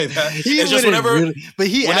that. It's just whenever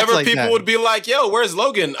like people that. would be like, "Yo, where's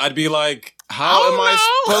Logan?" I'd be like, "How am I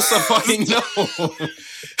supposed to fucking know?"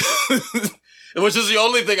 Which is the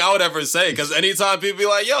only thing I would ever say. Because anytime people be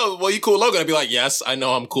like, "Yo, well, you cool with Logan?" I'd be like, "Yes, I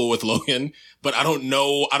know I'm cool with Logan, but I don't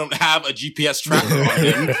know. I don't have a GPS tracker on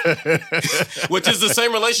him." Which is the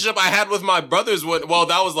same relationship I had with my brothers. Well,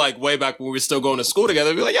 that was like way back when we were still going to school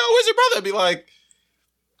together. I'd be like, "Yo, where's your brother?" I'd be like,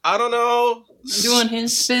 "I don't know. Doing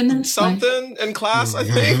his spin something in class, I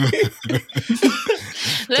think."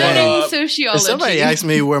 Learning sociology. If somebody asked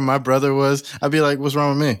me where my brother was, I'd be like, "What's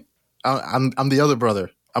wrong with me? I'm the other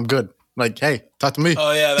brother. I'm good." Like, hey, talk to me.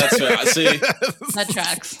 Oh yeah, that's fair. I see. That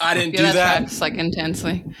tracks. I didn't do that. Tracks like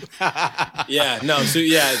intensely. Yeah, no. So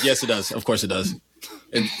yes, it does. Of course, it does.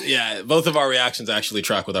 Both of our reactions actually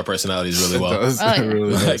track with our personalities really well.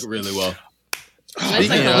 Really well. It's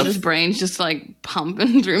like all his brain's just like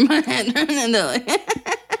pumping through my head, and they're like,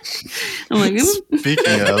 I'm like,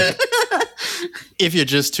 speaking of, if you're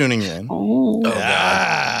just tuning in,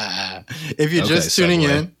 if you're just tuning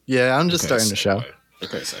in, I'm just starting the show.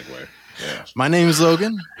 Okay, segue. Yeah. My name is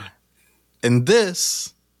Logan, and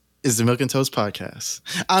this is the Milk and Toast Podcast.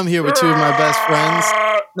 I'm here with two of my best friends.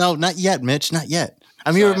 No, not yet, Mitch. Not yet.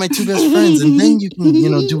 I'm here with my two best friends, and then you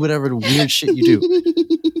can, do whatever the weird shit you do.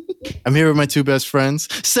 I'm here with my two best friends.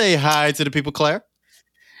 Say hi to the people, Claire.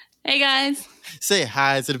 Hey, guys. Say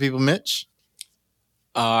hi to the people, Mitch.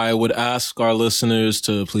 I would ask our listeners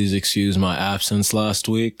to please excuse my absence last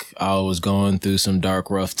week. I was going through some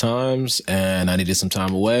dark, rough times, and I needed some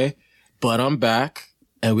time away. But I'm back,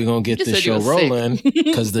 and we're going to get this show rolling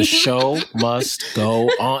because the show must go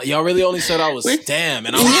on. Y'all really only said I was damn,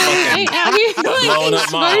 and I was fucking blowing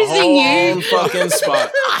up my whole fucking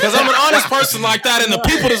spot. Because I'm an honest person like that, and the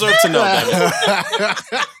people deserve to know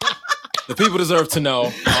that. The people deserve to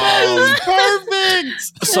know.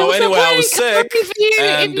 Perfect. So anyway, I was sick.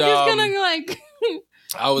 And, if you're just gonna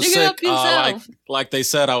I was sick. Like they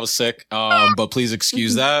said, I was sick. But please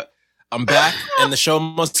excuse that. I'm back, and the show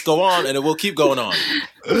must go on, and it will keep going on.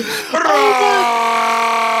 Claire,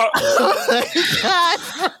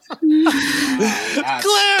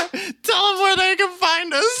 tell them where they can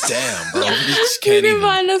find us. Damn, bro. You can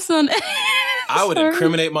find us on. I would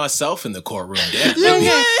incriminate myself in the courtroom. Damn.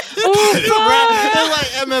 Okay.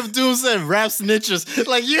 Like MF Doom said, rap snitches.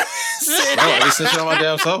 Like you said. Bro, I be snitching on my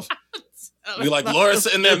damn self. Be like, Laura's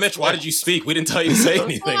sitting there, Mitch, why did you speak? We didn't tell you to say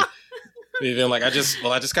anything. Even like I just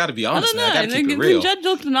got to be honest, man. I got to keep it real. The judge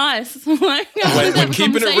looked nice. When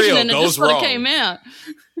keeping it real goes wrong. Came out.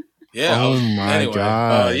 Yeah. Oh my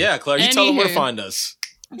God. Claire, you tell them where to find us.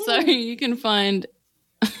 So you can find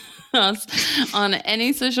us on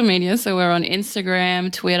any social media. So we're on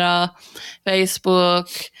Instagram, Twitter,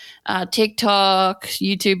 Facebook, TikTok,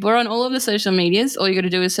 YouTube. We're on all of the social medias. All you got to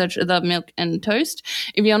do is search The Milk and Toast.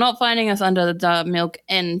 If you're not finding us under The Milk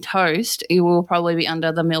and Toast, you will probably be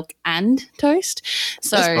under The Milk and Toast.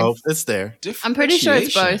 So it's both. It's there. I'm pretty sure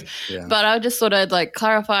it's both. Yeah. But I just thought I'd like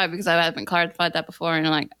clarify because I haven't clarified that before, and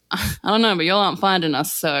like I don't know, but y'all aren't finding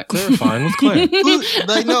us. So clarifying with Claire.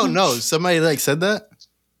 Like no, somebody like said that.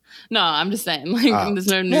 No, I'm just saying, like, there's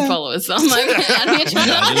no new followers. So I'm like,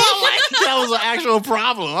 that was an actual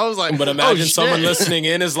problem. I was like, but imagine someone listening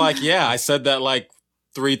in is like, yeah, I said that like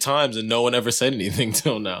 3 times and no one ever said anything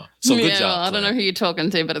till now. So good job. Well, I don't know who you're talking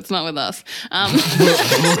to, but it's not with us.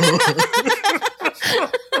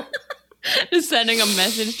 Just sending a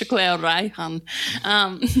message to Claire Raihan.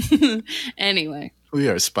 Anyway. We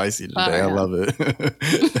are spicy today. I love it.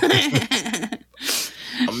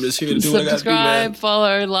 I'm just here to do what I got to do, Subscribe,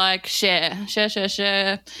 follow, like, share.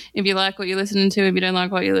 If you like what you're listening to, if you don't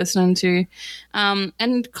like what you're listening to.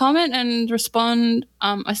 And comment and respond.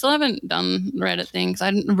 I still haven't done Reddit things.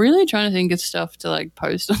 I'm really trying to think of stuff to, like,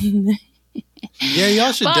 post on there. Yeah,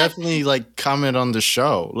 y'all should definitely like comment on the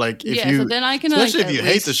show. Like if you, so then I can, especially if you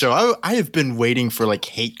hate the show. I have been waiting for like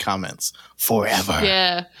hate comments forever.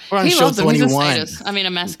 Yeah, we're on show 21. A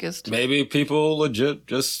masochist. Maybe people legit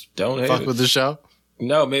just don't hate fuck with the show.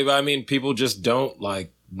 No, maybe people just don't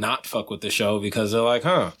like not fuck with the show because they're like,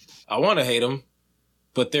 I want to hate them,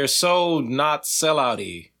 but they're so not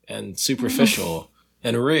sellouty and superficial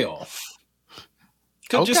and real.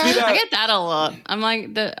 Could just be that. I get that a lot. I'm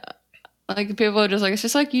like Like people are just like, it's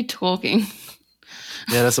just like you talking.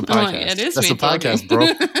 Yeah, that's a podcast. Like, it is that's a podcast, bro.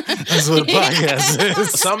 That's what a podcast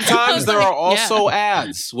is. Sometimes there are also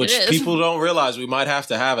ads, which people don't realize we might have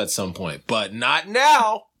to have at some point, but not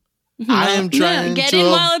now. I am trying get in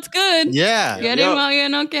while it's good. Yeah. Get in while you're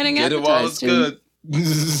not getting advertised. Get it while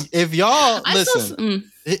it's good. If y'all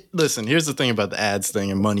listen, here's the thing about the ads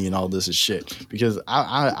thing and money and all this is shit. Because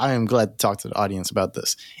I am glad to talk to the audience about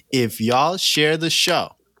this. If y'all share the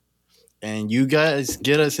show and you guys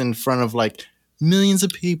get us in front of like millions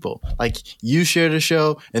of people. Like you share the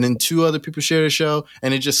show, and then 2 other people share the show,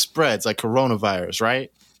 and it just spreads like coronavirus,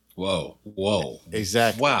 right? Whoa.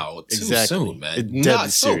 Exactly. Wow. Too soon, man. It's Not deadly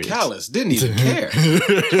so serious. callous. Didn't even care.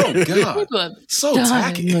 Oh God. People are So dying,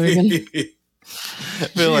 tacky. Logan. I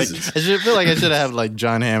feel like I should have like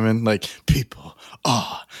John Hammond, like people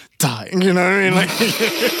are dying. You know what I mean? Like,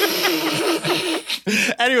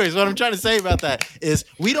 anyways, what I'm trying to say about that is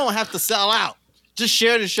we don't have to sell out. Just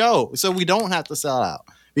share the show, so we don't have to sell out.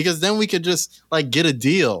 Because then we could just like get a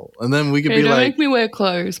deal, and then we could be don't like, make me wear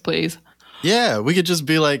clothes, please. yeah, we could just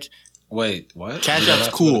be like, Wait, what? Cash You don't App's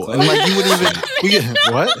have to wear cool, clothes? and like you wouldn't even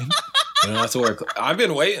what? You don't have to wear I've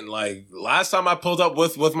been waiting. Like last time I pulled up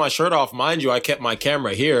with my shirt off, mind you, I kept my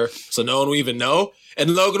camera here so no one would even know.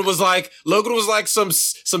 And Logan was like some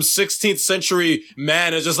 16th century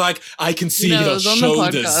man. It's just like, I can see No, it your was on the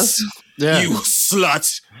shoulders. podcast. Yeah. You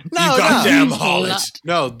slut. No, you no. goddamn You harlot. slut.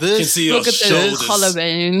 No, Can this see your Look at those shoulders.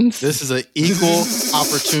 collarbones. this is an equal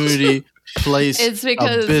opportunity place It's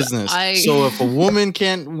because of business. So if a woman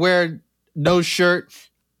can't wear no shirt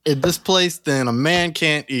in this place, then a man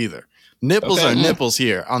can't either. Nipples Okay. are nipples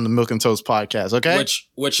here on the Milk and Toast podcast, okay?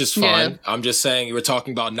 Which is fine. Yeah. I'm just saying you were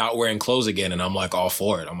talking about not wearing clothes again, and I'm like all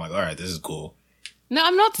for it. I'm like, all right, this is cool. No,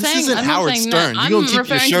 I'm not This saying. isn't I'm Howard not saying Stern. that. You I'm gonna keep your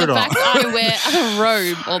referring shirt to the on. fact that I wear a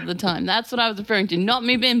robe all the time. That's what I was referring to. Not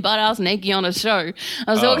me being butt ass naked on a show.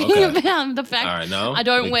 I was Oh, talking okay. about the fact All right, no. I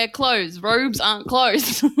don't wear clothes. Robes aren't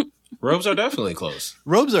clothes. Robes are definitely clothes.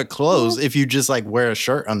 Robes are clothes if you just like wear a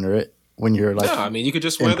shirt under it when you're like Yeah, I mean, you could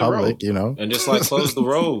just in wear the public, robe, you know? and just like close the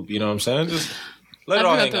robe. You know what I'm saying? Just let I it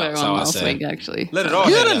all forgot hang to out. wear That's one how I last say. week, actually. Let it all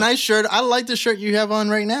You hang had a out. nice shirt. I like the shirt you have on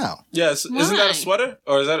right now. Yes, isn't that Why? a sweater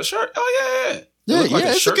or is that a shirt? Oh yeah. It Yeah, looked like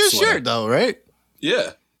it's a good sweater. shirt though, right?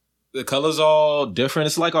 Yeah, the color's all different.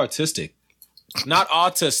 It's like artistic, not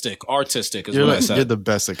autistic. Artistic is You're, what I like, said. you're the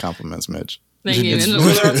best at compliments, Mitch. Thank you. It's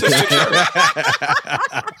really artistic shirt.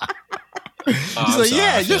 He's like,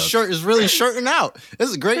 yeah, your shirt is really shirting out.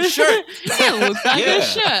 It's a great shirt. It looks like Yeah. a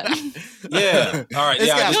shirt. Yeah. All right. It's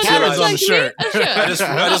Yeah. I got just patterns realized. on the shirt. A shirt.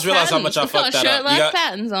 I just realized how much I It's got fucked that shirt up. like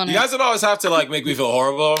patterns on You it. guys don't always have to like make me feel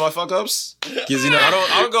horrible about my fuck ups, because I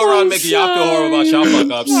don't go around making y'all feel horrible about y'all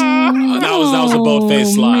fuck ups. That was a bold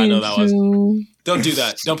faced lie. I know that was. Don't do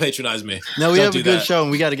that. Don't patronize me. No, we Don't have do a good that. show and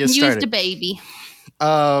we got to get Used started. a baby.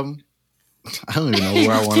 I don't even know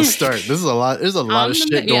where I want to start. This is a lot. There's a lot of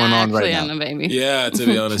shit going on right I'm now. the baby. Yeah, to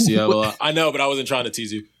be honest, yeah. Well, I know, but I wasn't trying to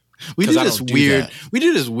tease you. We 'Cause do I this don't do weird. that. We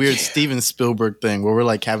do this weird Steven Spielberg thing where we're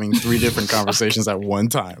like having 3 different conversations at one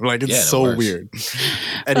time. Like it's Yeah, and it so works. weird. It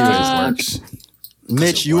Anyways, just works.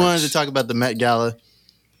 Mitch, it you wanted works. to talk about the Met Gala,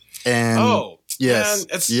 and Oh, yes, man,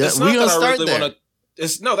 it's yeah, not we gonna that I start really there. want to.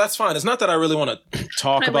 No, that's fine. It's not that I really want to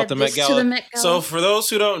talk I about wear the Met this to Gala. the Met Gala. So for those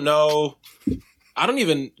who don't know, I don't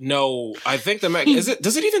even know. I think the Met does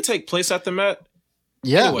it even take place at the Met?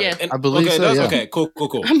 Yeah, Anyway, Yeah. and- I believe okay, so, that's- yeah. Okay, cool.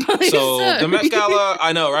 I believe So so. the Met Gala,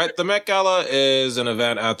 I know, right? The Met Gala is an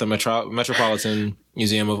event at the Metropolitan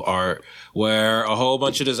Museum of Art where a whole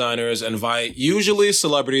bunch of designers invite usually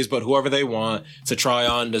celebrities, but whoever they want to try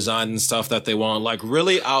on design and stuff that they want, like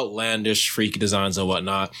really outlandish, freaky designs and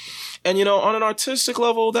whatnot. And on an artistic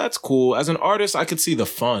level, that's cool. As an artist, I could see the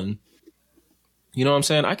fun. You know what I'm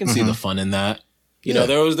saying? I can see the fun in that. You know,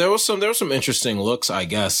 there was some interesting looks, I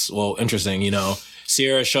guess. Well, interesting,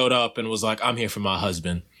 Sierra showed up and was like, I'm here for my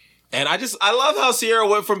husband. And I love how Sierra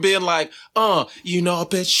went from being like, I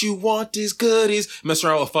bet you want these goodies, messing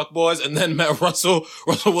around with fuckboys, and then met Russell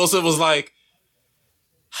Wilson was like,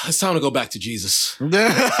 it's time to go back to Jesus.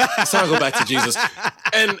 It's time to go back to Jesus.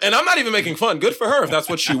 And I'm not even making fun. Good for her if that's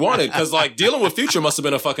what she wanted. Because like dealing with Future must have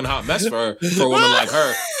been a fucking hot mess for her, for a woman like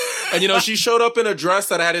her. And she showed up in a dress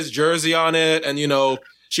that had his jersey on it, and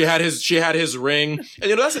she had his ring.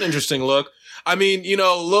 And that's an interesting look. I mean,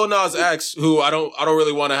 Lil Nas X, who I don't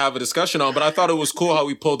really want to have a discussion on, but I thought it was cool how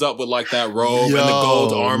he pulled up with like that robe and the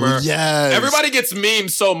gold armor. Yes. Everybody gets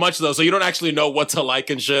memed so much though, so you don't actually know what to like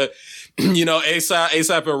and shit.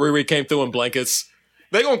 ASAP and Riri came through in blankets.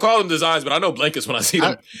 They gonna call them designs, but I know blankets when I see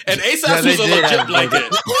them. And ASAP was a legit blanket.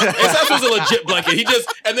 ASAP was a legit blanket.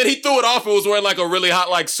 And then he threw it off and was wearing like a really hot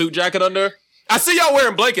like suit jacket under. I see y'all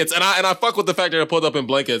wearing blankets, and I fuck with the fact that I pulled up in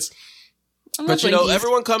blankets. But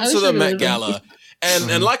everyone comes to the Met Gala,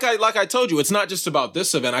 and like I told you, it's not just about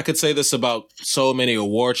this event. I could say this about so many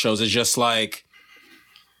award shows. It's just like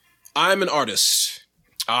I'm an artist.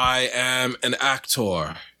 I am an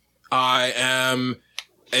actor. I'm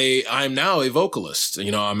now a vocalist.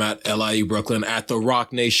 I'm at LIU Brooklyn at the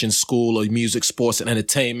Rock Nation School of Music, Sports, and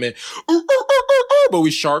Entertainment. But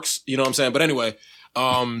we sharks, you know what I'm saying? But anyway,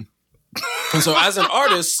 And so as an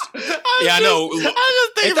artist, I know. I was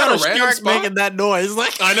just thinking about a shark making that noise.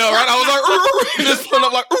 Like I know, right? I was like, just pulling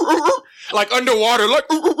up like underwater, like.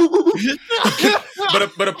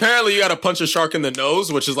 But apparently you got to punch a shark in the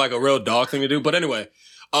nose, which is like a real dog thing to do. But anyway,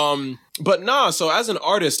 but nah. So as an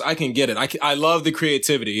artist, I can get it. I love the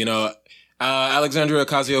creativity. You know, Alexandria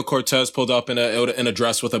Ocasio-Cortez pulled up in a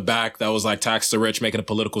dress with a back that was like tax the rich, making a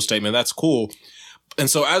political statement. That's cool. And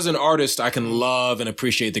so as an artist, I can love and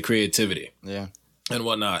appreciate the creativity. Yeah. And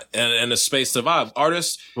whatnot. And the space to vibe.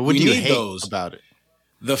 Artists, but what we do you need hate those. About it?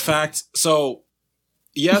 The fact, so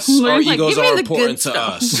yes, our egos are important to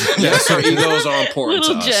us. Yes, our egos are important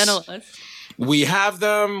to us. Journalist. We have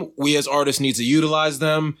them. We as artists need to utilize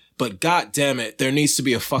them. But God damn it, there needs to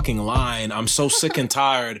be a fucking line. I'm so sick and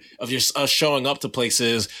tired of just us showing up to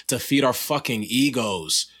places to feed our fucking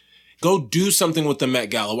egos. Go do something with the Met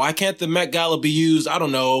Gala. Why can't the Met Gala be used, I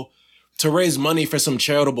don't know, to raise money for some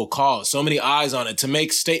charitable cause? So many eyes on it, to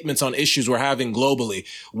make statements on issues we're having globally.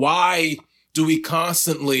 Why do we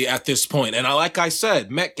constantly at this point, and like I said,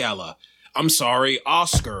 Met Gala, I'm sorry,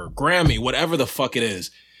 Oscar, Grammy, whatever the fuck it is.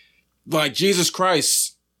 Like, Jesus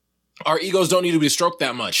Christ, our egos don't need to be stroked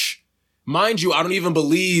that much. Mind you, I don't even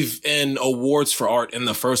believe in awards for art in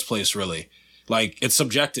the first place, really. Like, it's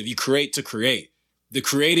subjective. You create to create. The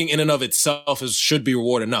creating in and of itself should be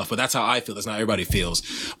reward enough, but that's how I feel. That's not everybody feels.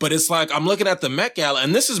 But it's like, I'm looking at the Met Gala,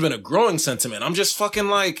 and this has been a growing sentiment. I'm just fucking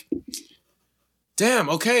like, damn,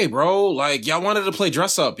 okay, bro. Like, y'all wanted to play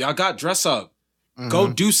dress up. Y'all got dress up. Mm-hmm. Go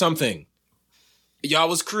do something. Y'all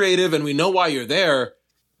was creative, and we know why you're there.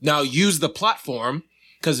 Now use the platform,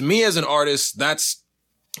 because me as an artist, that's,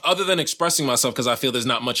 other than expressing myself, because I feel there's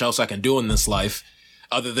not much else I can do in this life,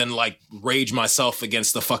 other than like rage myself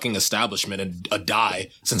against the fucking establishment and die,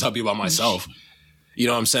 since I'll be by myself. You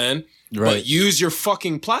know what I'm saying? Right. But use your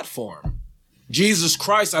fucking platform. Jesus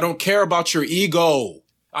Christ, I don't care about your ego.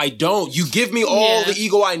 I don't. You give me all the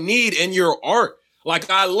ego I need in your art. Like,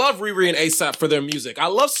 I love Riri and ASAP for their music. I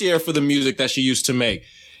love Sierra for the music that she used to make.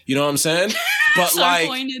 You know what I'm saying? But so like,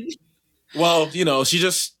 pointed. Well, you know, she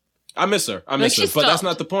just, I miss her. But that's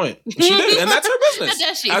not the point. She did, and that's her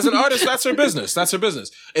business. As an artist, that's her business. That's her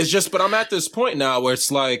business. It's just, but I'm at this point now where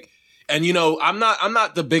it's like, and you know, I'm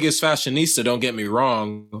not the biggest fashionista. Don't get me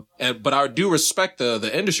wrong, but I do respect the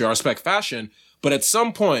industry. I respect fashion. But at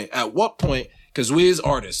some point, at what point? Because we as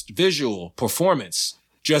artists, visual performance,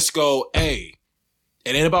 just go, hey,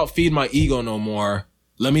 it ain't about feed my ego no more.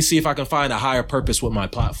 Let me see if I can find a higher purpose with my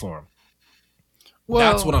platform. Whoa.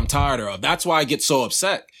 That's what I'm tired of. That's why I get so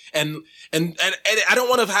upset. And I don't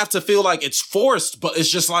want to have to feel like it's forced, but it's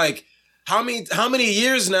just like, how many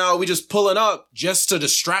years now are we just pulling up just to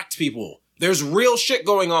distract people? There's real shit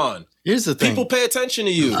going on. Here's the thing. People pay attention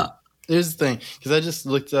to you. Here's the thing. Because I just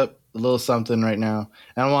looked up a little something right now.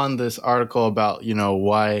 And I'm on this article about, you know,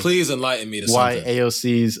 why... Please enlighten me to why something.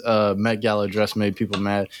 AOC's Met Gala dress made people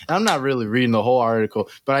mad. And I'm not really reading the whole article,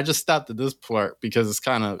 but I just stopped at this part because it's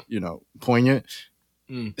kind of, you know, poignant.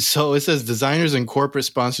 So it says designers and corporate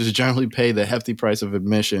sponsors generally pay the hefty price of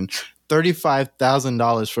admission,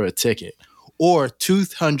 $35,000 for a ticket, or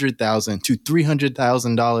 $200,000 to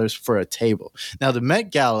 $300,000 for a table. Now the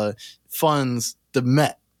Met Gala funds the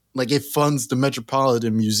Met, like it funds the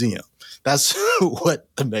Metropolitan Museum. That's what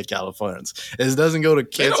the Met Gala funds. It doesn't go to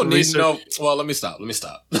cancer research. Well, let me stop.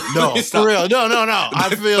 No, for real. No.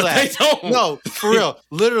 I feel that. No, for real.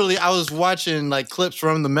 Literally, I was watching like clips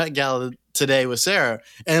from the Met Gala today with Sarah,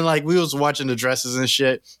 and like we was watching the dresses and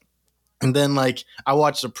shit. And then like I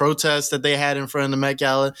watched the protest that they had in front of the Met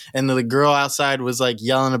Gala, and the girl outside was like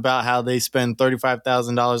yelling about how they spend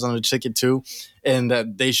 $35,000 on a ticket too, and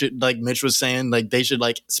that they should, like Mitch was saying, like they should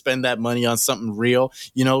like spend that money on something real,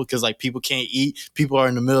 you know, because like people can't eat, people are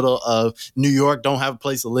in the middle of New York, don't have a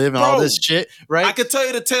place to live, and all this shit, right? I could tell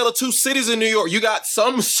you the tale of two cities in New York. You got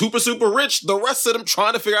some super rich, the rest of them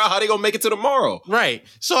trying to figure out how they gonna make it to tomorrow. Right.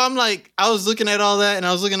 So I'm like, I was looking at all that, and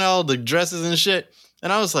I was looking at all the dresses and shit,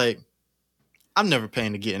 and I was like, I'm never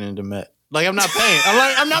paying to get into Met. Like, I'm not paying.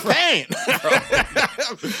 I'm not paying.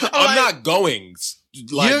 I'm not going.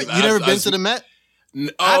 Like, you never been to the Met?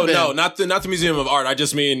 Oh no, not the Museum of Art. I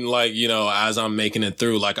just mean, like, you know, as I'm making it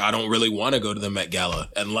through, like, I don't really want to go to the Met Gala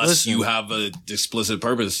unless you have a explicit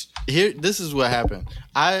purpose. This is what happened.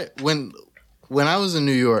 When I was in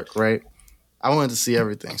New York, right, I wanted to see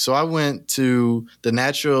everything. So I went to the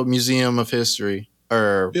Natural Museum of History.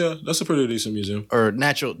 Yeah, that's a pretty decent museum. Or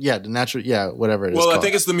whatever it is. Well, I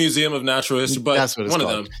think it's the Museum of Natural History, but that's what it's one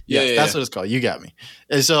called. of them. Yeah, that's what it's called. You got me.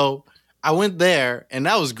 And so I went there and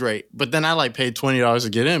that was great. But then I like paid $20 to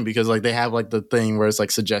get in because like they have like the thing where it's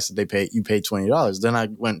like suggested you pay $20. Then I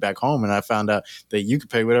went back home and I found out that you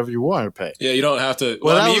could pay whatever you want to pay. Yeah, you don't have to.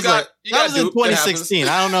 Well, I mean, that was in 2016.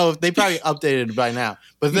 I don't know if they probably updated it by now.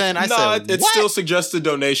 But then I said, it's still suggested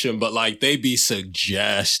donation, but like they be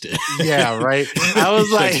suggested. Yeah, right. I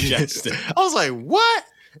was like, Suggested. I was like, what?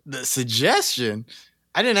 The suggestion?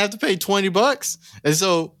 I didn't have to pay $20. And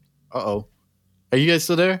so, are you guys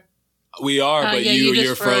still there? We are, but yeah,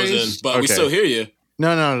 you're frozen. froze. But we still hear you.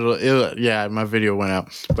 No. Yeah, my video went out,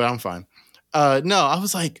 but I'm fine. No, I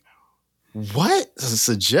was like, what? A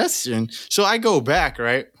suggestion? So I go back,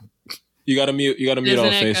 right? You gotta mute on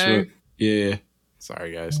Facebook. Yeah.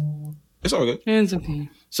 Sorry, guys. It's all good. It's okay.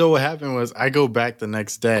 So what happened was I go back the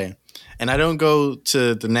next day, and I don't go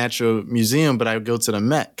to the Natural Museum, but I go to the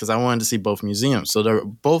Met because I wanted to see both museums. So they're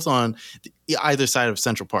both on either side of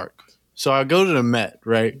Central Park. So I go to the Met,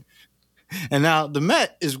 right? And now the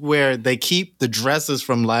Met is where they keep the dresses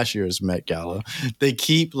from last year's Met Gala. They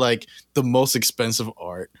keep like the most expensive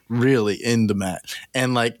art really in the Met,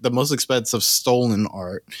 and like the most expensive stolen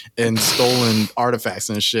art and stolen artifacts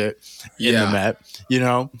and shit in the Met, you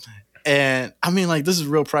know? And I mean, like, this is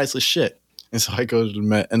real priceless shit. And so I go to the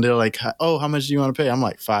Met and they're like, oh, how much do you want to pay? I'm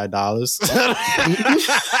like, $5.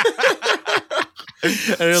 And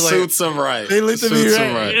they're like, Suits them right. They looked at me Suits right.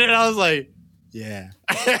 them right. And I was like, yeah.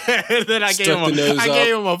 And then I gave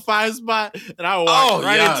him a 5 spot and I walked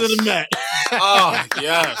into the Met. Oh,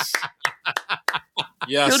 yes.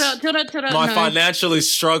 Yes. My No. financially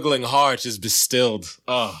struggling heart is distilled.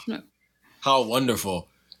 Oh, No. how wonderful.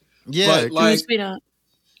 Yeah. But like, Speed up.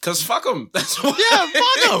 because fuck them. That's why. Yeah,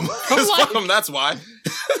 fuck 'em. Because fuck them. That's why.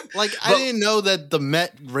 Like, I didn't know that the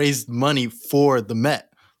Met raised money for the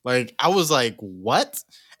Met. Like, I was like, what?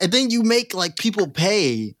 And then you make like people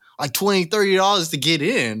pay like $20, $30 to get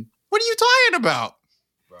in. What are you talking about?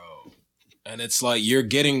 Bro. And it's like you're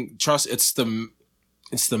getting trust. It's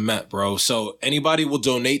the Met, bro. So anybody will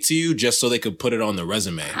donate to you just so they could put it on the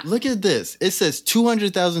resume. Look at this. It says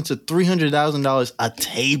 $200,000 to $300,000 a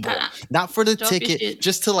table, not for the Stop your ticket, shit.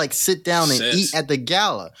 just to like sit down and eat at the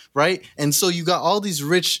gala, right? And so you got all these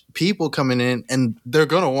rich people coming in, and they're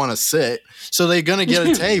gonna want to sit, so they're gonna get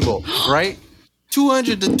a table, right?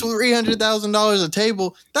 $200,000 to $300,000 a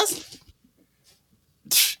table. That's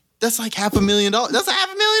like $500,000. That's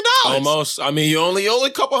 $500,000. Almost. I mean, you only a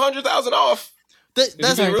couple $100,000 off. That's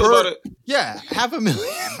real about it. Yeah,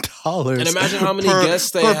 $500,000. And imagine how many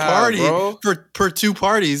guests they have, party, bro. per 2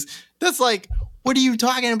 parties. That's like, what are you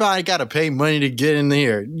talking about? I gotta pay money to get in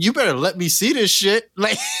here. You better let me see this shit,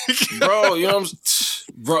 like, Bro. You know what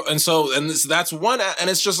I'm, bro. And that's one, and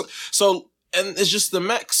it's just so, and it's just the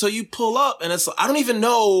Met. So you pull up, and it's I don't even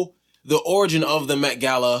know the origin of the Met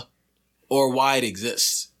Gala or why it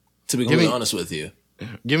exists. To be completely honest with you,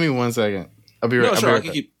 give me 1 second. I'll be right. No, sure. I'll I be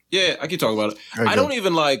right can keep. Yeah, I keep talking about it. Right, I don't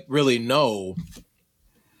even like really know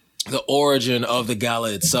the origin of the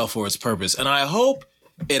gala itself or its purpose. And I hope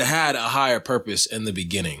it had a higher purpose in the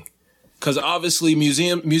beginning. Because obviously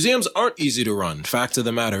museums aren't easy to run. Fact of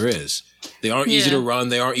the matter is, they aren't easy to run.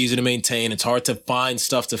 They aren't easy to maintain. It's hard to find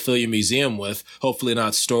stuff to fill your museum with. Hopefully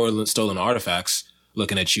not stolen artifacts.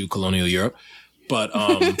 Looking at you, colonial Europe. But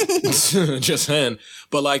just saying.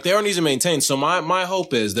 But like they aren't easy to maintain. So my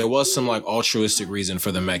hope is there was some like altruistic reason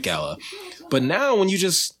for the Met Gala. But now when you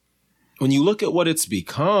look at what it's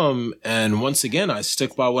become, and once again I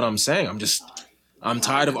stick by what I'm saying, I'm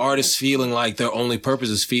tired of artists feeling like their only purpose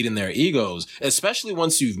is feeding their egos, especially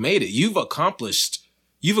once you've made it. You've accomplished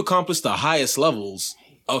the highest levels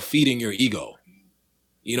of feeding your ego.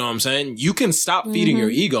 You know what I'm saying? You can stop feeding your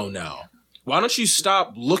ego now. Why don't you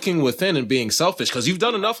stop looking within and being selfish? Because you've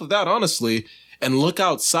done enough of that, honestly, and look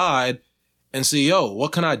outside and see, yo,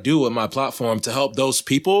 what can I do with my platform to help those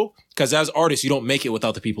people? Because as artists, you don't make it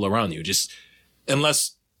without the people around you. Just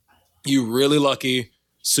unless you're really lucky,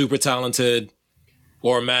 super talented,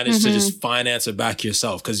 or manage to just finance it back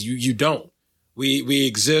yourself. Because you don't. We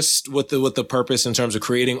exist with the purpose in terms of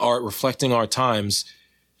creating art, reflecting our times,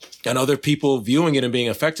 and other people viewing it and being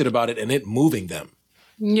affected about it and it moving them.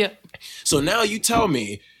 Yeah. So now you tell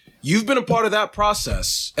me you've been a part of that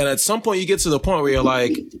process. And at some point you get to the point where you're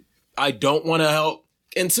like, I don't want to help.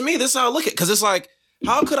 And to me, this is how I look at it. Because it's like,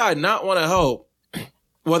 how could I not want to help?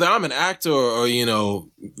 Whether I'm an actor or,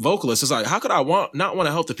 vocalist, it's like, how could I not want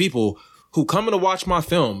to help the people who come in to watch my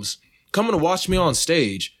films, coming to watch me on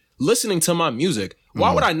stage, listening to my music?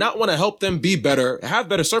 Why would I not want to help them be better, have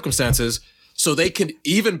better circumstances so they can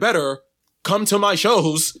even better come to my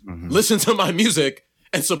shows, listen to my music,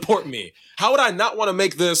 and support me? How would I not want to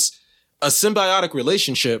make this a symbiotic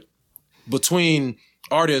relationship between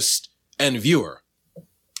artist and viewer.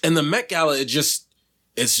 And the Met Gala, it's just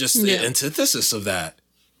the antithesis of that.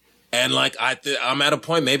 And like I'm at a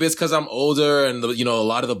point, maybe it's because I'm older and a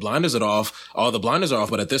lot of the blinders are off. All the blinders are off,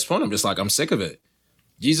 but at this point, I'm just like, I'm sick of it.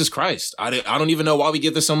 Jesus Christ, I don't even know why we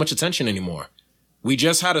give this so much attention anymore. We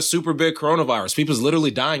just had a super big coronavirus. People's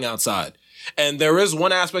literally dying outside. And there is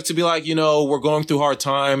one aspect to be like, we're going through hard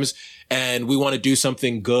times and we want to do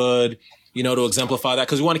something good, to exemplify that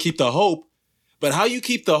because we want to keep the hope. But how you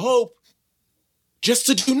keep the hope just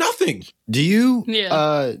to do nothing? Do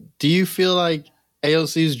you feel like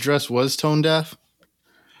AOC's dress was tone deaf?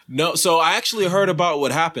 No. So I actually heard about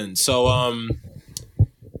what happened. So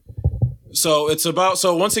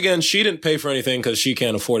once again, she didn't pay for anything because she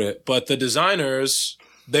can't afford it. But the designers,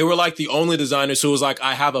 they were like the only designers who was like,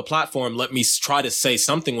 I have a platform. Let me try to say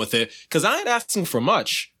something with it. Because I ain't asking for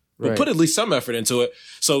much, but put at least some effort into it.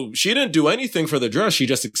 So she didn't do anything for the dress. She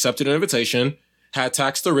just accepted an invitation, had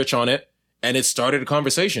Tax the Rich on it, and it started a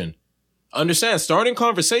conversation. Understand, starting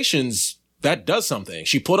conversations, that does something.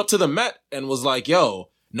 She pulled up to the Met and was like, yo,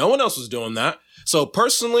 no one else was doing that. So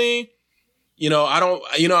personally,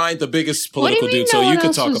 I ain't the biggest political dude, so you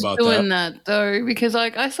could talk about doing that though, because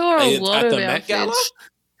like I saw a lot of the Met Gala?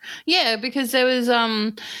 Yeah, because there was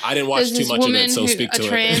I didn't watch too much of it, so speak to it. A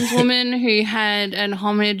trans woman who had an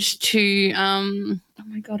homage to oh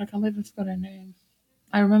my god, I can't believe I forgot her name.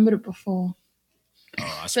 I remembered it before.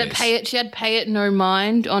 Oh, she had Pay It No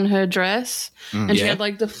Mind on her dress, and she had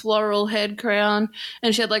like the floral head crown,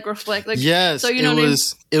 and she had like reflect like yes. So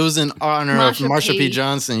it was in honor of Marsha P.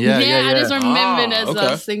 Johnson. Yeah. I just remembered as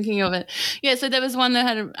I was thinking of it. Yeah, so there was one that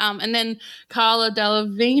had and then Carla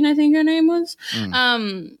Delevingne, I think her name was.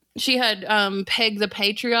 She had Peg the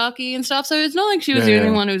Patriarchy and stuff. So it's not like she was the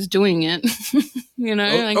only one who was doing it.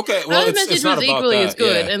 Okay, well, it's not was about equally that. as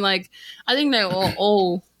good, and like I think they were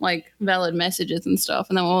all like valid messages and stuff,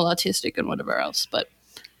 and they were all artistic and whatever else. But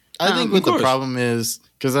I think what the problem is,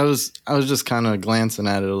 because I was just kind of glancing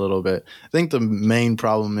at it a little bit. I think the main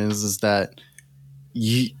problem is that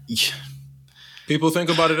people think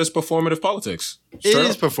about it as performative politics. It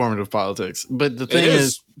is performative politics, but the thing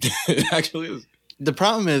is, it actually is. The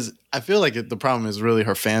problem is, I feel like the problem is really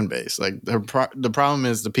her fan base. Like the problem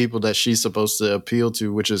is the people that she's supposed to appeal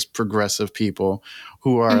to, which is progressive people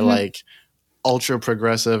who are like ultra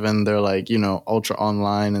progressive and they're like, ultra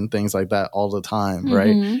online and things like that all the time.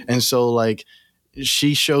 Right. And so like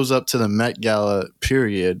she shows up to the Met Gala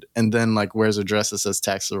period and then like wears a dress that says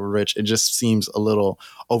Tax the Rich. It just seems a little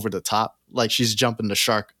over the top. Like she's jumping the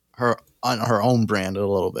shark on her own brand a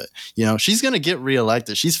little bit. She's going to get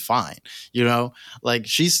reelected. She's fine. Like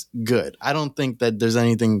she's good. I don't think that there's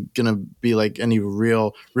anything going to be like any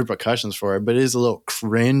real repercussions for it, but it is a little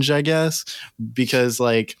cringe, I guess, because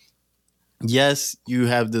like, yes, you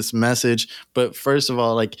have this message, but first of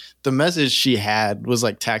all, like the message she had was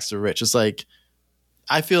like Tax the Rich. It's like,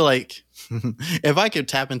 I feel like if I could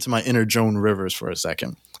tap into my inner Joan Rivers for a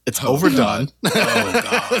second, it's overdone.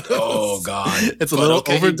 Oh God. It's a little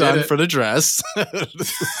overdone for the dress.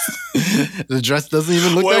 The dress doesn't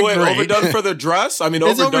even look that great. Overdone for the dress? I mean,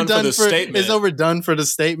 overdone for the statement. It's overdone for the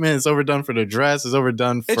statement. It's overdone for the dress. It's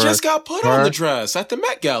overdone for it just got put on the dress at the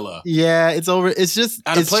Met Gala. Yeah, it's over. It's just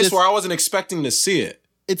at a place where I wasn't expecting to see it.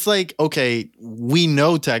 It's like, okay, we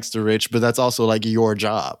know Tax the Rich, but that's also like your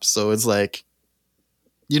job. So it's like,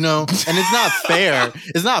 and it's not fair.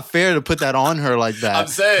 It's not fair to put that on her like that. I'm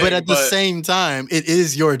saying, but at the same time, it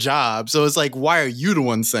is your job. So it's like, why are you the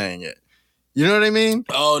one saying it? You know what I mean?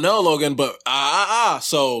 Oh, no, Logan. But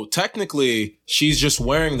so technically, she's just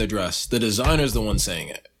wearing the dress. The designer's the one saying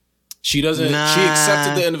it. She doesn't. She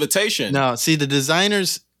accepted the invitation. No, see, the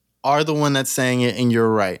designers are the one that's saying it, and you're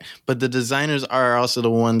right. But the designers are also the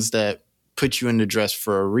ones that put you in the dress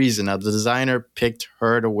for a reason. Now, the designer picked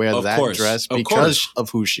her to wear dress because of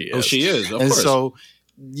who she is. Who she is, of and course. So,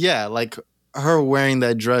 yeah, like her wearing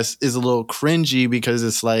that dress is a little cringy because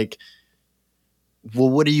it's like, well,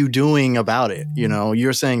 what are you doing about it?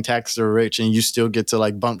 You're saying Tax the Rich and you still get to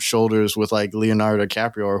like bump shoulders with like Leonardo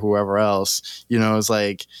DiCaprio or whoever else. It's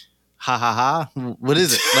like, ha ha ha. What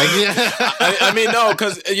is it? Like, I mean, no,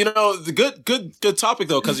 because, the good topic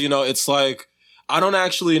though, because, it's like, I don't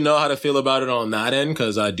actually know how to feel about it on that end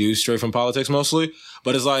because I do stray from politics mostly.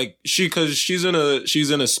 But it's like she's in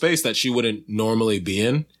a space that she wouldn't normally be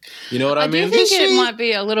in. You know what I mean? I do think it might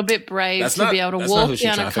be a little bit brave to be able to walk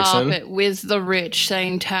down a carpet with the rich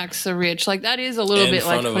saying Tax the Rich. Like that is a little bit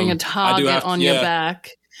like putting a target on your back.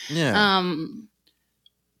 Yeah.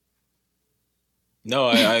 No,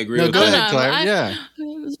 I agree with go that. ahead,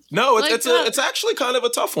 Claire. No, it's actually kind of a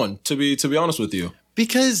tough one to be honest with you.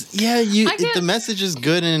 Because the message is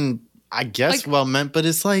good and I guess well meant, but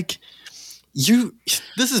it's like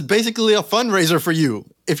This is basically a fundraiser for you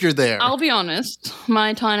if you're there. I'll be honest,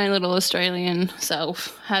 my tiny little Australian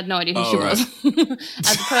self had no idea who she was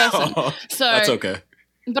as a person. So that's okay.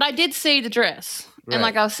 But I did see the dress. Right. And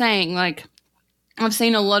like I was saying, like I've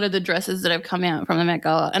seen a lot of the dresses that have come out from the Met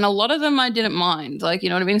Gala, and a lot of them I didn't mind. Like, you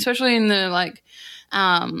know what I mean? Especially in the like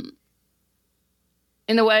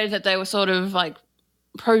in the way that they were sort of like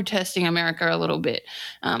protesting America a little bit,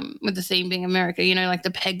 with the theme being America, you know, like the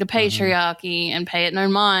patriarchy and pay it no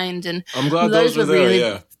mind. And I'm glad those were there,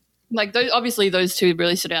 really, like those, obviously those two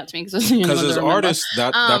really stood out to me because as artists,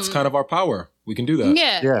 that's kind of our power. We can do that.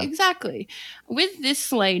 Yeah, exactly. With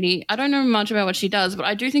this lady, I don't know much about what she does, but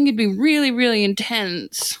I do think it'd be really, really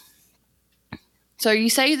intense. So you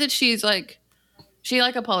say that she's like, she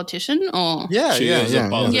like a politician, or she is a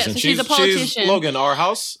politician. Yeah, so she's a politician. She's Logan, our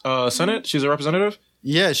House Senate. She's a representative.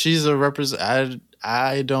 Yeah, she's a representative.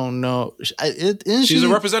 I don't know. She's a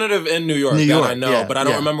representative in New York. That I know, but I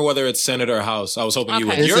don't remember whether it's Senate or House. I was hoping you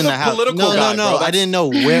would. You're the political guy. No. I didn't know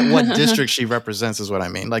what district she represents. Is what I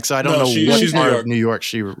mean. Like, so I don't know what part of New York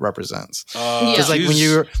she represents. Because like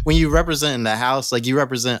when you represent in the House, like you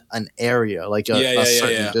represent an area, like a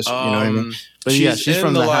certain district. You know what I mean? But she's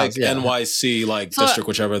from the House, NYC district,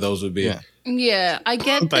 whichever those would be. Yeah, I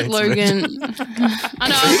get that, Logan. I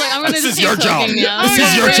know. I was like, I'm going to. This is your job. This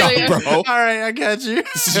is your job, bro. All right, I got you.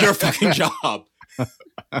 This is your fucking job.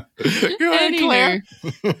 Anywho.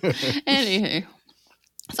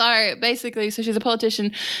 So basically, she's a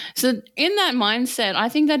politician. So in that mindset, I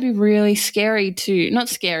think that'd be really scary not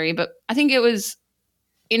scary, but I think it was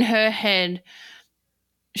in her head.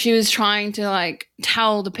 She was trying to like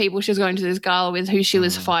tell the people she was going to this gala with who she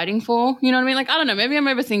was fighting for. You know what I mean? Like, I don't know. Maybe I'm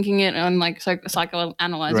overthinking it and like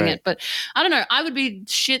psychoanalyzing it, but I don't know. I would be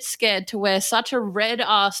shit scared to wear such a red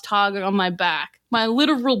ass target on my back, my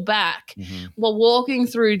literal back, while walking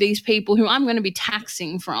through these people who I'm going to be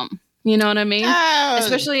taxing from. You know what I mean?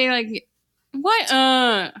 Especially like,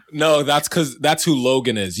 why? No, that's who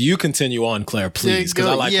Logan is. You continue on, Claire, please, because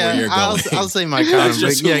I like where you're going. I'll say my comment. That's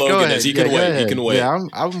just who Logan is. He can wait. He can wait. Yeah,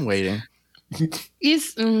 I'm waiting.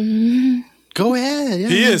 Go ahead. Yeah.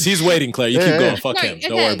 He is. He's waiting, Claire. You keep going. Fuck him.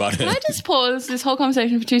 Don't worry about him. Can I just pause this whole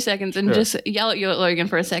conversation for 2 seconds and just yell at you, Logan,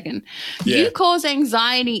 for a second? Yeah. You cause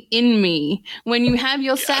anxiety in me when you have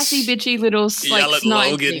your sassy, bitchy little like yell at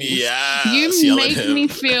Logan. Yes. You make me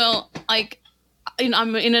feel like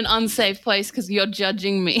I'm in an unsafe place because you're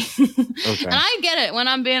judging me. Okay. And I get it when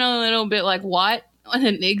I'm being a little bit like white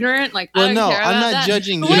and ignorant. Like, I don't care about I'm not that.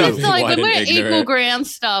 judging you. When it's like when we're equal ground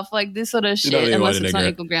stuff, like this sort of shit, unless it's not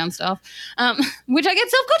equal ground stuff, which I get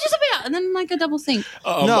self-conscious about, and then like a double think.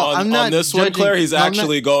 I'm not on this judging, one, Claire. He's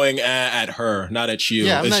actually going at her, not at you.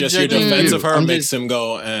 Yeah, it's just your defense of her makes him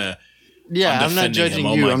go. Yeah, I'm not judging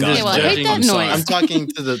you. I'm just judging. I'm talking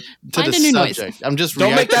to the subject. I'm just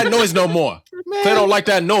don't make that noise no more. Man. Claire don't like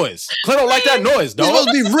that noise. Claire don't like that noise, dog. We're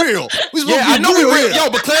supposed to be real. I know we're real. Yo,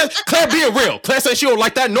 but Claire being real. Claire said she don't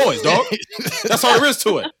like that noise, dog. That's all there is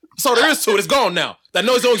to it. That's all there is to it. It's gone now. That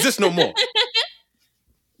noise don't exist no more.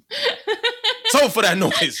 It's over for that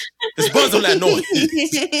noise. It's buzz on that noise.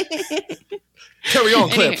 Carry on,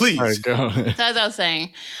 Claire, please. All right, go. So as I was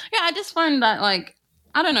saying, I just find that like,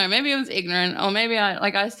 I don't know, maybe I was ignorant, or maybe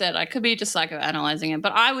like I said, I could be just psychoanalyzing it,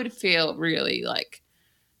 but I would feel really like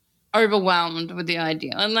overwhelmed with the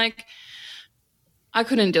idea. And like, I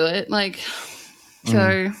couldn't do it. Like,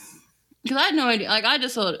 so, because I had no idea. Like, I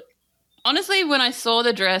just thought, honestly, when I saw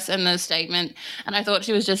the dress and the statement and I thought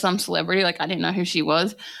she was just some celebrity, like I didn't know who she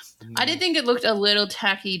was. I did think it looked a little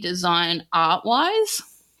tacky design art-wise.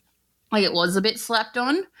 Like it was a bit slapped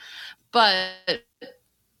on. But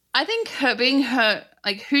I think her being her,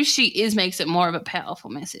 like who she is makes it more of a powerful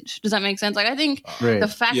message. Does that make sense? Like I think the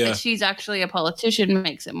fact that she's actually a politician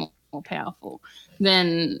makes it more powerful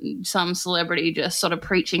than some celebrity just sort of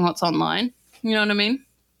preaching what's online. You know what I mean?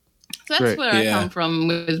 So that's where I come from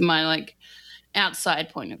with my like outside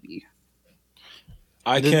point of view.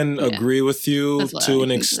 I can agree with you to an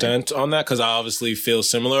extent on that because I obviously feel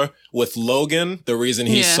similar. With Logan, the reason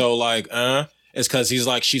he's so like, is because he's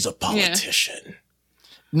like, she's a politician. Yeah.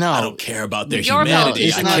 No, I don't care about their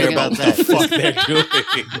humanity. I care about what the fuck they're doing.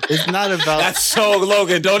 It's not about that's so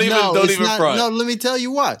Logan. Don't even front. No, let me tell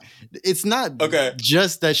you what. It's not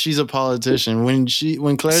just that she's a politician. When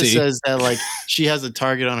Claire says that like she has a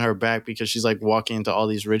target on her back because she's like walking into all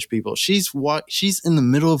these rich people. She's in the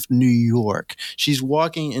middle of New York. She's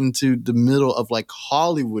walking into the middle of like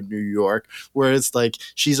Hollywood, New York, where it's like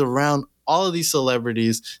she's around all of these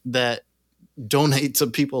celebrities that donate to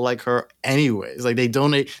people like her anyways. Like they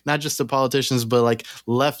donate not just to politicians, but like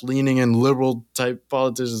left leaning and liberal type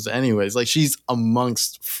politicians anyways. Like she's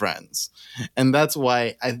amongst friends. And that's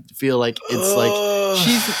why I feel like it's like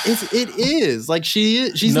it is like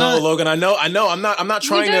she's not. Logan, I know. I'm not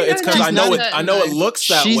trying to. It's because I know it looks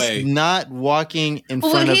that way. She's not walking in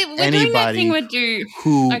front of anybody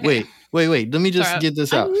who. Okay. Wait. Let me just get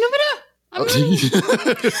this out. I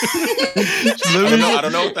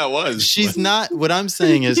don't know what that was. She's not. What I'm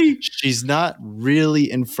saying is she's not really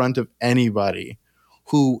in front of anybody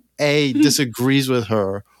who A, disagrees with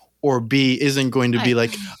her, or B, isn't going to be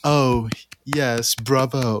like, oh, yes,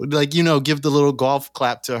 bravo. Like, give the little golf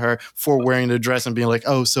clap to her for wearing the dress and being like,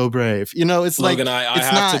 oh, so brave. It's Logan, like, I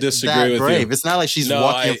have to disagree with brave. you. It's not like she's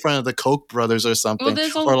walking in front of the Koch brothers or something,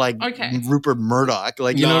 or like Rupert Murdoch.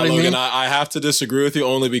 Like, you know what Logan, I mean? I have to disagree with you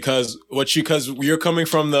only because you're coming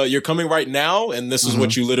right now, and this is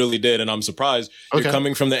what you literally did, and I'm surprised. You're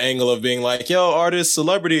coming from the angle of being like, yo, artists,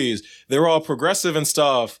 celebrities, they're all progressive and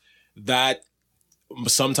stuff. That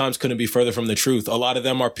sometimes couldn't be further from the truth. A lot of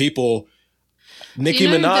them are people. Nicki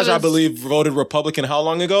Minaj, I believe, voted Republican how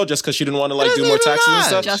long ago? Just because she didn't want to do more taxes and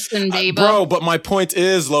stuff? Justin Bieber. Bro, but my point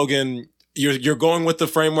is, Logan, you're going with the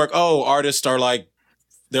framework, artists are like,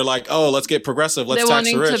 they're like, let's get progressive, let's tax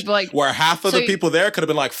the rich. Where half of the people there could have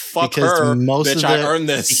been like, fuck her, bitch, I earned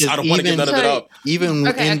this. I don't want to give none of it up. Even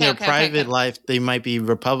in their private life, they might be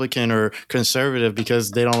Republican or conservative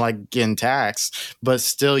because they don't like getting taxed. But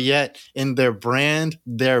still yet, in their brand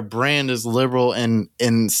is liberal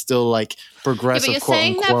and still like progressive, but you're quote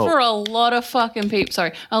saying unquote. That for a lot of fucking people.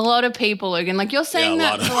 Sorry, a lot of people, Logan. Like you're saying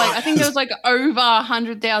that for like I think there was like over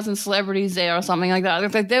 100,000 celebrities there or something like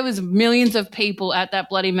that. Like there was millions of people at that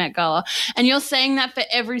bloody Met Gala, and you're saying that for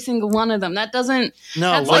every single one of them. That doesn't.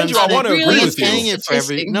 No, I want to agree with you. Saying it for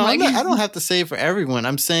I don't have to say it for everyone.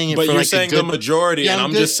 I'm saying it. But for you're like saying the majority, and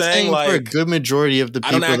I'm just saying like for a good majority of the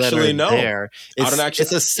people that are there.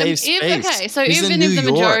 It's a safe space. Okay, so even if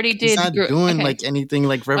the majority did, he's not doing like anything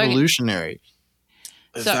like revolutionary.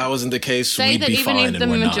 If that wasn't the case, say we'd that be even fine, if the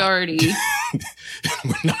majority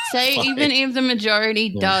even if the majority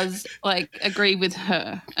does like agree with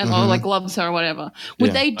her and or like loves her or whatever,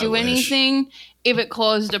 would they do anything if it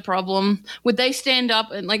caused a problem? Would they stand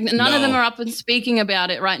up and like none of them are up and speaking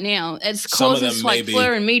about it right now? It's causes like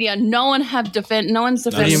flare in media. No one's defending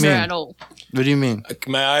her at all. What do you mean?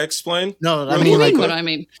 May I explain? No, I mean like what I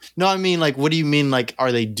mean. No, I mean like what do you mean? Like,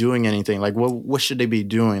 are they doing anything? Like, what should they be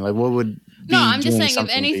doing? Like, what would? No, I'm just saying if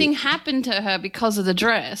anything happened to her because of the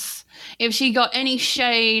dress, if she got any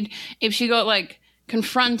shade, if she got like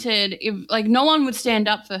confronted, if like no one would stand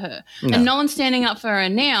up for her, and no one's standing up for her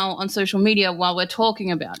now on social media while we're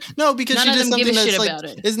talking about it. No, because none she of did them something give a that's shit like, about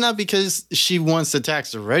it. It's not because she wants to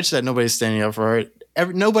tax the rich that nobody's standing up for her.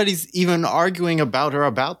 Nobody's even arguing about her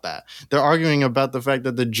about that. They're arguing about the fact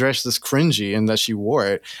that the dress is cringy and that she wore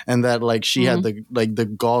it, and that like she had the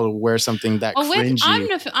gall to wear something that cringy. I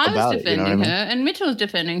was defending her, and Mitchell was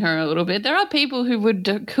defending her a little bit. There are people who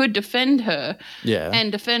could defend her, and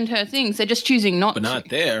defend her things. They're just choosing not to. But not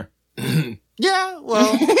there. Yeah,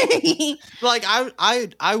 well, like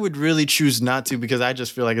I would really choose not to because I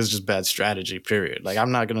just feel like it's just bad strategy. Period. Like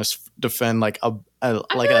I'm not gonna defend like an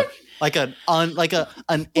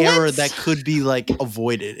error that could be like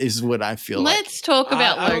avoided is what I feel like. Let's talk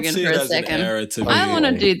about Logan for a second. I want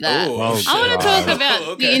to do that. I want to talk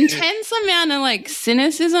about the intense amount of like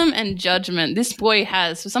cynicism and judgment this boy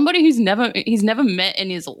has for somebody he's never met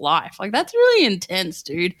in his life. Like that's really intense,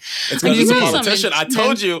 dude. It's because he's a politician. I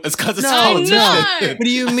told you. It's because it's a politician. What do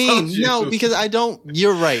you mean? No, because I don't.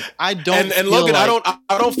 You're right. I don't. And Logan, like,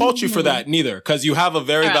 I don't fault you for that neither, because you have a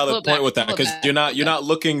very valid point with that. Because you're not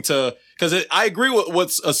looking to. Because I agree with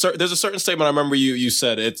there's a certain statement I remember you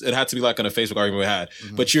said it had to be like on a Facebook argument we had,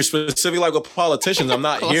 but you're specifically like with politicians. I'm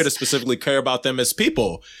not here to specifically care about them as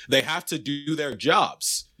people. They have to do their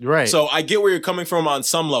jobs, right? So I get where you're coming from on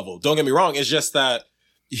some level. Don't get me wrong. It's just that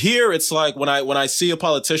here it's like when I see a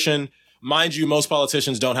politician, mind you, most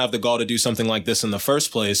politicians don't have the gall to do something like this in the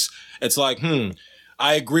first place. It's like,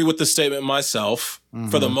 I agree with the statement myself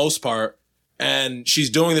for the most part, and she's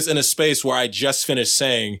doing this in a space where I just finished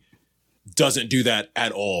saying doesn't do that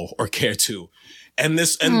at all or care to. And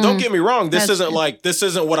don't get me wrong, this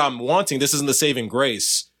isn't what I'm wanting. This isn't the saving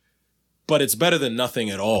grace, but it's better than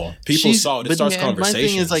nothing at all. People saw it. It starts conversations. My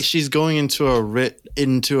thing is like she's going into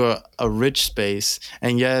a rich space,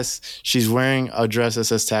 and yes, she's wearing a dress that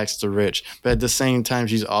says tax the rich, but at the same time,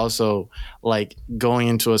 she's also like going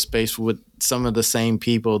into a space with some of the same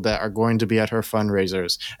people that are going to be at her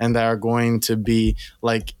fundraisers and that are going to be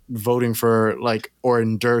like voting for like or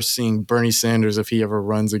endorsing Bernie Sanders if he ever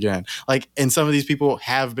runs again. Like, and some of these people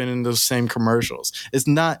have been in those same commercials. It's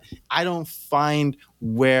not, I don't find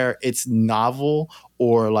where it's novel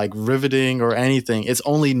or like riveting or anything. It's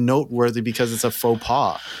only noteworthy because it's a faux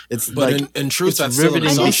pas. It's but like in truth, it's that's still an riveting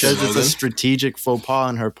assumption, because it's a Logan. strategic faux pas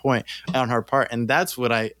on her part, and that's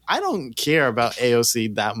what I don't care about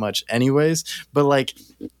AOC that much, anyways. But like,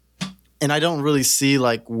 and I don't really see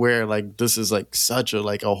like where like this is like such a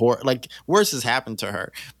like a horror, like worse has happened to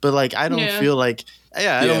her. But like I don't feel like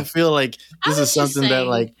I don't feel like this is something that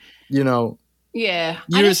like you know. Yeah,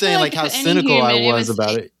 you were saying like how cynical I was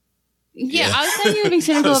about it. Yeah, I was saying you were being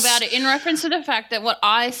cynical about it in reference to the fact that what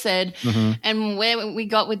I said and where we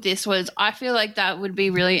got with this was I feel like that would be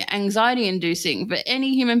really anxiety inducing for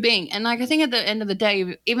any human being. And like I think at the end of the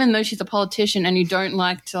day, even though she's a politician and you don't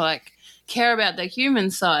like to like care about the human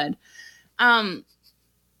side,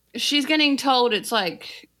 she's getting told it's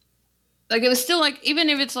like it was still like, even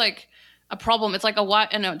if it's like a problem, it's like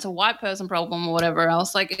it's a white person problem or whatever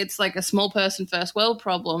else. Like it's like a small person first world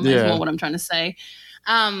problem is more what I'm trying to say.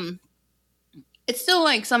 It's still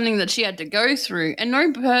like something that she had to go through, and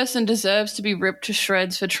no person deserves to be ripped to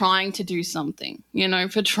shreds for trying to do something, you know,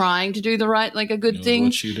 for trying to do the right, like a good thing.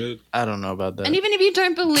 What she did. I don't know about that. And even if you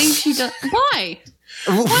don't believe she does, why?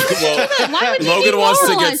 Why would you do that? Why would you Logan wants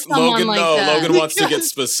to get Logan Logan wants to get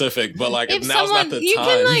specific, but like if now's not the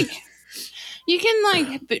time. You can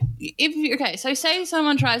like, but okay, so say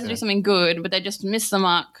someone tries to do something good, but they just miss the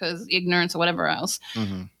mark because ignorance or whatever else.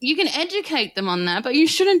 You can educate them on that, but you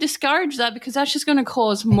shouldn't discourage that because that's just going to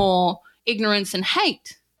cause more ignorance and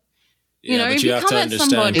hate. You know, but you have to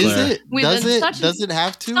understand, Claire. Does it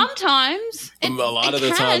have to? Sometimes. A lot of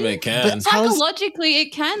the time it can. But psychologically,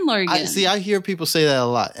 it can, Logan. I hear people say that a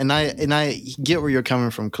lot, and I get where you're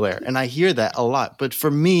coming from, Claire, and I hear that a lot. But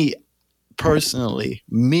for me personally,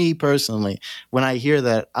 when I hear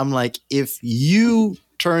that, I'm like, if you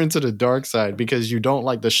turn to the dark side because you don't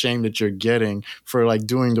like the shame that you're getting for like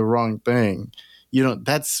doing the wrong thing, you know,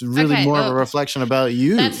 that's really more of a reflection about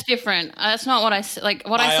you. That's different. That's not what I said. Like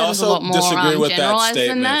what I said was a lot more disagree with generalized that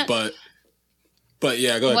statement, than that. But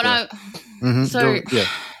yeah, go ahead.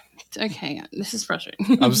 Okay, this is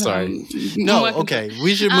frustrating. I'm sorry. No, okay,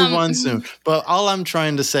 we should move on soon. But all I'm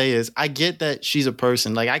trying to say is I get that she's a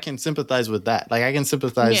person. Like I can sympathize with that. Like I can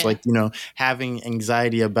sympathize like, you know, having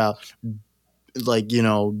anxiety about like, you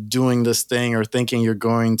know, doing this thing or thinking you're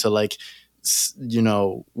going to like, you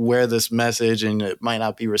know, wear this message and it might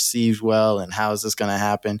not be received well, and how is this going to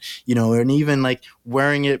happen, you know, and even like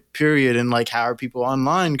wearing it period, and like how are people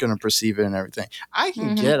online going to perceive it and everything. I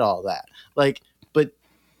can get all that, like, but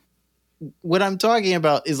what I'm talking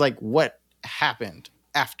about is like what happened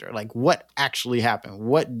after, like what actually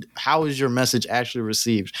happened, how is your message actually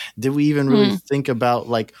received? Did we even really think about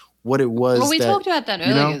like what it was? Well, we talked about that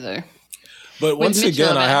earlier though. But once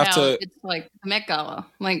again, I have to. It's like the Met Gala,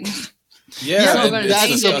 like. Yeah,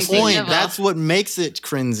 that's the point. That's what makes it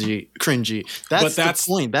cringy. That's the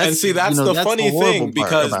point. That's the funny thing,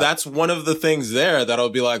 because that's one of the things there that'll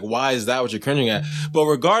be like, why is that what you're cringing at? But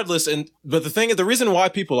regardless, but the reason why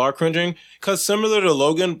people are cringing, because similar to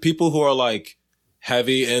Logan, people who are like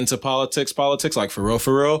heavy into politics, like for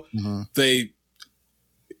real,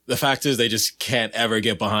 the fact is they just can't ever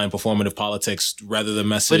get behind performative politics, rather the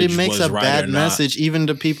message. But it makes a bad message even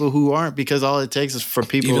to people who aren't, because all it takes is for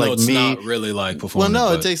people like me. Not really like performative. Well,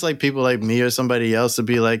 no, it takes like people like me or somebody else to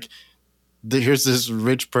be like, here's this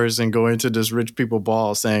rich person going to this rich people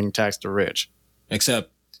ball saying tax the rich.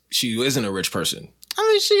 Except she isn't a rich person. I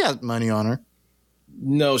mean, she has money on her.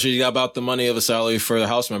 No, she got about the money of a salary for the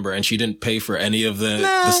House member, and she didn't pay for any of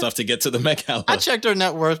the stuff to get to the Met Gala. I checked her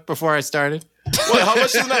net worth before I started. Wait, how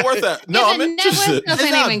much is net worth that? No, I'm interested.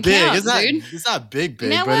 It's not big. It's not big.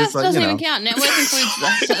 Net but it's worth like, doesn't even count. Net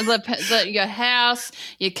worth includes your house,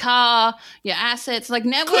 your car, your assets. Like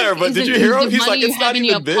net worth. Claire, but did you hear him? He's like, it's not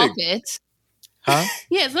even big. Pockets. Huh?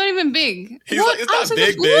 Yeah, it's not even big. He's like, it's not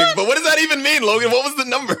big. But what does that even mean, Logan? What was the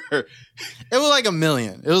number? It was like $1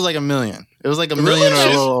 million. It was like $1 million. It was like $1 million or a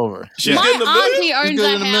little over. Yeah. My auntie owns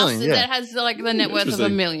a house that has like the net worth of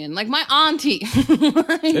 $1 million. Like my auntie.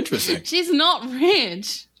 Interesting. She's not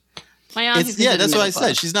rich. My auntie's that's what I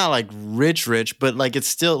said. She's not like rich, but like it's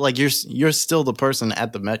still like you're still the person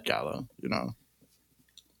at the Met Gala, you know.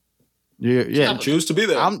 Yeah, choose to be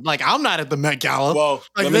there. I'm not at the Met Gala. Well,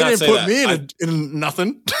 like let me they not didn't say put that. me in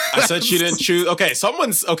nothing. I said she didn't choose. Okay,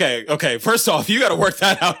 someone's okay. First off, you got to work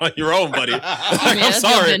that out on your own, buddy. I'm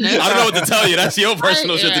sorry. I don't know what to tell you. That's your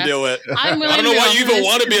personal shit to deal with. I don't know why you even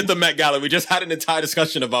want to be at the Met Gala. We just had an entire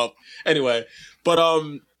discussion about anyway. But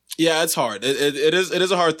yeah, it's hard. It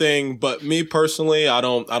is a hard thing. But me personally, I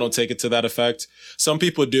don't take it to that effect. Some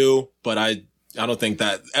people do, but I don't think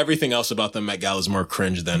that everything else about the Met Gala is more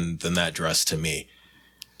cringe than that dress to me.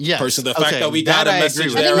 Yes. Personally, the fact that we got a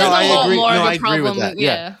message there. I agree with that.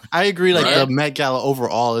 Yeah. I agree. Like the Met Gala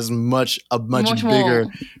overall is much bigger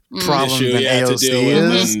problem than AOC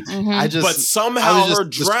is. But somehow her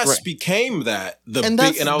dress became that. And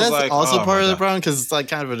I was like, also part of the problem because it's like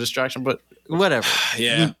kind of a distraction. But whatever.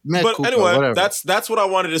 Yeah. But anyway, that's what I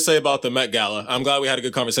wanted to say about the Met Gala. I'm glad we had a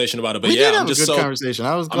good conversation about it. But I'm just so conversation.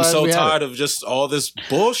 I'm so tired of just all this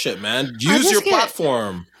bullshit, man. Use your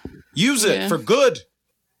platform. Use it for good.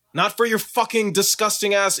 Not for your fucking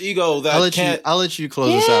disgusting ass ego that I'll let you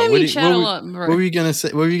close this out. What were you gonna say?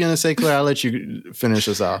 What were you gonna say, Claire? I'll let you finish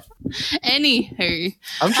this off. Anywho,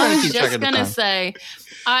 I'm trying to keep track of the time. I was just gonna say,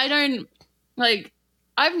 I don't like.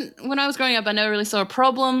 When I was growing up, I never really saw a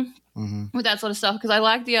problem with that sort of stuff because I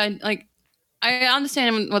like I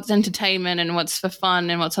understand what's entertainment and what's for fun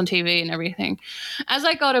and what's on TV and everything. As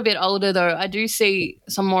I got a bit older, though, I do see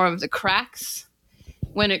some more of the cracks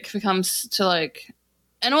when it comes to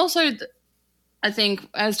and also, I think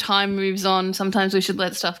as time moves on, sometimes we should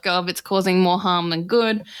let stuff go if it's causing more harm than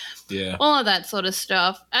good. Yeah. All of that sort of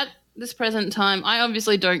stuff. At this present time, I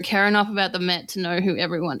obviously don't care enough about the Met to know who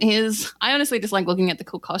everyone is. I honestly just like looking at the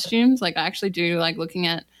cool costumes. Like, I actually do like looking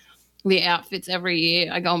at the outfits every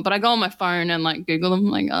year. I go on my phone and Google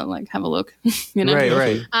them. I'll have a look. You know?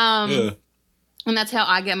 Right. And that's how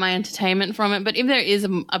I get my entertainment from it. But if there is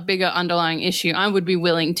a bigger underlying issue, I would be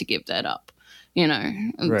willing to give that up. You know,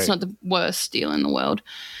 it's not the worst deal in the world.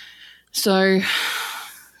 So,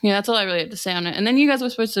 yeah, that's all I really had to say on it. And then you guys were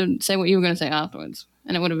supposed to say what you were going to say afterwards.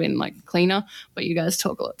 And it would have been cleaner, but you guys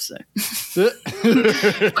talk a lot, so. All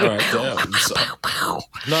right, damn.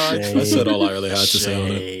 I said all I really had to say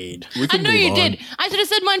on it. I know you did. I should have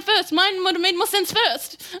said mine first. Mine would have made more sense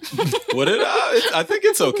first. Would it? I think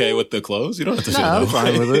it's okay with the clothes. You don't have to say I'm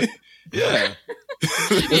fine with it. Yeah.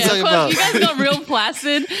 You guys got real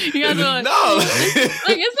placid. You guys were no,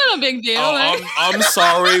 it's not a big deal. I'm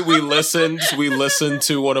sorry. We listened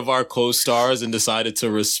to one of our co-stars and decided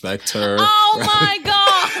to respect her. Oh my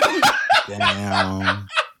god! Damn,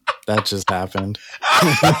 that just happened.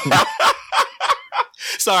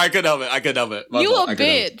 Sorry, I couldn't help it. You a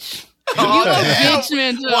bitch. You a bitch,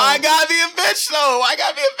 man. Why gotta be a bitch though? Why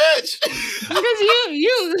gotta be a bitch? Because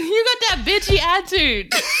you got that bitchy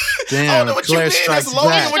attitude. Damn, I don't know what Claire you mean. strikes That's Logan.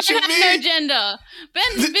 back. What you Have mean? no gender.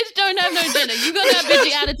 Ben's bitch don't have no gender. You got that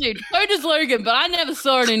bitchy attitude. So does Logan, but I never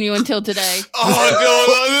saw it in you until today.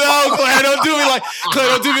 Oh no, Claire, don't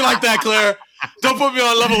do me like that, Claire. Don't put me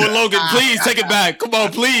on level with Logan. Please take it back. Come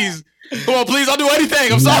on, please. I'll do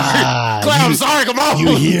anything. I'm sorry. Claire, I'm sorry. Come on.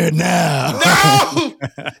 You here now. No!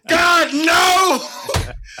 God, no!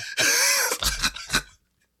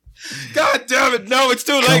 God damn it. No, it's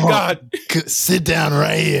too late, God. Sit down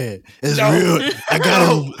right here. It's real. I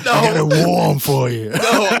got it warm for you.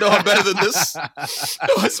 No, I'm better than this. No,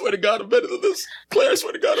 I swear to God, I'm better than this. Claire, I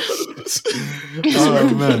swear to God, I'm better than this. All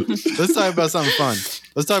right, man. Let's talk about something fun.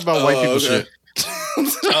 Let's talk about white people shit.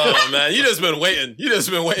 Oh man, you just been waiting,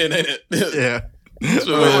 ain't it? Yeah.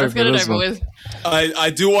 Let's get it over with. I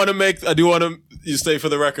do want to state for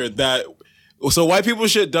the record that so white people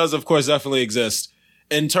shit does of course definitely exist.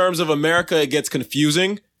 In terms of America, it gets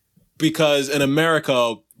confusing because in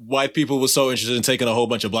America, white people were so interested in taking a whole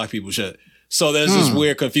bunch of black people shit. So there's this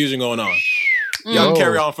weird confusion going on. Y'all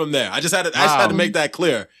carry on from there. I just had to make that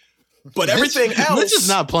clear. But everything else, Mitch is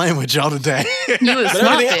not playing with y'all today.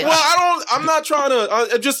 I'm not trying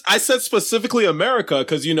to. I said specifically America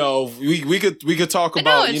because we could talk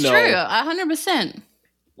about it's true, 100%.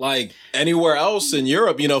 Like anywhere else in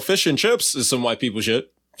Europe, fish and chips is some white people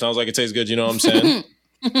shit. Sounds like it tastes good. You know what I'm saying?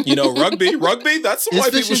 rugby, that's some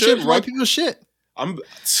white people shit. White people shit.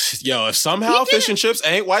 If somehow fish and chips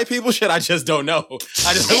ain't white people shit, I just don't know. Who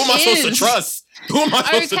am I supposed to trust? Who am I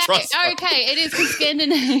supposed to trust? Okay, it is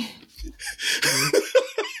Scandinavian.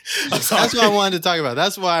 That's what I wanted to talk about.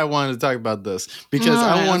 That's why I wanted to talk about this because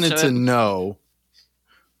I wanted to know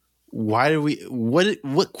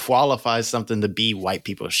what qualifies something to be white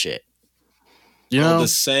people shit. You know, the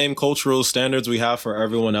same cultural standards we have for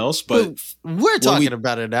everyone else, but we're talking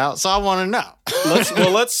about it now, so I want to know.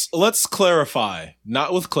 let's clarify.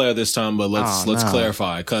 Not with Claire this time, but let's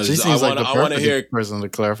clarify, because I want to hear person to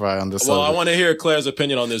clarify on this. Well, subject. I want to hear Claire's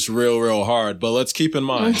opinion on this real hard, but let's keep in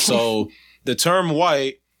mind. So the term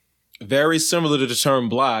white, very similar to the term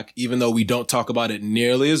black, even though we don't talk about it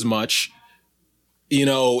nearly as much. You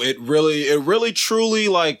know, it really truly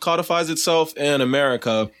like codifies itself in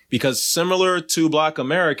America, because similar to Black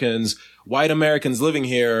Americans, white Americans living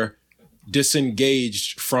here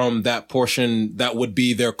disengaged from that portion that would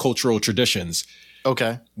be their cultural traditions.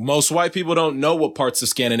 Okay. Most white people don't know what parts of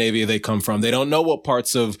Scandinavia they come from. They don't know what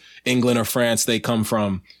parts of England or France they come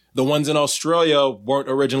from. The ones in Australia weren't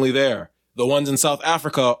originally there. The ones in South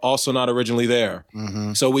Africa also not originally there.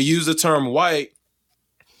 Mm-hmm. So we use the term white,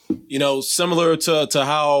 you know, similar to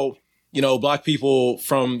how, you know, Black people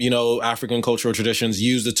from, you know, African cultural traditions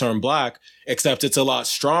use the term black, except it's a lot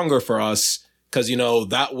stronger for us because, you know,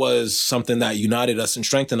 that was something that united us and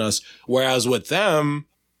strengthened us. Whereas with them,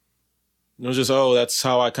 it was just, that's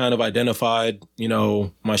how I kind of identified, you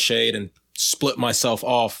know, my shade and split myself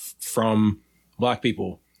off from Black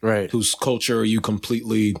people, right? Whose culture you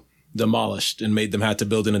completely demolished and made them have to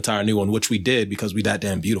build an entire new one, which we did because we that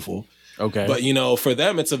damn beautiful. Okay. But, you know, for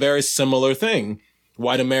them, it's a very similar thing.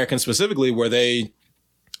 White Americans specifically, where they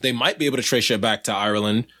might be able to trace it back to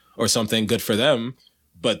Ireland or something, good for them,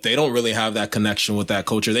 but they don't really have that connection with that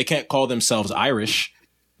culture. They can't call themselves Irish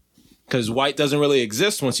because white doesn't really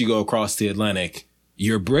exist once you go across the Atlantic.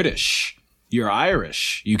 You're British. You're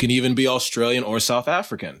Irish. You can even be Australian or South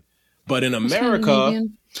African. But in America...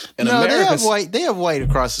 they have white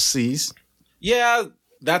across the seas. Yeah,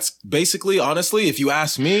 that's basically, honestly, if you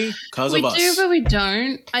ask me, because of us. We do, but we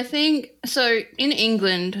don't. I think, so in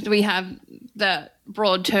England, we have that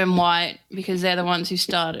broad term white because they're the ones who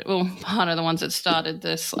started, well, part of the ones that started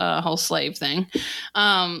this whole slave thing.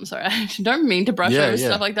 Sorry, I don't mean to brush over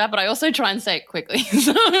stuff like that, but I also try and say it quickly.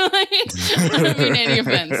 So I don't mean any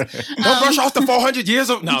offense. Don't brush off the 400 years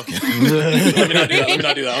of... No, okay. Let me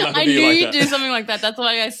not do that. I'm not going to knew you'd do something like that. That's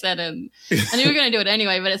why I said it. I knew you were going to do it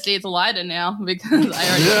anyway, but it's lighter now because I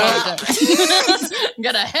already apologized.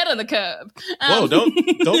 Got ahead of the curve. Whoa,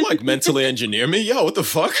 don't like mentally engineer me. Yo, what the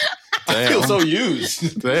fuck? Damn. I feel so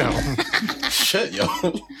used. Damn. Shit, yo.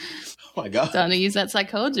 Oh my God. Starting to use that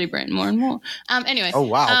psychology brain more and more. Anyway. Oh,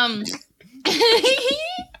 wow.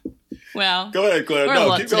 Well. Go ahead, Claire.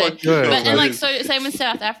 No, keep going. But, and like, so same with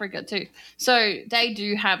South Africa too. So they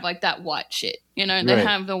do have like that white shit, you know, they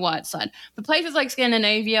have the white side. But places like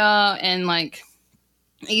Scandinavia and like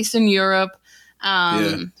Eastern Europe,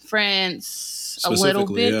 France, a little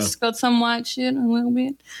bit, it's got some white shit, a little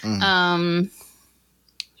bit.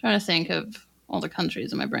 Trying to think of all the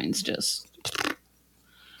countries and my brain's just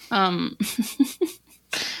fuck,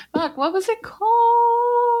 what was it called?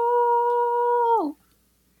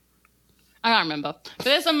 I can't remember. But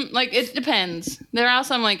there's some, like, it depends. There are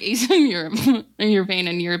some like Eastern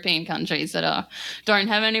European countries that don't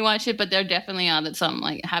have any white shit, but there definitely are that some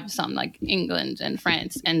like have some, like England and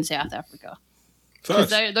France and South Africa. Because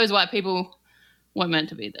those white people weren't meant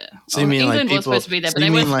to be there. So you mean England like was supposed to be there, but they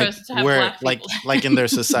weren't supposed to have black people. Like in their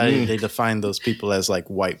society, they define those people as like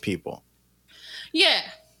white people. Yeah.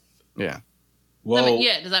 Yeah. Well,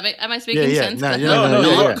 does that make? Am I speaking sense?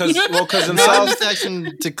 No. Because in South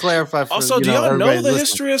Africa, to clarify. For, also, do y'all know the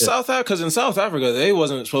history of South Africa? Because in South Africa, they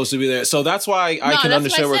wasn't supposed to be there. So that's why I can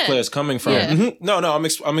understand where Claire's coming from. Yeah. Mm-hmm. No,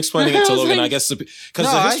 I'm explaining it to Logan. I guess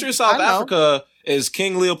because the history of South Africa is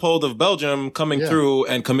King Leopold of Belgium coming through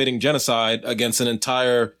and committing genocide against an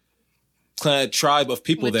entire tribe of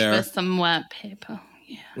people there. Which was some white people.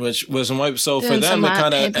 Yeah. Which was some white. So for them, it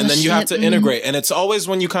kind of, and then you have to integrate. And it's always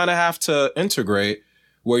when you kind of have to integrate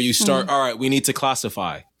where you start, all right, we need to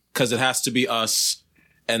classify because it has to be us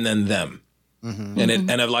and then them. Mm-hmm.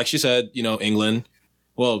 And like she said, you know, England,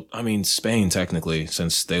 well, I mean, Spain technically,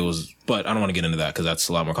 since they was, but I don't want to get into that because that's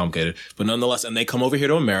a lot more complicated. But nonetheless, and they come over here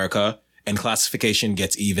to America and classification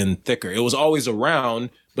gets even thicker. It was always around,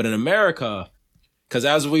 but in America, because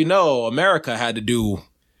as we know, America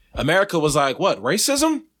was like, what,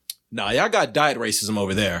 racism? Nah, y'all got diet racism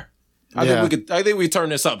over there. I think we turn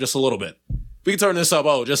this up just a little bit. We can turn this up,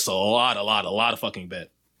 just a lot of fucking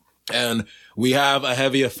bit. And we have a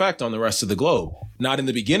heavy effect on the rest of the globe. Not in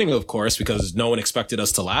the beginning, of course, because no one expected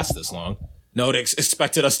us to last this long. No one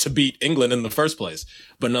expected us to beat England in the first place.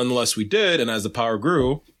 But nonetheless, we did. And as the power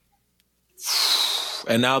grew,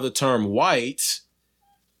 and now the term white,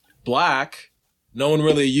 black, no one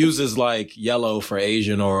really uses like yellow for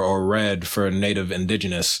Asian or red for native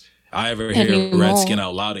indigenous. I ever hear Anymore. Redskin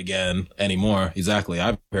out loud again anymore. Exactly.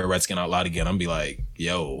 I hear Redskin out loud again. I'm be like,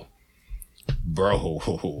 yo,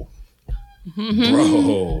 bro.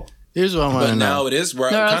 Here's what I want But to now know. it is,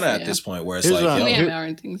 we're No, kind of yeah. at this point where it's Here's like, what yo, We have our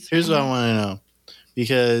own things. Here's what I want to know.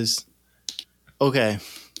 Because, okay,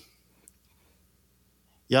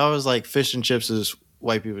 y'all was like fish and chips is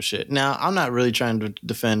white people shit. Now, I'm not really trying to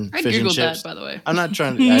defend I fish and googled chips. that, by the way. I'm not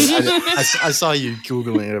trying to. I saw you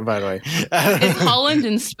Googling it, by the way. It's Holland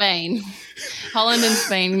and Spain. Holland and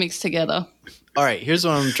Spain mixed together. All right, here's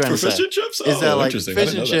what I'm trying for to fish say. and chips? Is that like interesting. I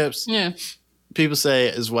fish didn't and know that. chips, Yeah. people say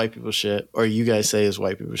is white people shit, or you guys say is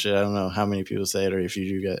white people shit. I don't know how many people say it, or if you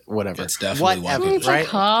do get whatever. It's definitely white whatever, people It's like right?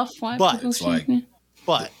 half white But people. it's like- shit.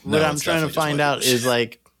 But No, what I'm it's trying to definitely just find white out people is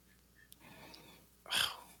like,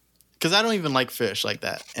 because I don't even like fish like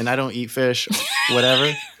that, and I don't eat fish, whatever.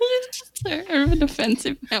 It's so over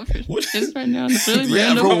defensive now for What? this right now. It's really Yeah,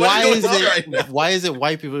 random. bro, But what why is is going on it? right now? Why is it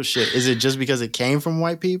white people shit? Is it just because it came from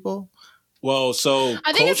white people? Well, so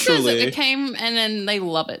I think it's because culturally, it came and then they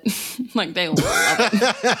love it. Like they love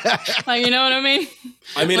it. Like, you know what I mean?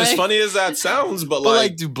 I mean, as like- funny as that sounds, but But like,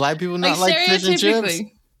 like, do black people not like fish and chips?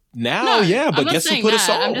 stereotypically. now, No, yeah, I'm but not guess who saying put us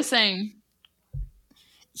that. all? I'm just saying.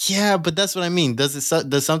 Yeah, but that's what I mean. Does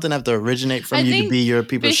something have to originate from I you to think be your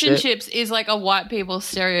people's Fish and shit? chips is like a white people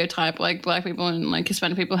stereotype. Like black people and like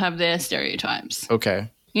Hispanic people have their stereotypes. Okay.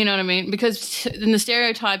 You know what I mean? Because then the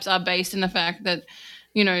stereotypes are based in the fact that,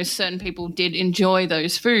 you know, certain people did enjoy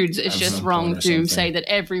those foods. It's At just some wrong point or to something. say that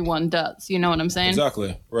everyone does. You know what I'm saying?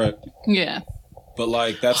 Exactly, right. Yeah. But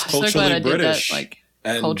like, that's So glad culturally I did British. that, like,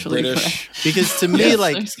 and culturally British. Because to me, Yes,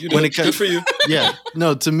 like You when did. it Good comes, for you. yeah,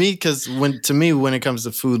 no, to me, because when it comes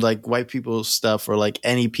to food, like white people's stuff or like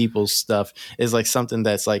any people's stuff is like something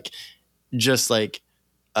that's like just like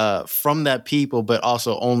from that people, but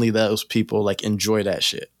also only those people like enjoy that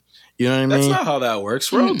shit. You know what I That's mean? not how that works,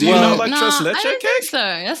 bro. Do you Well, not like tres I leche don't think cake? so.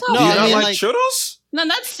 That's not No, Do you I not mean, like like- churros? No,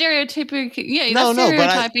 that's stereotypic. Yeah, No, that's no, but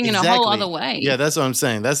stereotyping in a whole exactly. other way. Yeah, that's what I'm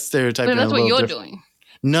saying. That's stereotyping. but that's a what little you're different. doing.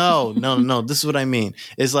 No. This is what I mean.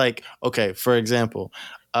 It's like, okay, for example,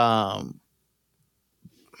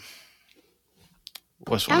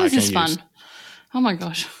 what's one How I is can this use? fun? Oh my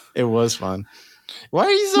gosh. It was fun. Why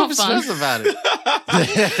are you so Not fun. stressed about it?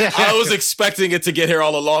 I was expecting it to get here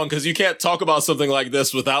all along because you can't talk about something like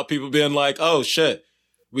this without people being like, "Oh shit,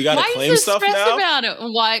 we got to Why are claim you so stuff stressed now." about it,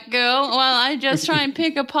 white girl? While I just try and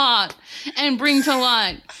pick apart and bring to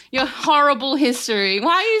light your horrible history.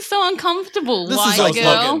 Why are you so uncomfortable, This is white that was like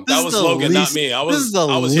girl? Logan. This That is was the Logan, not least- me. I this is the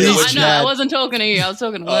was here least with I you. know. bad- I wasn't talking to you. I was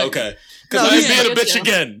talking to Oh, Lex. okay. Because No, I ain't yeah, being a yeah, bitch yeah.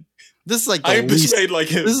 again. This is like I the ain't bitch least. made like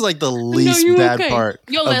him. This is like the least you bad okay. part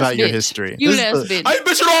You're less about your bitch. history. You This less is the- bitch. I ain't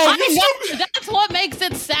bitch at all. I You know. That's what makes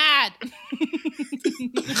it sad.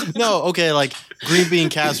 No, okay, like green bean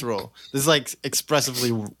casserole. This is like expressively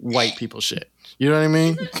white people shit. You know what I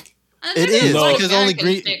mean? It is, No. because only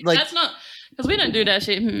green shit. like That's not because we don't do that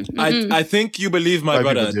shit. I think you believe, my White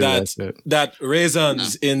brother, people do that shit. that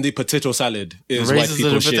raisins in the potato salad is white raisins in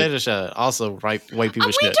people a shit. potato salad. Also, white people we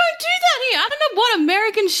don't shit. do that here. I don't know what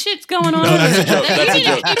American shit's going on. No, that's a joke. You That's a need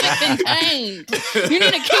joke. to keep it contained. You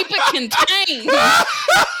need to keep it contained.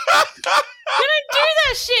 We don't do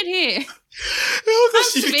that shit here. I You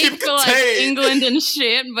speak keep for like contained. England and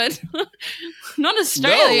shit, but not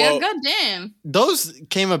Australia. well- God damn. Those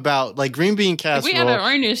came about like green bean We casserole. have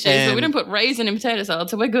our own issues, but and- we don't put raisin in potato salad,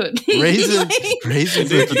 so we're good. raisins,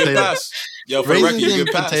 raisins You in get potato. pass. Yo, for the record, Raisins you in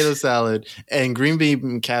get pass. potato salad and green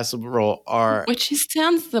bean casserole are Which is,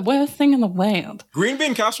 sounds the worst thing in the world. Green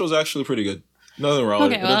bean casserole is actually pretty good. Nothing wrong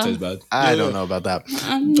with it. Okay, It doesn't well. taste bad. I Yeah. don't know about that.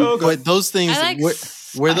 Okay. But those things, I like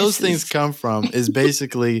where those spices. things come from, is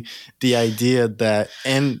basically the idea that,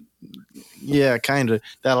 and yeah, kind of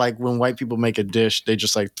that, like when white people make a dish, they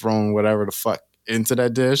just like throwing whatever the fuck into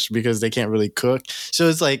that dish because they can't really cook. So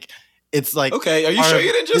it's like Okay, are you part sure of-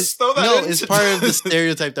 you didn't just throw that no, in? it's part of the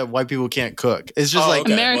stereotype that white people can't cook. It's just Oh, like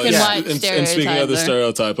okay. American yeah. white And speaking stereotype, of the though.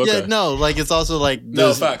 stereotype, okay. yeah, no, like it's also like No,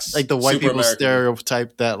 this- facts. like the white Super people American.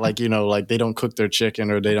 stereotype that like like they don't cook their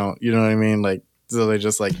chicken or they don't, you know what I mean, like so they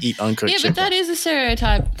just like eat uncooked Yeah, chicken. but that is a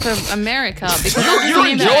stereotype from America. Because You're, that's the you're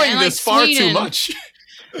thing about it. enjoying And, like, this far too Sweden- much.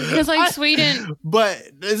 Because like Sweden. But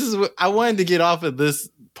this is what I wanted to get off of this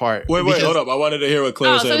part. Wait, because- hold up. I wanted to hear what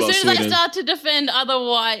Claire Oh, was so saying as about soon as I Sweden. start to defend other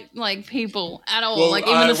white like people at all, Well, like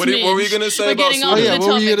even a what were you smidge, gonna say we're about getting Oh off Sweden? yeah, the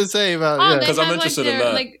what were you topic. gonna say about? Oh, yeah. they 'Cause I'm have, interested like, in their-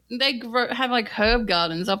 that. Like they have like herb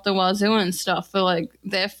gardens up the wazoo and stuff for like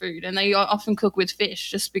their food, and they often cook with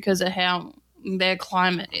fish just because of how their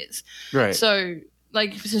climate is. Right. So,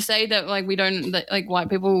 like to say that like we don't that, like white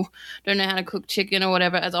people don't know how to cook chicken or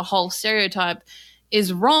whatever as a whole stereotype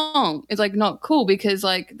is wrong. It's like not cool because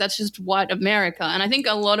like that's just white America. And I think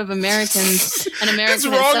a lot of Americans and Americans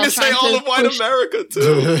It's wrong to say all of white America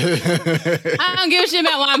too. I don't give a shit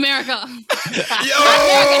about white America. Yo,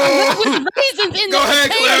 I'm gonna put raisins in the Go ahead,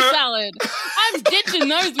 potato Claire. salad. I'm ditching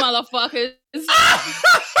those motherfuckers.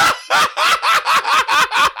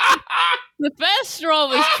 The first straw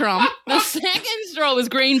was Trump. The second straw was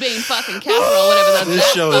green bean fucking casserole, whatever that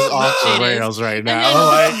This show is fucking off shit the is. rails right And now. then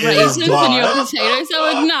Like, it is raisins in your gone. potato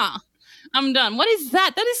salad? Nah, I'm done. What is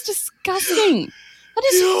that? That is disgusting. That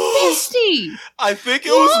is nasty. I think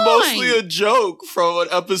it was Why? mostly a joke from an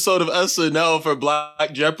episode of SNL for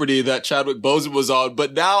Black Jeopardy that Chadwick Boseman was on,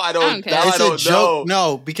 but now I don't care. now It's I don't a joke.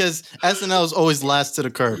 know. No, because SNL is always last to the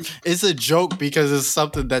curve. It's a joke because it's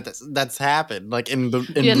something that's happened, like in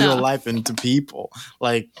real life and to people.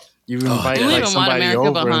 Like you invite Leave like white somebody America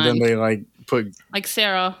over and then behind. they like put. Like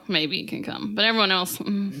Sarah, maybe can come, but everyone else.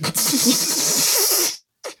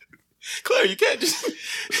 Claire, you can't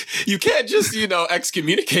just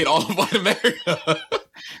excommunicate all of white America.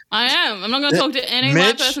 I am. I'm not going to talk to any Mitch-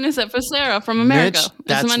 white person except for Sarah from America. Mitch,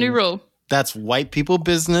 That's my that's- new rule. That's white people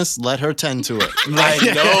business. Let her tend to it. I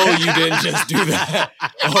know you didn't just do that.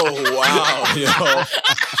 Oh wow, yo,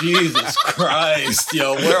 Jesus Christ,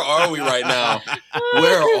 yo, where are we right now?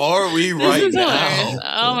 Where are we This right is hilarious.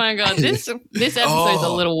 now? Oh my god, this episode's a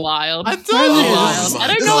little wild. I It's told really you. wild. I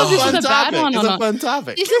don't know if this is a bad one or It's a not. fun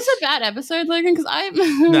topic. Is this a bad episode, Logan? Because I'm.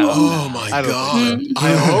 No. Oh my I don't God, think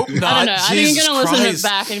I hope not. I don't know. I think Jesus you're gonna listen to Christ. it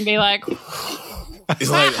back and be like, He's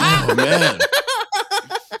like, oh man.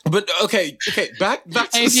 But okay, back to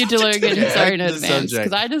 "Hey, if you do subject Logan, at sorry in Back to the advance," subject.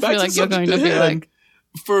 because I just Back feel to like you're going to subject be at hand. like,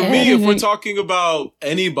 For me, if we're Anything. talking about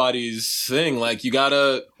anybody's thing, like you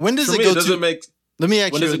gotta. When does For it me, go it doesn't too? make. Let me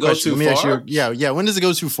ask when you does a it go question. too Let me ask far? you. Yeah. When does it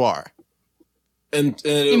go too far? And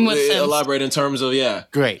In what sense? elaborate in terms of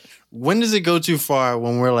Great. When does it go too far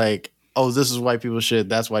when we're like, oh, this is white people shit,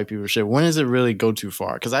 that's white people shit? When does it really go too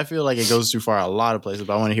far? Because I feel like it goes too far a lot of places,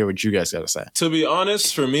 but I want to hear what you guys got to say. To be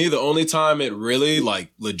honest, for me, the only time it really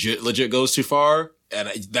like legit goes too far, and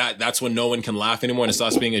that's when no one can laugh anymore and it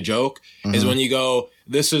stops being a joke, is when you go,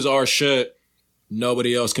 "This is our shit.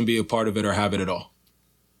 Nobody else can be a part of it or have it at all,"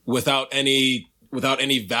 without any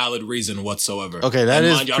valid reason whatsoever. Okay, that And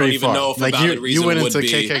is mind you, I pretty don't even far. know if like a valid you reason went would into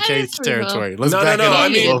be. That KKK is pretty territory. rough. Let's No. back it up I a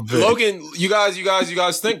mean, little bit. Logan, you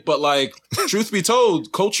guys think, but like, truth be told,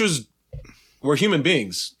 we're human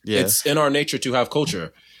beings. Yeah. It's in our nature to have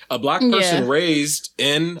culture. A black person Yeah. raised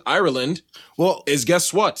in Ireland Well, is,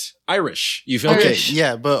 guess what? Irish. You feel okay, me? Irish.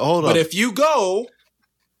 yeah, but hold on. But if you go,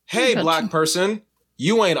 hey, Gotcha. black person,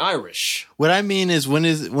 you ain't Irish. What I mean is, when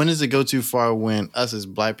does it go too far when us as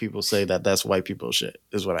black people say that that's white people shit?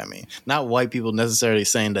 Is what I mean. Not white people necessarily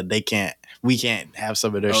saying that we can't have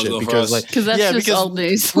some of their That was shit go for because us. like because that's just because old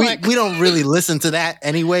news. we Like, don't really listen to that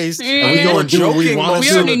anyways, and we Yeah. go We're and do what we joking want most we to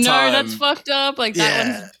of do. already the know time. that's fucked up. Like Yeah.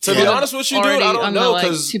 that one's To be honest with you, dude, already I don't on the, know like,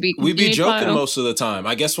 because to be we be continued joking pile. most of the time.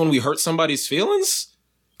 I guess when we hurt somebody's feelings,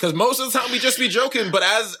 because most of the time we just be joking. But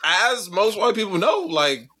as most white people know,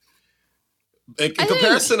 like in think-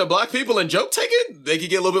 comparison to black people and joke taking, they could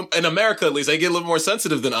get a little bit in America at least. They get a little more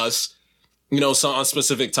sensitive than us, so on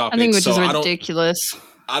specific topics. I think which so is I don't. ridiculous.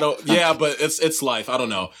 I don't. Yeah, but it's life. I don't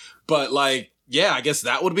know. But like, yeah, I guess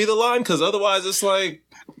that would be the line because otherwise, it's like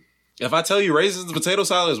if I tell you raisins and potato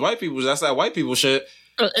salad is white people, that's that white people shit.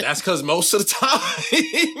 That's because most of the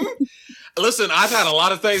time. Listen, I've had a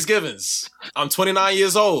lot of Thanksgivings. I'm 29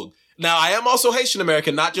 years old. Now, I am also Haitian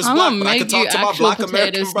American, not just I'm black, gonna but I make can talk you to my actual black potato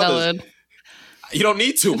American brothers. salad. You don't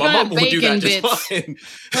need to. It's My gonna mom have would do that bacon just fine.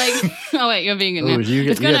 Like, oh wait, you're vegan now. Ooh, you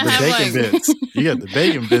It's got gonna the have, bacon like- bits. You got the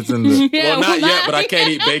bacon bits in the. Yeah, Well, not yet, that- but I can't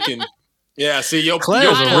eat bacon. Yeah, see,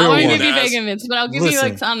 Claire's I a know, real I won't one. give you ass. bacon bits, but I'll give Listen,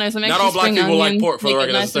 you like I don't know some not extra all black spring people like onion, pork, for the make it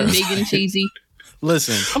record, nice that's and there. big and cheesy.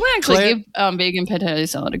 Listen, I'm gonna actually Claire- give vegan potato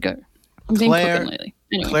salad a go. I've been Claire- cooking lately.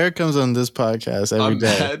 Anyway, Claire comes on this podcast every I'm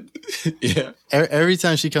day. mad. Yeah. Every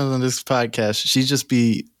time she comes on this podcast, she just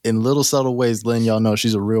be in little subtle ways letting y'all know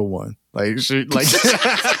she's a real one. Like she like.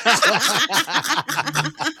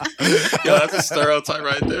 Yo, that's a stereotype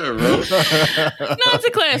right there, bro. no, it's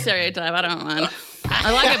a Claire stereotype. I don't mind.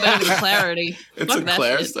 I like it better than clarity. It's Fuck a that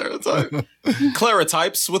Claire shit. stereotype.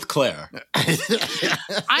 Claritypes with Claire.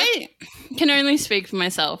 I can only speak for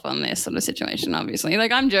myself on this sort of situation, obviously.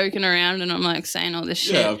 Like, I'm joking around and I'm like saying all this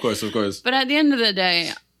shit. Yeah, of course, of course. But at the end of the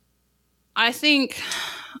day, I think,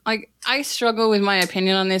 like, I struggle with my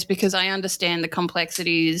opinion on this because I understand the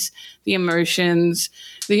complexities, the emotions,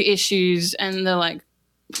 the issues, and the, like,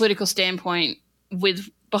 political standpoint with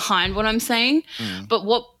behind what I'm saying. But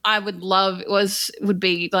what I would love would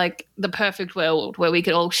be like the perfect world where we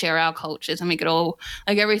could all share our cultures and we could all,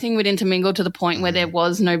 like, everything would intermingle to the point where there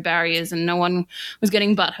was no barriers and no one was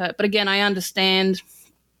getting butthurt. But again, I understand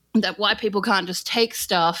that white people can't just take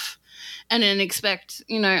stuff and then expect,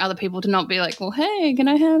 other people to not be like, well, hey, can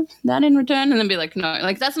I have that in return? And then be like, no,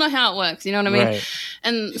 like, that's not how it works. You know what I mean? Right.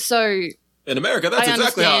 And so in America, that's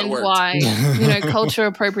exactly how it works. Why, culture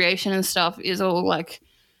appropriation and stuff is all like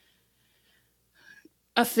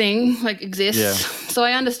a thing, like, exists. Yeah. So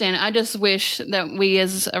I understand it. I just wish that we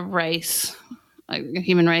as a race, like a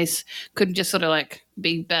human race, could just sort of like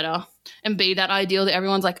be better and be that ideal that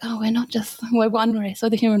everyone's like, oh, we're one race, we're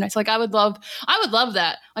the human race. Like, I would love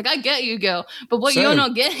that. Like, I get you, girl. But what you're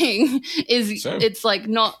not getting is it's like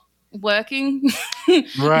not working.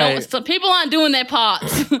 Right. No, people aren't doing their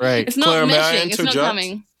parts. Right. It's not Claire, meshing. It's not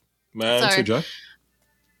coming. May I interject?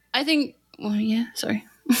 I think, well, yeah, sorry.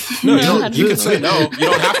 No, you can say no. You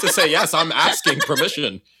don't have to say yes. I'm asking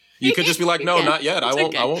permission. You could just be like, no, not yet. I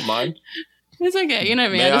won't mind. It's okay. You know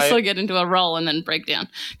me. I just sort of get into a roll and then break down.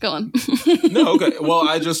 Go on. No, okay. Well,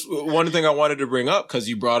 one thing I wanted to bring up, because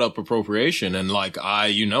you brought up appropriation, and like how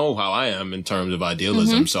I am in terms of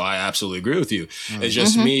idealism, so I absolutely agree with you. It's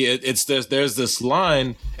just me. There's this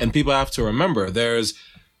line, and people have to remember there's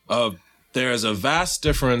a vast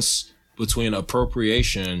difference between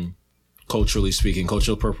appropriation, culturally speaking,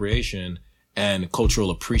 cultural appropriation, and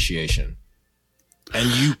cultural appreciation. And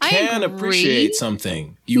you can appreciate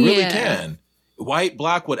something. You really can. White,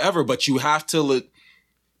 black, whatever, but you have to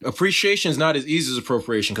appreciation is not as easy as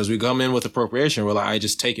appropriation, because we come in with appropriation. We're like, I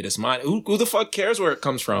just take it. It's mine. Who the fuck cares where it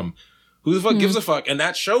comes from? Who the fuck gives a fuck? And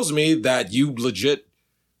that shows me that you legit,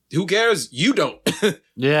 who cares? You don't.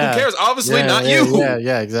 Yeah. Who cares? Obviously not you.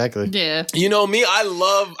 Yeah, exactly. Yeah. You know me,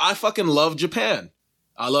 I fucking love Japan.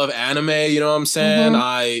 I love anime, you know what I'm saying?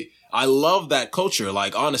 I love that culture.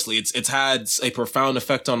 Like, honestly, it's had a profound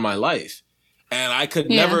effect on my life. And I could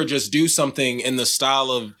never just do something in the style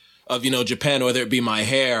of Japan, whether it be my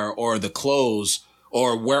hair or the clothes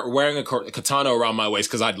or wearing a katana around my waist,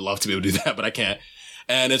 because I'd love to be able to do that, but I can't.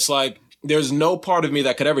 And it's like, there's no part of me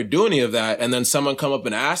that could ever do any of that. And then someone come up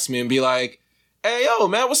and ask me and be like, hey, yo,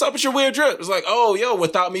 man, what's up with your weird drip? It's like, oh, yo,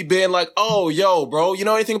 without me being like, oh, yo, bro, you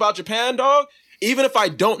know anything about Japan, dog? Even if I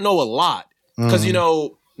don't know a lot, because,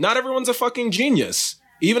 not everyone's a fucking genius.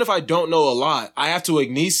 Even if I don't know a lot, I have to at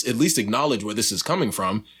least acknowledge where this is coming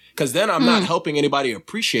from, because then I'm not helping anybody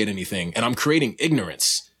appreciate anything, and I'm creating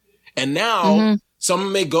ignorance. And now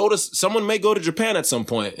someone may go to Japan at some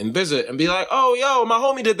point and visit and be like, oh, yo, my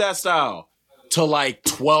homie did that style, to like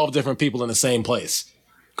 12 different people in the same place,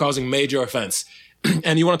 causing major offense.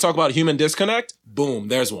 And you want to talk about human disconnect? Boom,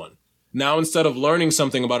 there's one. Now, instead of learning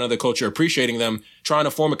something about another culture, appreciating them, trying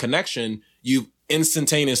to form a connection, you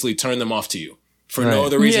instantaneously turn them off to you for no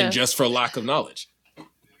other reason, just for lack of knowledge.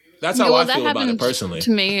 That's how I feel about it personally.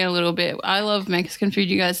 To me, a little bit. I love Mexican food.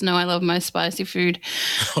 You guys know I love my spicy food.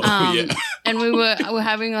 And we were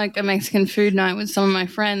having like a Mexican food night with some of my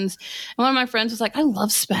friends. And one of my friends was like, I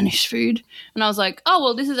love Spanish food. And I was like, oh,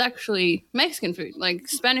 well, this is actually Mexican food. Like,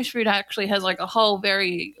 Spanish food actually has like a whole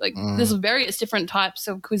there's various different types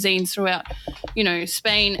of cuisines throughout,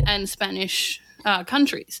 Spain and Spanish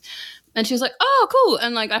countries. And she was like, oh, cool.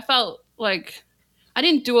 And like, I felt like I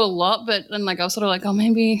didn't do a lot, but then like I was sort of like, oh,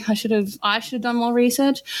 maybe I should have done more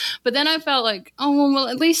research. But then I felt like, oh, well,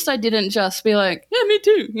 at least I didn't just be like, yeah, me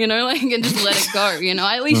too, and just let it go.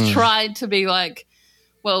 I at least tried to be like,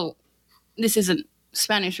 well, this isn't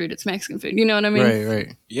Spanish food, it's Mexican food. You know what I mean?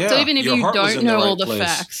 Right. Yeah. So even if you don't know all the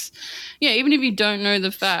facts, even if you don't know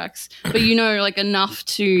the facts, but like enough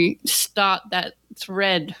to start that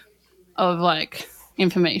thread of like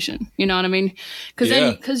information, you know what I mean? Because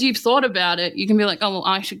then, because you've thought about it, you can be like, oh, well,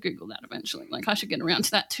 I should Google that eventually. Like, I should get around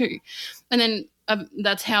to that too. And then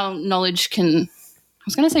that's how knowledge can, I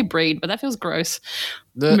was going to say breed, but that feels gross.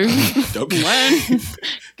 Move, learn,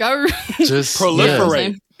 go. Just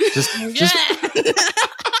proliferate.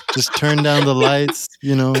 Just turn down the lights,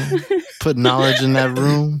 put knowledge in that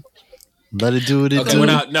room. Let it do what it do. We're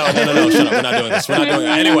not. No. Shut up. We're not doing this. We're not doing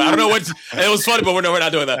that. Anyway, I don't know what. It was funny, but we're not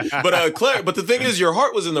doing that. But Claire. But the thing is, your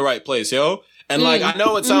heart was in the right place, yo. And like, I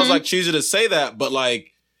know it sounds like cheesy to say that, but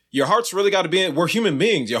like, your heart's really got to be in. We're human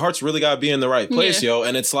beings. Your heart's really got to be in the right place, yo.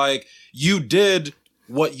 And it's like, you did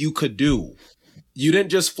what you could do. You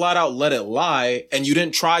didn't just flat out let it lie, and you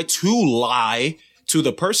didn't try to lie to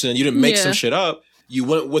the person. You didn't make some shit up. You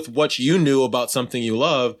went with what you knew about something you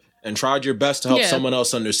love. and tried your best to help someone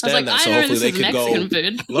else understand that. So hopefully they could go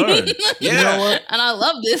food. learn. Yeah. You know what? And I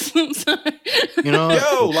love this. You know what?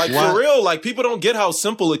 Yo, like for real, like people don't get how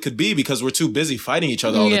simple it could be because we're too busy fighting each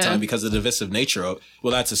other all the time because of the divisive nature of,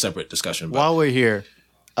 well, that's a separate discussion. But. While we're here,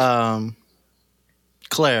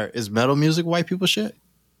 Claire, is metal music white people shit?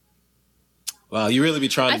 Wow, you really be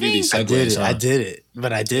trying to do these segues. I did it.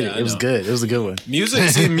 But I did it. It was good. It was a good one.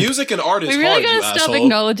 Music and art is hard, we really you gotta stop asshole.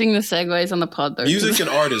 acknowledging the segues on the pod, though. Music and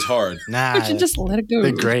art is hard. Nah. We should just let it go.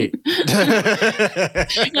 They're great.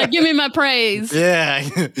 Like, give me my praise. Yeah.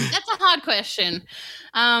 That's a hard question.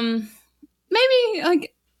 Maybe,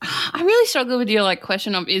 like, I really struggle with your, like,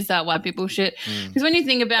 question of, is that white people shit? Because when you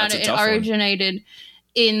think about it, it originated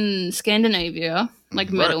in Scandinavia, like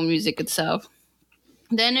metal music itself.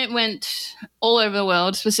 Then it went all over the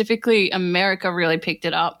world. Specifically, America really picked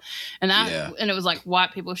it up, and and it was like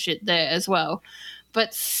white people shit there as well. But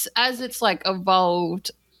as it's like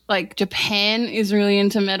evolved, like Japan is really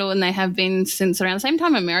into metal, and they have been since around the same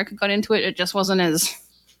time America got into it. It just wasn't as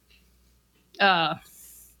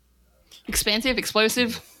expansive,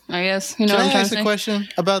 explosive, I guess. You know Can what I'm I trying ask to say? a question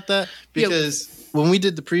about that? Because when we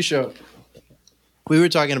did the pre-show, we were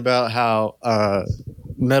talking about how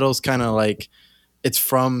metal's kind of like it's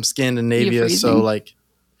from Scandinavia. So like,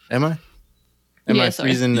 am I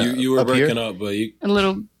freezing? You were breaking up, but you a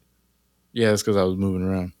little. Yeah, it's because I was moving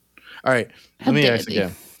around. All right, How let me dare ask thee.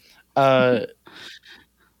 again.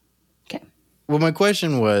 Okay. Well, my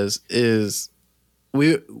question is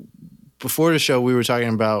we before the show we were talking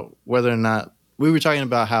about whether or not we were talking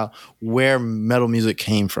about how where metal music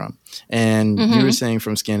came from, and you were saying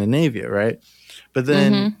from Scandinavia, right? But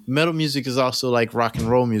then metal music is also like rock and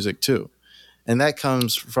roll music too. And that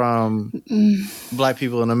comes from black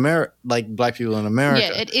people in America, like black people in America.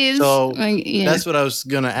 Yeah, it is. So that's what I was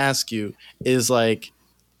going to ask you is like,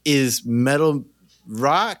 is metal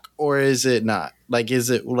rock or is it not? Like,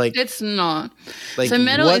 is it like... It's not. Like, so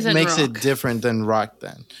metal what isn't makes rock. it different than rock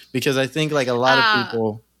then? Because I think like a lot of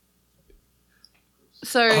people...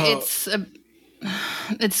 So it's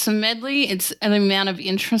a medley. It's an amount of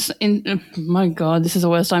interest in. My God, this is the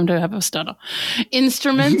worst time to have a stutter.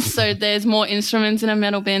 Instruments. So there's more instruments in a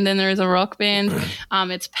metal band than there is a rock band.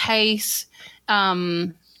 It's pace,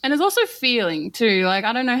 and there's also feeling too. Like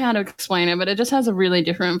I don't know how to explain it, but it just has a really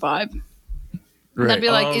different vibe. Right. That'd be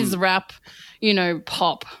like is rap,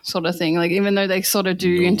 pop sort of thing. Like even though they sort of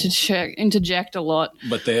do interject a lot,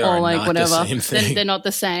 but they are or like not whatever, the same thing. They're not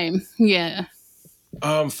the same. Yeah.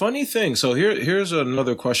 Funny thing. So here's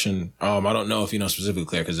another question. I don't know if you know specifically,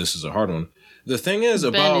 Claire, because this is a hard one. The thing is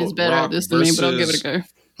Ben about is better rock at this than me, but I'll give it a go.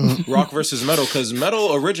 rock versus metal, because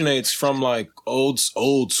metal originates from like old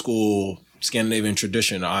school Scandinavian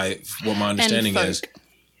tradition. What my understanding is,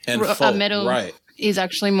 and folk, metal right, is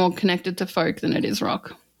actually more connected to folk than it is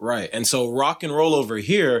rock. Right, and so rock and roll over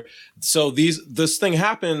here. So this thing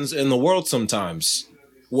happens in the world sometimes,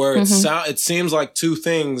 where it seems like two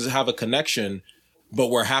things have a connection, but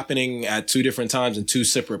we're happening at two different times in two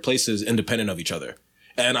separate places independent of each other.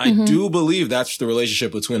 And I do believe that's the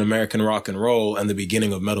relationship between American rock and roll and the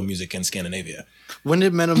beginning of metal music in Scandinavia. When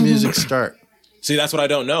did metal music start? See, that's what I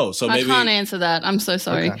don't know. So maybe I can't answer that. I'm so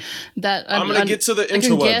sorry. Okay. I'm going to get to the I can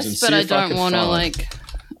interwebs guess, and see but I if I don't can want to find. like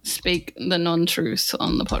speak the non-truth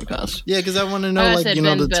on the podcast. Yeah, because I want to know I like, said you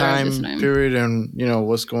know, Ben's the better at time this name. period and, you know,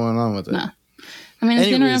 what's going on with it. Nah. I mean, it's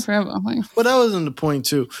been around Anyways. forever. Like, Well, that wasn't the point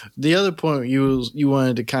too. The other point you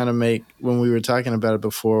wanted to kind of make when we were talking about it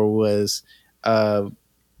before was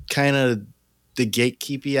kind of the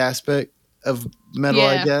gatekeepy aspect of metal,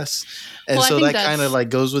 I Yeah. guess. And Well, I so think that kind that's- of like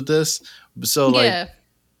goes with this. So like, yeah.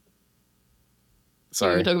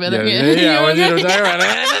 sorry. You wanna talk about it? Yeah, Yeah. I want you to talk about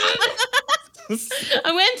it.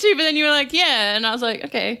 I went to, but then you were like, yeah. And I was like,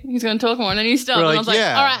 okay, he's going to talk more. And then you stopped. We're And I like, was like,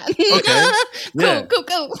 yeah. all right. Yeah.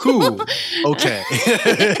 Cool. Cool. Okay.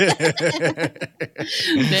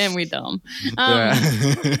 Damn, we dumb. Yeah.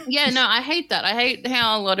 Yeah, no, I hate that. I hate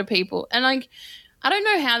how a lot of people, and like, I don't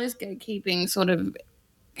know how this gatekeeping sort of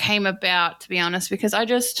came about, to be honest, because I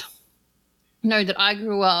just know that I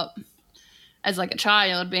grew up as like a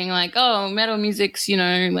child being like, oh, metal music's,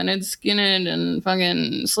 Leonard Skinner and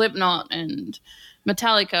fucking Slipknot and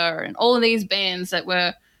Metallica and all of these bands that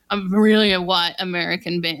were really white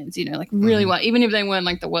American bands, like really white, even if they weren't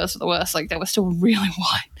like the worst of the worst, like they were still really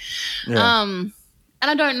white. Yeah. And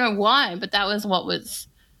I don't know why, but that was what was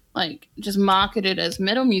like just marketed as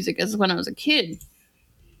metal music as when I was a kid.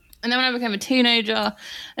 And then when I became a teenager,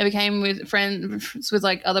 I became with friends with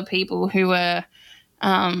like other people who were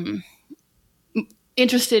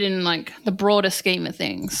interested in like the broader scheme of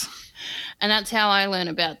things. And that's how I learned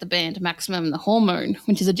about the band Maximum the Hormone,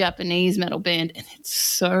 which is a Japanese metal band. And it's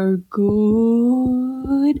so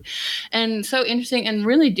good and so interesting and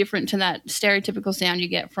really different to that stereotypical sound you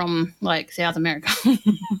get from like South America.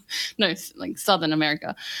 No, like Southern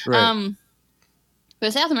America. Right.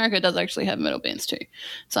 But South America does actually have metal bands too.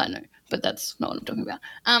 Side note, but that's not what I'm talking about.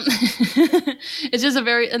 It's just a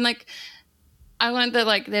very, and like, I learned that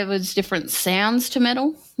like there was different sounds to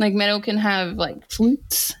metal. Like metal can have like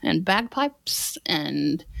flutes and bagpipes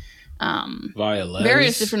and Violins.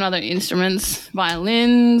 various different other instruments,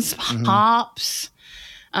 violins, harps.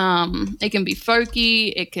 It can be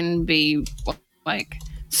folky. It can be like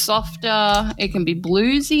softer. It can be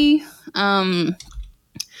bluesy.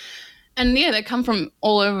 And yeah, they come from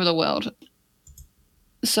all over the world.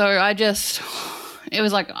 So it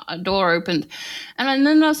was like a door opened. And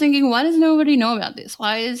then I was thinking, why does nobody know about this?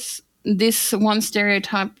 Why is this one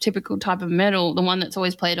stereotypical type of metal the one that's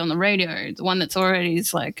always played on the radio, the one that's already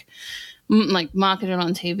is like marketed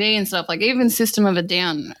on TV and stuff? Like even System of a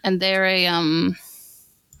Down, and they're a oh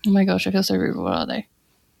my gosh, I feel so rude. What are they?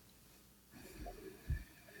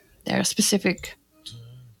 They're a specific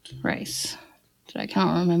race that I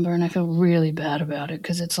can't remember, and I feel really bad about it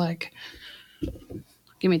because it's like,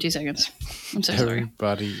 give me 2 seconds. I'm so sorry.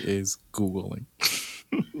 Everybody is Googling.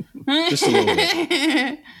 Just a little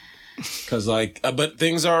bit. Because but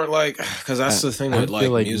things aren't like, because that's the thing with I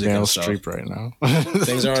feel like music Meryl and stuff. Streep right now.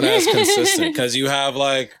 Things aren't as consistent because you have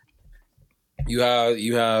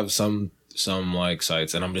some like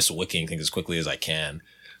sites, and I'm just wicking things as quickly as I can.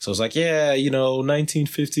 So it's like,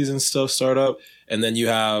 1950s and stuff start up. And then you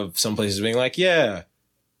have some places being like, yeah,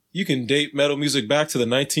 you can date metal music back to the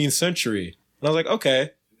 19th century. And I was like, okay,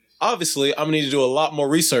 obviously I'm going to need to do a lot more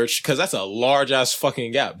research because that's a large ass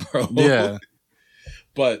fucking gap, bro. Yeah.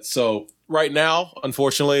 But so right now,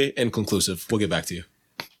 unfortunately, inconclusive. We'll get back to you.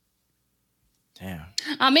 Damn.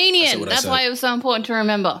 Armenian. That's why it was so important to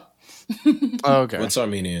remember. Oh, okay. What's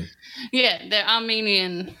Armenian? Yeah, they're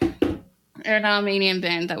Armenian. They're an Armenian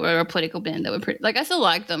band that were a political band that were pretty, like, I still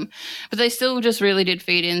like them, but they still just really did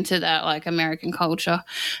feed into that like American culture.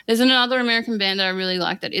 There's another American band that I really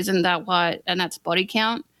like that isn't that white, and that's Body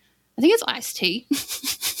Count. I think it's Ice-T.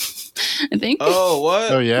 I think. Oh,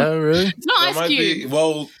 what? Oh, yeah, really? It's not Ice Cube.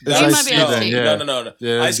 Well, It might be Ice-T. Yeah. No.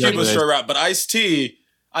 Yeah, Ice Cube was exactly. straight rap, but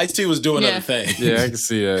Ice-T was doing other things. Yeah, I can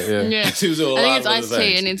see that. Yeah. Yeah. He was doing a I think lot it's of other Ice-T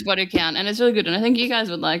things. and it's Body Count, and it's really good, and I think you guys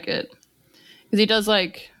would like it because he does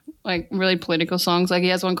like really political songs. Like he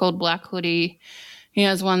has one called Black Hoodie. He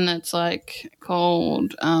has one that's like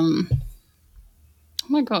called oh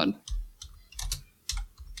my god,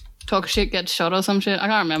 Talk Shit Gets Shot or some shit. I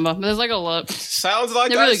can't remember, but there's like a lot. Sounds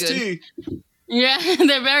like They're really Ice-T. Yeah,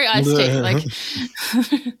 they're very Ice-T. Like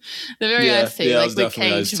they're very Yeah, Ice-T. yeah, it Like was the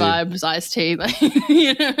definitely Cage Ice-T. vibes, Ice-T. Like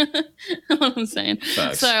you know what I'm saying.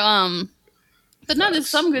 Facts. So but no, there's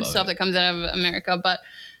some good Love stuff it. that comes out of America. But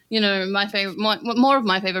my favorite, more of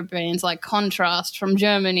my favorite bands like Contrast from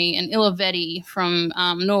Germany and Illaveti from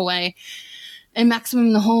Norway, and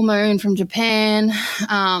Maximum the Hormone from Japan.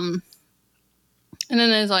 And then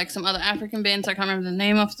there's like some other African bands. I can't remember the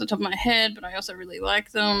name off the top of my head, but I also really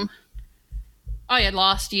like them. Oh yeah,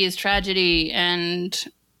 Last Year's Tragedy and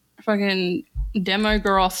fucking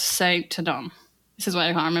Demogroth Sanctidum. This is why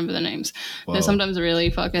I can't remember the names. Wow. They're sometimes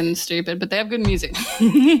really fucking stupid, but they have good music.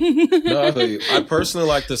 No, I personally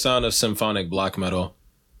like the sound of symphonic black metal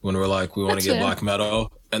when we're like, we want to That's get fair. black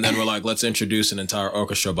metal. And then we're like, let's introduce an entire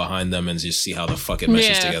orchestra behind them and just see how the fuck it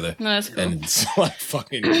meshes together. No, that's cool. And it's like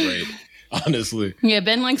fucking great, honestly. Yeah,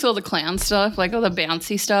 Ben likes all the clown stuff, like all the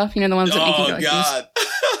bouncy stuff. You know, the ones that make you go Oh, like God.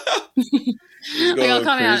 I'll Going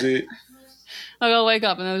come out. crazy. Like I'll wake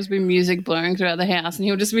up and there'll just be music blaring throughout the house, and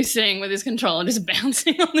he'll just be sitting with his controller just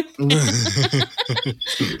bouncing on it.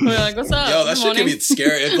 We're like, "What's up?" Yo, that shit can Morning. be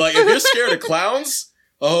scary. If you're scared of clowns,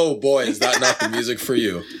 oh boy, is that not the music for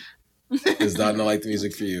you? Is that not like the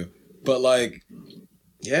music for you? But like,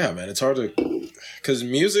 yeah, man, it's hard to, because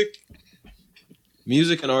music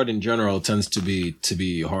and art in general tends to be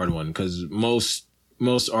a hard one, because most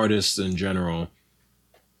artists in general,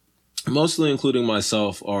 mostly including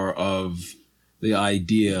myself, are of the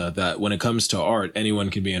idea that when it comes to art, anyone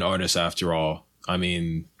can be an artist after all. I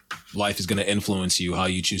mean, life is going to influence you. How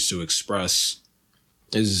you choose to express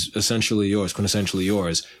is essentially yours, quintessentially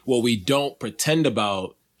yours. What we don't pretend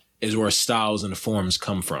about is where styles and forms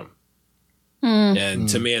come from. And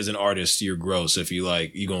to me, as an artist, you're gross if you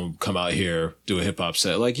gonna come out here, do a hip hop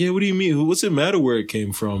set. Like, yeah, what do you mean? What's it matter where it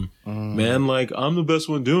came from? Man, like, I'm the best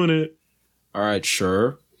one doing it. All right,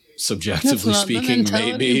 sure. Subjectively That's not the speaking,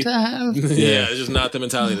 mentality maybe. to have. Yeah, it's just not the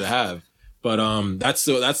mentality to have. But that's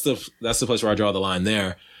the place where I draw the line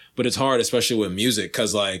there. But it's hard, especially with music,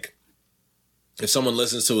 because like if someone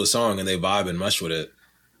listens to a song and they vibe and mesh with it,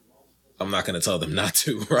 I'm not going to tell them not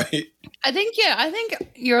to, right? I think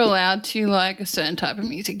you're allowed to like a certain type of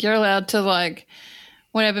music. You're allowed to like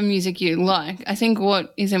whatever music you like. I think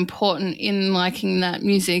what is important in liking that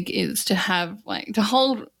music is to have like to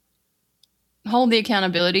hold the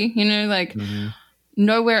accountability, you know, like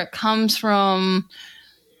know where it comes from,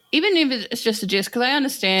 even if it's just a gist, because I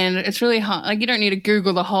understand it's really hard. Like you don't need to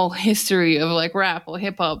Google the whole history of like rap or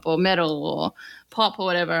hip hop or metal or pop or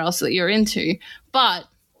whatever else that you're into, but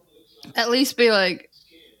at least be like,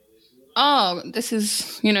 oh, this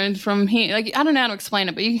is, you know, from here. Like, I don't know how to explain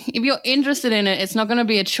it, but if you're interested in it, it's not going to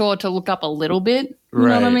be a chore to look up a little bit. You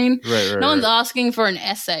know what I mean? Right. No one's asking for an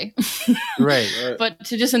essay. Right. But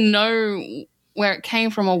to just know where it came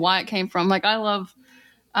from or why it came from. Like, I love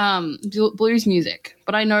blues music,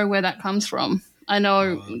 but I know where that comes from. I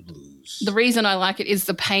know the reason I like it is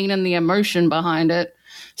the pain and the emotion behind it.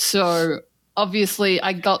 So obviously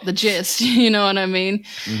I got the gist, you know what I mean?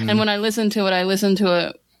 And when I listen to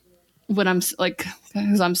it when I'm like,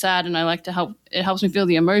 because I'm sad and I like to help, it helps me feel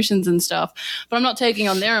the emotions and stuff, but I'm not taking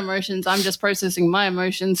on their emotions. I'm just processing my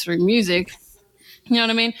emotions through music. You know what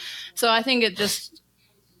I mean? So I think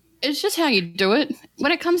it's just how you do it.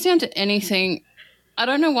 When it comes down to anything, I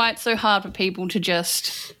don't know why it's so hard for people to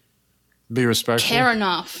just be respectful, care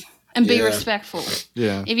enough and be respectful.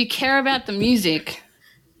 Yeah. If you care about the music,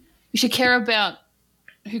 you should care about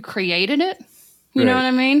who created it. You know what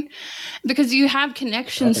I mean? Because you have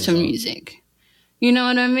connections to music. You know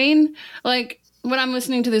what I mean? Like when I'm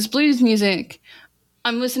listening to this blues music,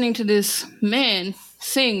 I'm listening to this man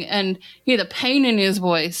sing and hear the pain in his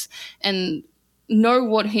voice and know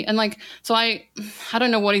what he, and like, so I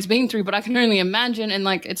don't know what he's been through, but I can only imagine. And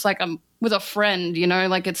like, it's like I'm with a friend, you know,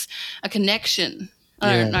 like it's a connection.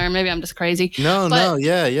 I don't know, maybe I'm just crazy. No,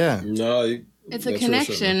 yeah. No, it's a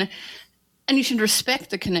connection and you should respect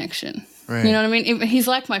the connection. Right. You know what I mean? He's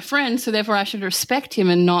like my friend, so therefore I should respect him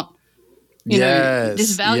and not, you know,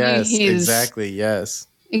 disvalue his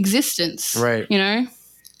existence. Right. You know?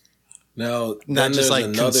 Now, not just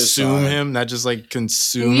like consume him, not just like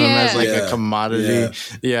consume him as like a commodity.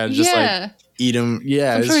 Yeah, just like eat him.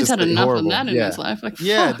 Yeah, I'm sure he's just had enough horrible. of that in his life. Like,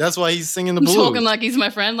 that's why he's singing the blues. Talking like he's my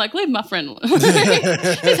friend. Like, leave my friend. He's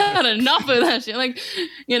had enough of that shit. Like,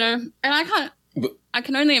 you know, and I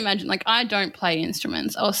can only imagine. Like, I don't play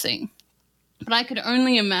instruments or sing, but I could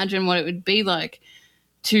only imagine what it would be like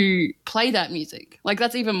to play that music. Like,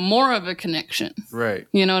 that's even more of a connection. Right.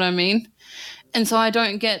 You know what I mean? And so I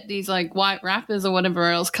don't get these like white rappers or whatever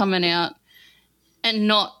else coming out and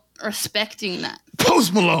not respecting that.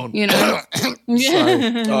 Post Malone. You know?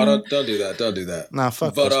 Yeah. Oh, don't do that. Don't do that. Nah,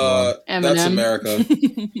 fuck But that's America.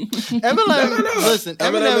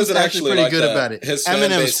 Eminem is actually pretty good about it. His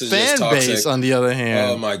Eminem's fan base, on the other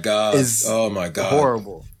hand, oh my god, is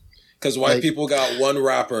horrible. Because white people got one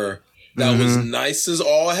rapper that was nice as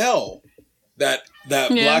all hell. That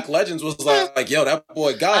Black Legends was like, yo, that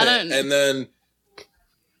boy got it, and then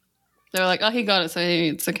they were like, oh, he got it, so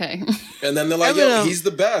it's okay. And then they're like, yo, he's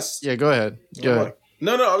the best. Yeah, go ahead. Go ahead.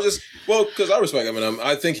 No, I'm just because I respect Eminem.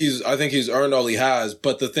 I think he's earned all he has.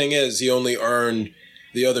 But the thing is, he only earned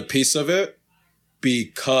the other piece of it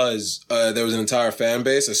because there was an entire fan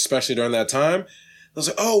base, especially during that time. I was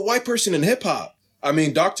like, oh, white person in hip hop. I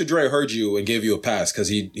mean, Dr. Dre heard you and gave you a pass because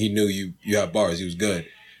he knew you had bars. He was good.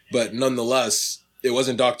 But nonetheless, it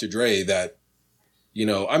wasn't Dr. Dre that, you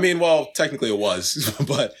know, I mean, well, technically it was,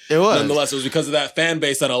 but it was. Nonetheless, it was because of that fan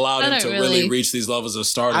base that allowed him to really reach these levels of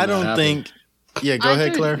stardom. I don't think. Yeah, go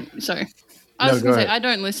ahead, Claire. Sorry. I was going to say, I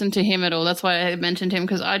don't listen to him at all. That's why I mentioned him,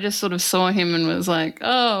 because I just sort of saw him and was like,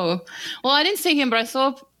 oh. Well, I didn't see him, but I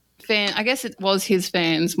saw I guess it was his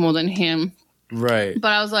fans more than him. Right.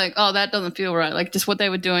 But I was like, oh, that doesn't feel right. Like, just what they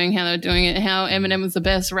were doing, how they were doing it, how Eminem was the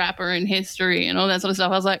best rapper in history and all that sort of stuff.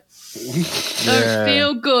 I was like, don't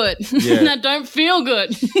feel good. That don't feel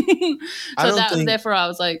good. So therefore I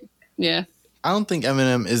was like, yeah. I don't think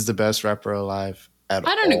Eminem is the best rapper alive at all.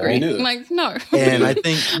 I don't agree. Like, no. And I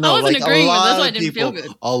think, I wasn't agreeing with that's why I didn't feel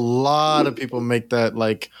good. A lot of people make that,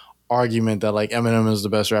 like, argument that like Eminem is the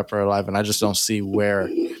best rapper alive, and I just don't see where,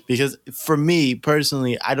 because for me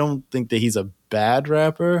personally, I don't think that he's a bad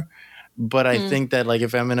rapper, but I think that like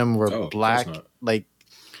if Eminem were black, like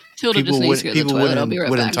people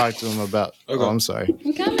wouldn't talk to him about. Oh, I'm sorry.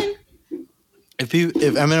 I'm coming. If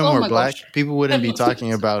Eminem were black, people wouldn't be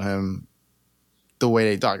talking about him the way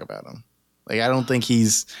they talk about him. Like I don't think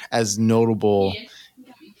he's as notable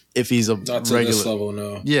if he's a not to regular this level.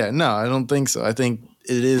 No. Yeah, no, I don't think so. I think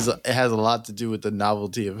it has a lot to do with the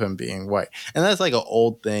novelty of him being white, and that's like an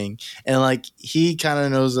old thing, and like he kind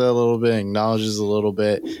of knows that a little bit, acknowledges a little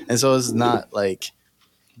bit, and so it's not like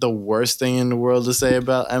the worst thing in the world to say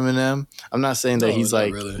about Eminem. I'm not saying that he's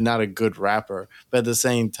like really. not a good rapper, but at the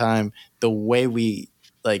same time, the way we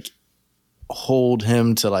like hold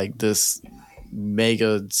him to like this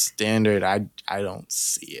mega standard, I don't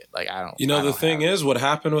see it. Like I don't. You know, the thing is, what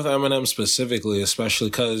happened with Eminem specifically, especially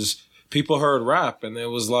because people heard rap and it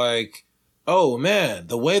was like, oh man,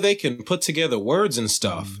 the way they can put together words and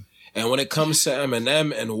stuff. And when it comes to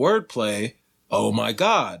Eminem and wordplay, oh my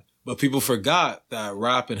God. But people forgot that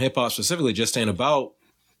rap and hip hop specifically just ain't about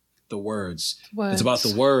the words. It's about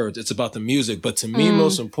the words. It's about the music. But to me,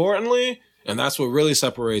 most importantly, and that's what really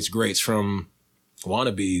separates greats from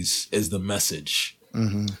wannabes, is the message.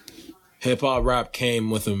 Hip hop rap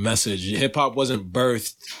came with a message. Hip hop wasn't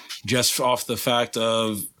birthed just off the fact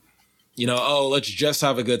of, you know, oh, let's just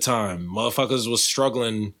have a good time. Motherfuckers was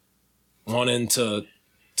struggling, wanting to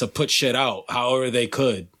put shit out however they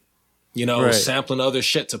could. You know, sampling other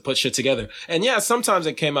shit to put shit together. And yeah, sometimes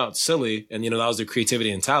it came out silly and, you know, that was their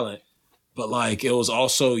creativity and talent. But like, it was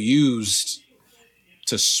also used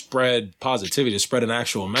to spread positivity, to spread an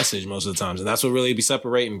actual message most of the times. And that's what really be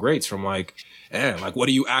separating greats from like, like, what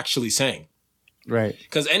are you actually saying? Right.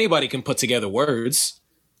 Because anybody can put together words.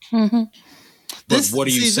 But what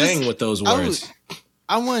are you saying with those words?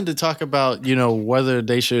 I wanted to talk about, you know, whether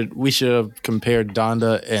we should have compared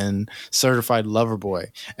Donda and Certified Lover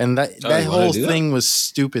Boy. And that whole thing was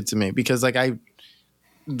stupid to me because like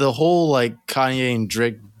the whole like Kanye and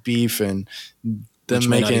Drake beef and them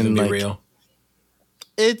making like real.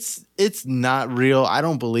 It's not real. I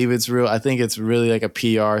don't believe it's real. I think it's really like a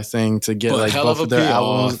PR thing to get like both of their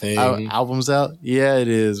albums out. Yeah, it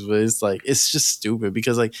is, but it's like it's just stupid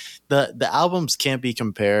because like the albums can't be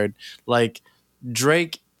compared. Like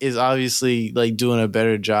Drake is obviously like doing a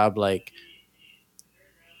better job, like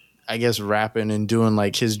I guess rapping and doing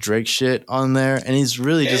like his Drake shit on there, and he's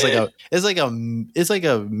really just like it's like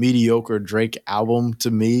a mediocre Drake album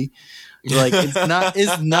to me. Like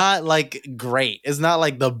it's not like great. It's not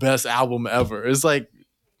like the best album ever. It's like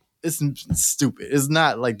it's stupid. It's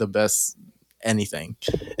not like the best anything.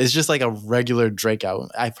 It's just like a regular Drake album.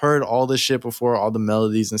 I've heard all this shit before, all the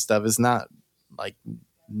melodies and stuff. It's not like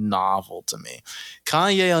novel to me.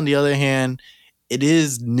 Kanye, on the other hand, it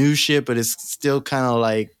is new shit, but it's still kind of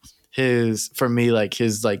like his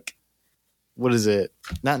what is it?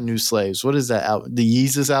 Not New Slaves. What is that out? The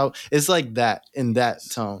Yeezus out. It's like that in that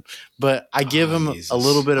tone. But I give him a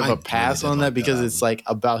little bit of a pass on that because it's like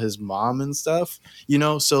about his mom and stuff, you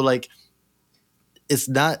know? So like it's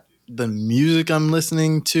not the music I'm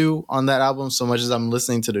listening to on that album so much as I'm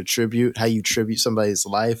listening to the tribute, how you tribute somebody's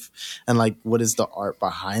life and like what is the art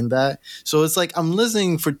behind that. So it's like I'm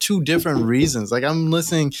listening for two different reasons. Like I'm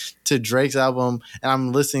listening to Drake's album and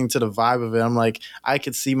I'm listening to the vibe of it. I'm like, I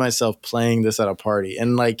could see myself playing this at a party,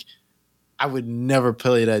 and like I would never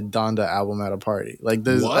play that Donda album at a party. Like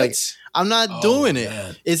there's like I'm not doing it.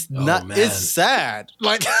 It's it's sad.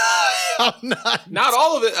 Like I'm not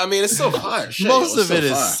all of it. I mean, it's still fire. Most of it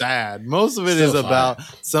is sad. Most of it is about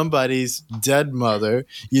somebody's dead mother.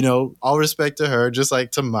 You know, all respect to her, just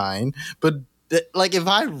like to mine. But like, if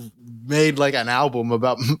I made like an album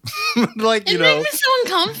about, like, you know, it made me so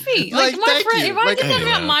uncomfy. Like my friend, if I did that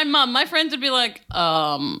about my mom, my friends would be like, bro,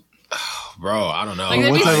 I don't know.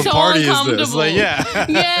 Like, what type of party is this? Like, yeah,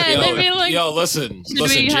 they'd be like, yo, listen.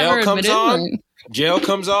 Jail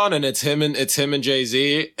comes on, and it's him and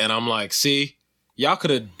Jay-Z, and I'm like, see, y'all could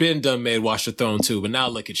have been done made Watch the Throne too, but now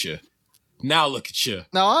look at you. No,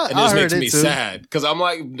 and this makes me sad because I'm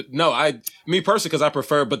like, no, me personally, because I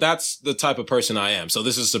prefer, but that's the type of person I am. So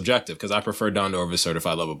this is subjective because I prefer Donda over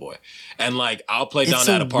Certified Lover Boy, and like I'll play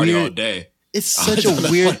Donda at a party all day. It's such a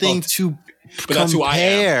weird thing to. But that's who I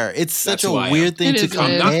am. It's such a weird thing to compare.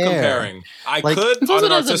 I'm not comparing. I could on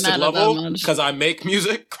an artistic level because I make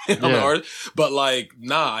music. I'm an artist, but like,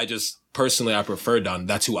 I just personally I prefer Don.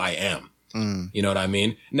 That's who I am. You know what I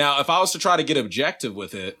mean? Now, if I was to try to get objective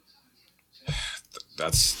with it,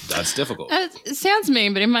 that's difficult. It sounds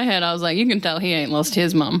mean, but in my head, I was like, you can tell he ain't lost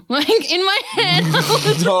his mum. Like in my head,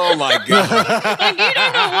 oh my god! Like you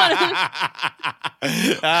don't know what.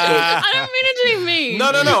 I don't mean it to be mean. No.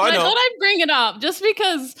 I know. I thought I'd bring it up just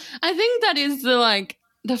because I think that is the like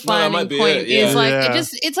defining point. Is like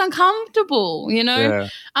it's uncomfortable, you know.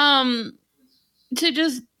 Yeah. To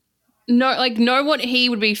just know what he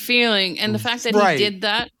would be feeling, and the fact that he did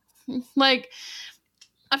that, like.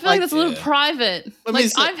 I feel like that's a little private.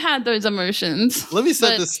 I've had those emotions. Let me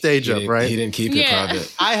set the stage up, right? He didn't keep it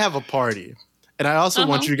private. I have a party, And I also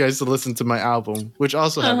want you guys to listen to my album, which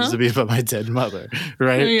also happens to be about my dead mother,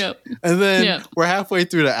 right? Yep. And then we're halfway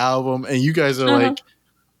through the album, and you guys are like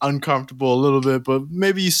uncomfortable a little bit, but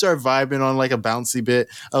maybe you start vibing on like a bouncy bit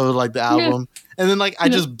of like the album. And then like I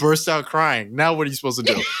just burst out crying. Now what are you supposed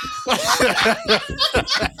to do?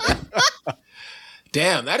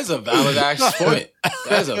 Damn, that is a valid ass point.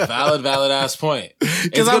 That is a valid ass point.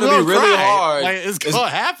 It's I'm going to be really hard. Like, it's going to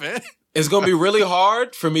happen. It's going to be really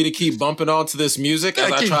hard for me to keep bumping onto this music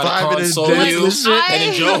as I try to console you and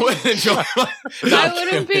enjoy. I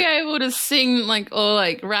wouldn't be able to sing like or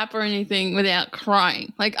like rap or anything without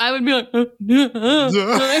crying. Like I would be like the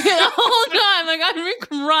whole time. Like I'd be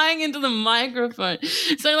crying into the microphone.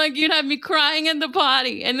 So like you'd have me crying at the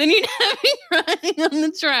party, and then you'd have me crying on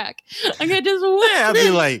the track. Like I just I'd be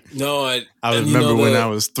like, no, I remember when I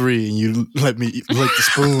was 3 and you let me lick the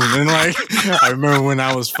spoon, and like I remember when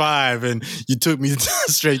I was 5 and you took me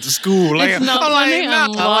straight to school. Like, it's not funny.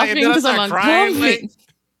 I'm laughing because I'm uncomfortable. Like,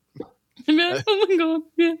 oh my god!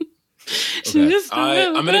 Yeah. Okay.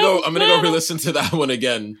 I'm gonna go re-listen to that one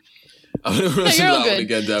again. I'm gonna re-listen to that one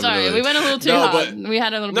again. Definitely. Sorry, we went a little too hard. We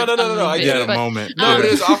had a little bit. No. I get a moment. No, but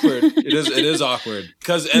it is awkward. It is awkward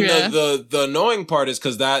because the annoying part is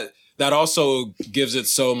because that also gives it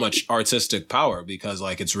so much artistic power because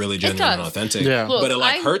like it's really genuine and authentic. Yeah. Look, but it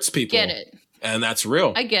like hurts people. Get it. And that's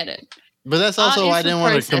real. I get it. But that's also why I didn't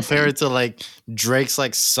want to compare it to like Drake's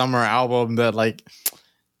like summer album that like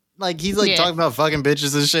he's like talking about fucking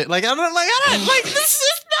bitches and shit. Like I don't like this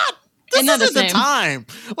is not. This isn't the time.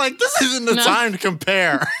 Like this isn't the time to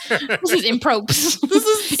compare. This is impropes. This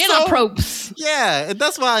is inappropriate. Yeah, and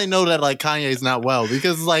that's why I know that like Kanye's not well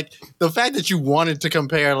because like the fact that you wanted to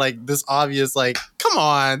compare like this obvious like come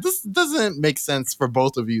on, this doesn't make sense for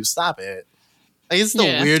both of you. Stop it. Like, it's the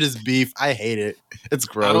weirdest beef. I hate it. It's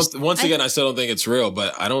gross. I still don't think it's real,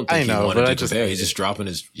 but I don't think he wanted to compare. He's just dropping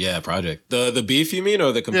his project. The beef, you mean,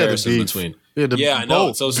 or the comparison between? Yeah, I know.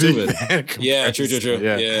 It's so stupid. Yeah, true.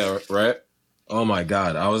 Yeah, right. Oh my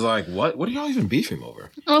god. I was like, what are y'all even beefing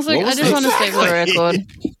over? I was like, I just want to say for the record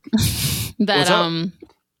that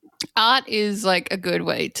art is like a good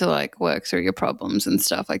way to like work through your problems and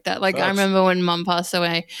stuff like that. Like I remember when Mum passed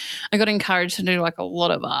away, I got encouraged to do like a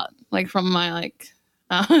lot of art, like from my like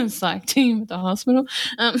psych team at the hospital.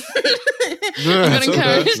 I got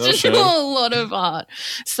encouraged to do a lot of art.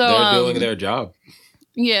 So they're doing their job.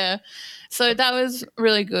 Yeah. So that was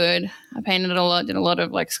really good. I painted a lot, did a lot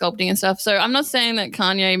of like sculpting and stuff. So I'm not saying that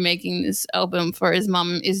Kanye making this album for his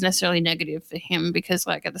mum is necessarily negative for him because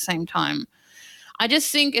like at the same time, I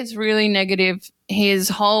just think it's really negative. His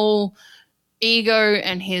whole ego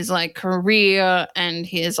and his like career and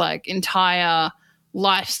his like entire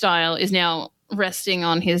lifestyle is now resting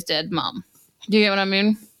on his dead mum. Do you get what I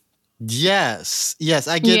mean? Yes,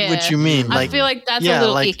 I get what you mean. Like, I feel like that's a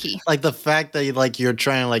little icky. Like the fact that like you're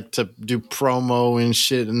trying like to do promo and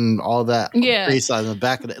shit and all that. Face on the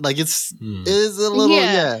back of it, like it is a little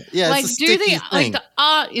Like, it's a thing. Like the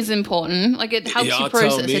art is important. Like it helps you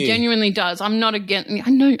process. It genuinely does. I'm not against. I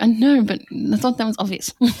know, but I thought that was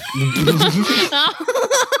obvious.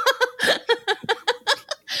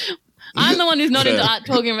 I'm the one who's not into art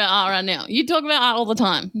talking about art right now. You talk about art all the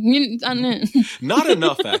time. Not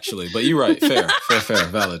enough, actually, but you're right. Fair.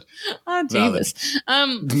 Valid. Oh, Jesus.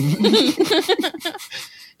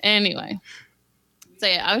 Anyway. So,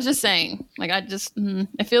 yeah, I was just saying, like,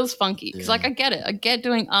 it feels funky. Because, like, I get it. I get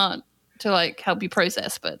doing art to, like, help you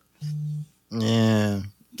process, but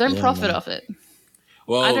don't profit off it.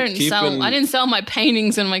 Well, I didn't sell my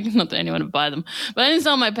paintings and like not that anyone would buy them, but I didn't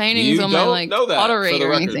sell my paintings on my like pottery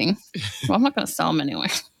or anything. Well, I'm not going to sell them anyway.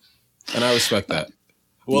 And I respect that.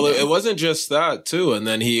 Well, it wasn't just that too, and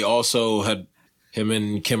then he also had him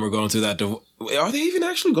and Kim were going through that. Are they even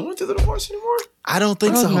actually going through the divorce anymore? I don't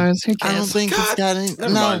think so. Knows? Who cares? I don't think it's got any.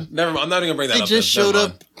 Never mind. I'm not even going to bring that up. They just showed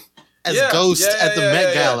up as ghosts at the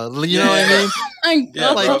Met Gala. You know what I mean? He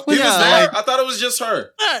was there. I thought it was just her.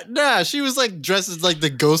 Nah, she was like dressed as like the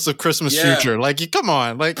ghost of Christmas Future. Like, come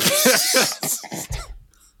on, like. She's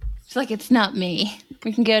like, it's not me.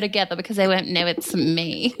 We can go together because they won't know it's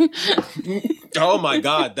me. Oh my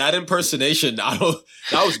god, that impersonation! That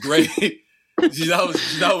was great.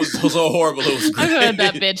 That was so horrible. It was great. I've heard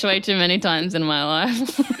that bitch way too many times in my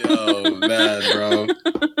life. Oh man, bro.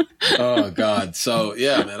 Oh god. So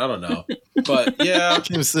yeah, man. I don't know, but yeah,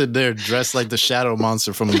 Kim stood there dressed like the shadow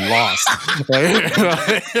monster from Lost.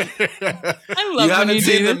 I love. You haven't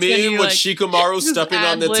seen the meme with Shikamaru stepping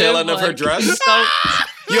on the tail end of her dress?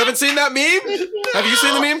 You haven't seen that meme? Have you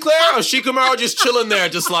seen the meme, Claire? Oh, Shikamaru just chilling there,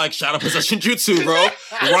 just like shadow possession jutsu, bro.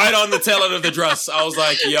 Right on the tail end of the dress. I was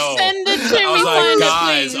like, yo. Send it to me. I was like,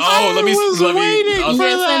 guys. Let me. Send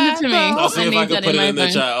it to me. I'll see if I can put it in the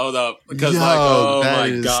chat. Hold up, because oh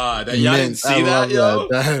my god, y'all didn't see that, yo.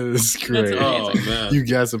 That is great. Oh man, you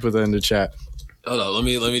guys will put that in the chat. Hold on, let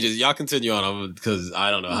me just y'all continue on because I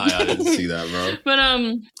don't know how y'all didn't see that, bro. But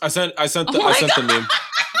I sent the meme.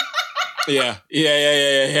 Yeah.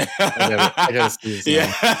 I gotta see this.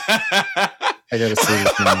 Yeah, I gotta see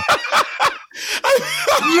this now.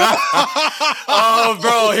 Oh,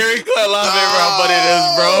 bro, hearing Claire laughing around how funny it is,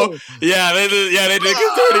 bro. Yeah, they did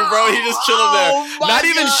concerning, bro. He just chilling there. Not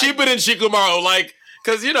even Shippuden Shikamaru, like.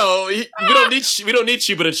 Cause we don't need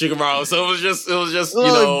Shippuden Shikamaru, so it was just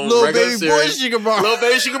little regular baby series. boy Shikamaru. Little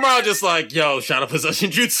baby Shikamaru just like, yo, shadow possession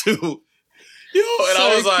jutsu. Yo, and so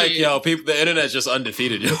I was like, cute. yo, the internet's just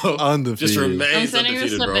undefeated, yo. Undefeated. Just remains I'm sending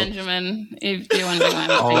this undefeated, to bro. Benjamin if you want to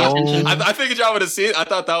pay attention. I figured y'all would have seen it. I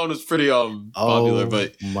thought that one was pretty popular,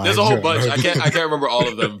 but there's a whole bunch. I can't remember all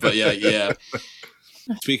of them, but yeah.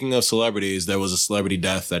 Speaking of celebrities, there was a celebrity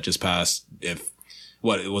death that just passed.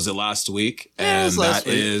 Was it last week? Yeah, and last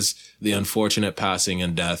week. Is the unfortunate passing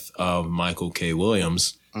and death of Michael K.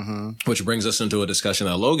 Williams, which brings us into a discussion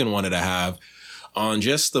that Logan wanted to have on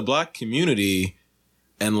just the Black community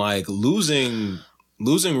and like losing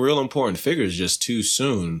real important figures just too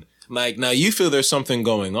soon. Like, now you feel there's something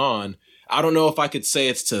going on. I don't know if I could say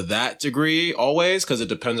it's to that degree always, because it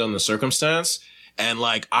depends on the circumstance. And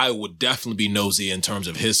like, I would definitely be nosy in terms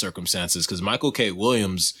of his circumstances, because Michael K.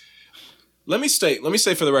 Williams, let me say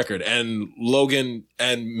for the record, and Logan,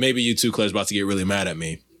 and maybe you too, Claire's about to get really mad at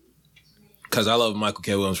me, because I love Michael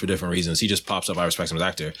K. Williams for different reasons. He just pops up. I respect him as an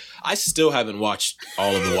actor. I still haven't watched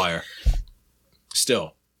all of The Wire.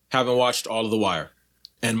 Still haven't watched all of The Wire.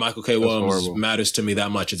 And Michael K. Williams matters to me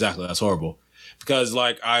that much. Exactly. That's horrible. Because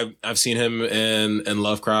like I've seen him in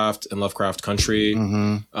Lovecraft Country.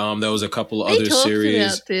 There was a couple other series. We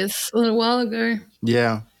talked about this a little while ago.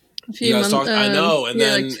 Yeah. A few months. I know, and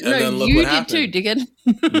then look you what did happened. too, dickhead.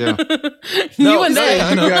 Yeah. You weren't there.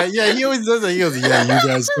 I know. He always does that. He goes, "Yeah, you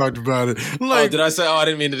guys talked about it." Like, did I say? Oh, I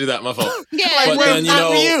didn't mean to do that. My fault. Yeah, but then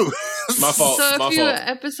you. My fault. So my a few fault.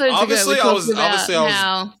 episodes Obviously, ago, I we was talked about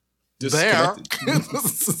how. There.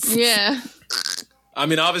 Yeah. I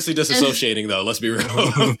mean, obviously disassociating though. Let's be real.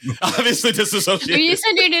 Obviously disassociating. Well, you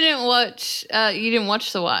said you didn't watch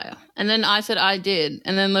The Wire, and then I said I did,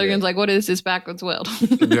 and then Logan's like, "What is this backwards world?"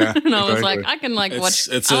 Yeah, and I was like, "I can watch."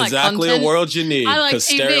 It's I exactly content. a world you need, I like because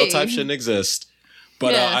TV. stereotypes shouldn't exist.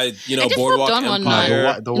 But It just Boardwalk popped on one Empire,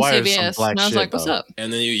 night The on Wire is CBS, some black and I was shit, like, "What's though. up?"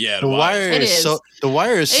 and then The The Wire It is is. The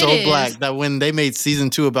Wire is so It black is. that when they made season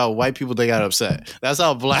 2 about white people, they got upset. That's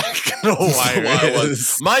how black The Wire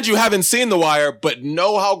is. Mind you, haven't seen The Wire, but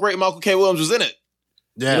know how great Michael K. Williams was in it.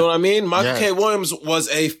 Yeah. You know what I mean? Michael Yeah. K. Williams was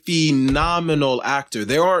a phenomenal actor.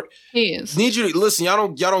 He is. Need you to listen.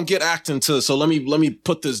 Y'all don't get acting to. So let me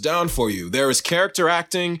put this down for you. There is character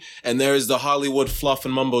acting, and there is the Hollywood fluff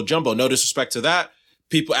and mumbo jumbo. No disrespect to that.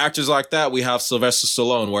 Actors like that, we have Sylvester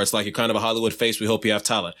Stallone, where it's like you're kind of a Hollywood face. We hope you have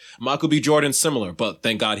talent. Michael B. Jordan, similar, but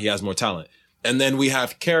thank God he has more talent. And then we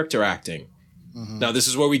have character acting. Now this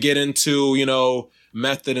is where we get into,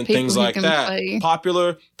 method and People things who like can that. play.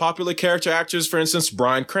 Popular character actors, for instance,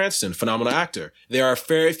 Bryan Cranston, phenomenal actor. There are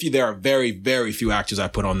very, very few actors I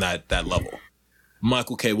put on that level.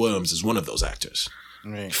 Michael K. Williams is one of those actors.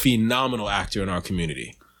 Right. Phenomenal actor in our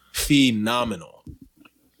community. Phenomenal.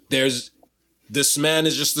 This man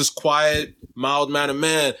is just this quiet, mild-mannered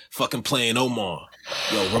man fucking playing Omar.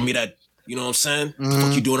 Yo, run me that, you know what I'm saying? What the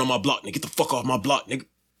fuck you doing on my block, nigga? Get the fuck off my block, nigga.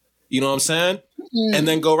 You know what I'm saying? And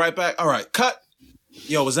then go right back. All right, cut.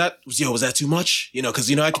 Was that too much? Because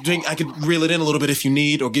I could reel it in a little bit if you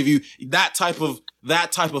need, or give you that type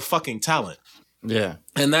of fucking talent. Yeah.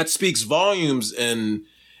 And that speaks volumes in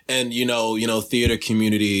theater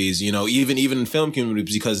communities, even film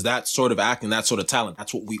communities, because that sort of acting, that sort of talent,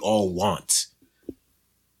 that's what we all want.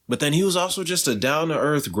 But then he was also just a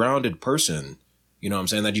down-to-earth, grounded person, you know what I'm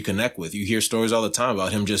saying, that you connect with. You hear stories all the time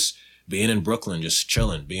about him just being in Brooklyn, just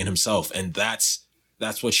chilling, being himself. And that's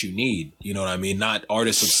what you need. You know what I mean? Not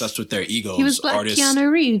artists obsessed with their egos. He was like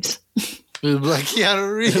Keanu Reeves. He was like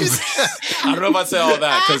Keanu Reeves. I don't know if I'd say all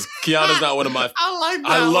that, because Keanu's not one of my...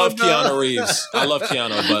 I love Keanu Reeves. I love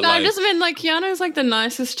Keanu, but No, I just meant like Keanu's like the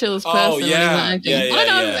nicest, chillest person. when he's acting. I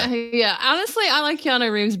don't know. Yeah. Honestly, I like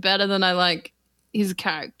Keanu Reeves better than I like his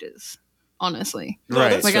characters. Honestly,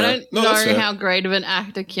 Right. Like, fair. I don't know how great of an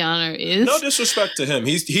actor Keanu is. No disrespect to him.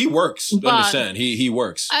 He works. But Understand? He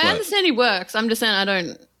works. I understand he works. I'm just saying I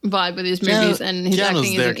don't vibe with his movies, and his Keanu's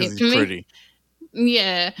acting there isn't it because for he's me. pretty.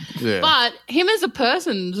 Yeah. Yeah. But him as a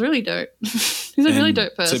person is really dope. He's a really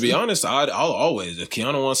dope person. To be honest, I'll always, if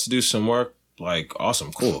Keanu wants to do some work, like,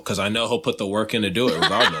 awesome, cool. Because I know he'll put the work in to do it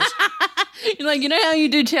regardless. You're like, you know how you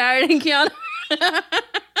do charity, Keanu?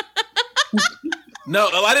 No,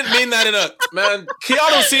 I didn't mean that in a, man,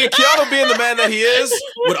 Keanu being the man that he is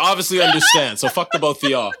would obviously understand. So fuck the both of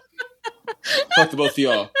y'all. Fuck the both of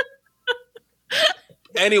y'all.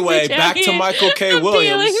 Anyway, back to Michael K.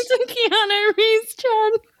 Williams. To Keanu Reeves,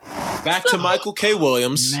 Chad. Back to Michael K.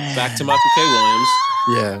 Williams. Back to Michael K. Williams.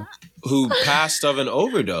 Yeah. Who passed of an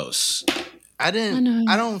overdose. I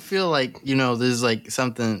don't feel like, you know, there's like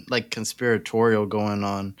something like conspiratorial going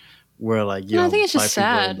on where like, you know, I think it's just black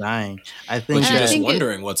people sad. are dying. I think But you're that, just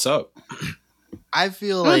wondering what's up. I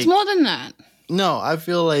feel Well, like it's more than that. no, I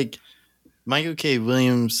feel like Michael K.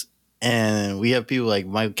 Williams, and we have people like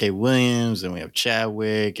Michael K. Williams, and we have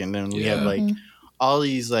Chadwick, and then we have like all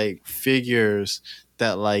these like figures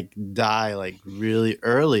that like die like really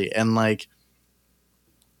early, and like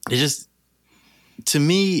it just, to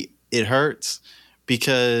me, it hurts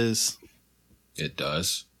because It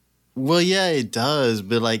does. well, yeah, it does,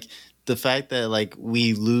 but like the fact that like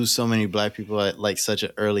we lose so many black people at like such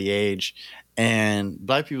an early age, and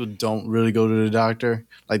black people don't really go to the doctor,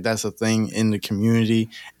 like that's a thing in the community,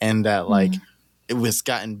 and that like it's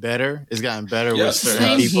gotten better. It's gotten better with certain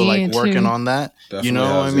Same people here, like working too. on that. Definitely You know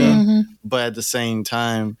what I has, mean? Mm-hmm. But at the same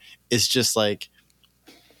time, it's just like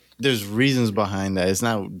there's reasons behind that. It's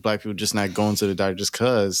not black people just not going to the doctor just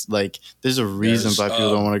because. Like, there's a reason There's black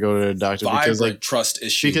people don't want to go to the doctor because Vibrant like trust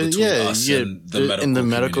issue because between us and the medical in the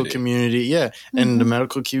medical community. community, and the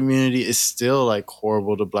medical community is still like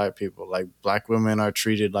horrible to black people. Like black women are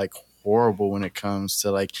treated like horrible when it comes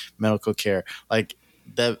to like medical care. Like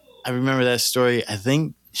that, I remember that story. I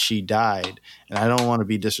think she died, and I don't want to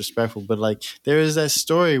be disrespectful, but like there is that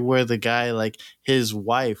story where the guy, like his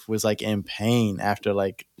wife was like in pain after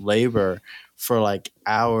like labor for like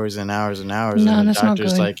hours and hours and hours, No, and that's not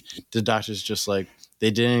good. the doctors just like they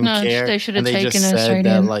didn't No, care. they should have and they taken just her said straight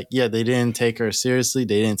that in. like, yeah, they didn't take her seriously.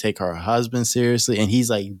 They didn't take her husband seriously, and he's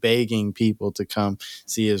like begging people to come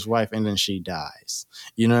see his wife, and then she dies.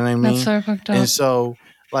 You know what I mean? That's so fucked up. And so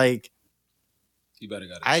like You better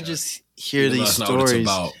get it. I checked. just hear Even though these that's not what it's stories,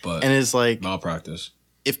 about, but and it's like malpractice.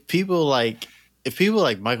 if people like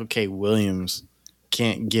Michael K. Williams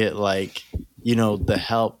can't get like, you know, the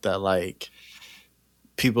help that like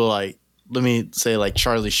people like, let me say like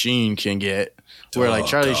Charlie Sheen can get, where like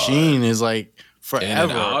Charlie Sheen is like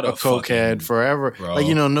forever out a of cokehead, fucking- forever. bro. Like,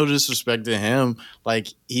 you know, no disrespect to him, like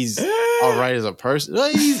he's all right as a person.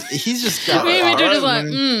 Like, he's just got. Maybe all they're right just like,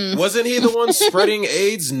 when- Wasn't he the one spreading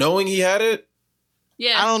AIDS knowing he had it?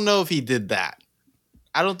 yeah. I don't know if he did that.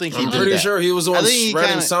 I don't think he I'm did pretty that. sure he was the one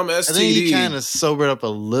spreading some I think he STD. kind of sobered up a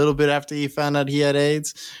little bit after he found out he had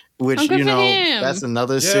AIDS, which, Oh, good you for know, him. that's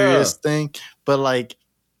another serious thing. But like,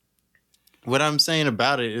 what I'm saying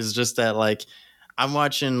about it is just that like, I'm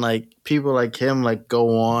watching like people like him like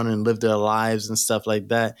go on and live their lives and stuff like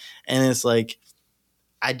that, and it's like,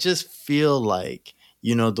 I just feel like,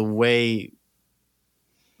 you know, the way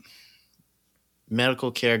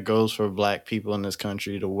medical care goes for black people in this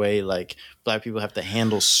country, the way like black people have to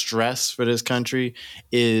handle stress for this country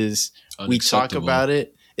is we talk Unacceptable. about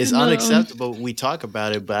it. It's No. unacceptable. We talk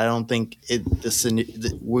about it, but I don't think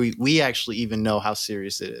we actually even know how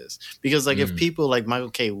serious it is. Because like if people like Michael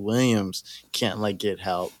K. Williams can't like get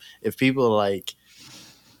help, if people like,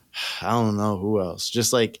 I don't know who else,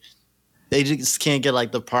 just like they just can't get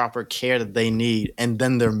like the proper care that they need, and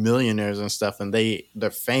then they're millionaires and stuff, and they're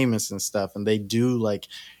famous and stuff, and they do like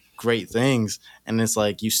great things, and it's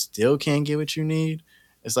like you still can't get what you need.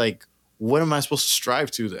 It's like, what am I supposed to strive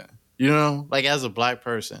to then? You know, like as a black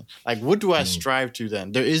person, like what do I strive to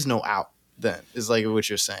then? There is no out then. Is like what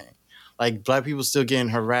you're saying. Like black people still getting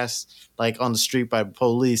harassed like on the street by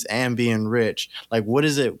police and being rich. Like what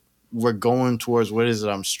is it we're going towards? What is it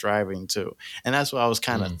I'm striving to? And that's what I was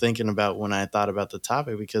kind of thinking about when I thought about the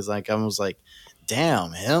topic, because like I was like,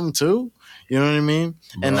 damn, him too. You know what I mean?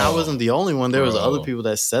 And I wasn't the only one. There was other people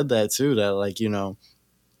that said that too, that like, you know,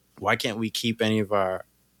 why can't we keep any of our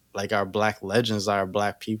black legends, our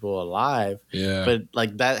black people alive? Yeah. But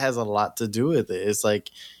like that has a lot to do with it. It's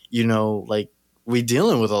like, you know, like we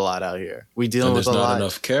dealing with a lot out here. We dealing with a lot. There's not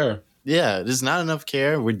enough care. Yeah, there's not enough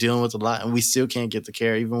care. We're dealing with a lot, and we still can't get the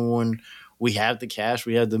care, even when we have the cash,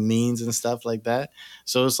 we have the means and stuff like that.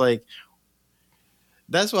 So it's like,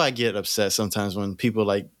 that's why I get upset sometimes when people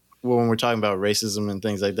like, when we're talking about racism and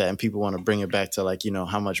things like that, and people want to bring it back to like, you know,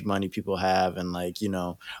 how much money people have, and like, you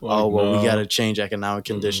know, Like, we no. got to change economic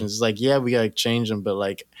conditions. It's like, yeah, we got to change them, but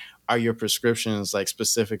like, are your prescriptions like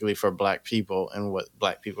specifically for Black people and what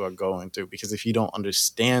Black people are going through? Because if you don't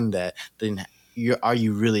understand that, then are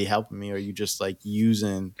you really helping me, or are you just like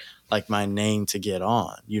using like my name to get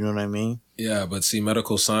on? You know what I mean? Yeah, but see,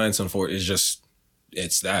 medical science, unfortunately, is just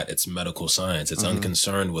it's medical science. It's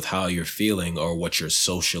unconcerned with how you're feeling or what you're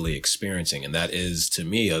socially experiencing, and that is to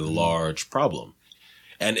me a large problem.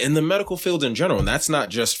 And in the medical field in general, and that's not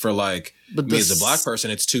just for like me as a Black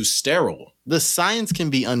person, it's too sterile. The science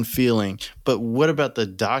can be unfeeling, but what about the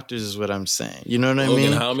doctors is what I'm saying. You know what I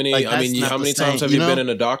Logan, mean? how many like, how many times have you been in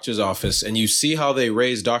a doctor's office and you see how they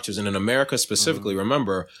raise doctors? And in America specifically,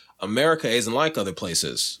 remember, America isn't like other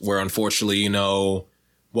places where unfortunately,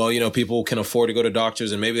 people can afford to go to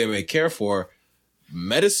doctors and maybe they may care for.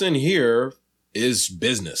 Medicine here is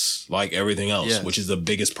business like everything else, which is the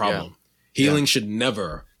biggest problem. Yeah. Healing should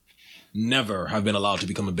never have been allowed to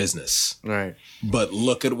become a business. Right. But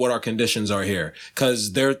look at what our conditions are here.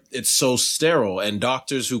 Because it's so sterile. And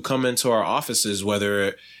doctors who come into our offices,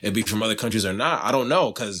 whether it be from other countries or not, I don't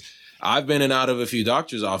know. Because I've been in and out of a few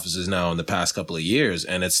doctors' offices now in the past couple of years.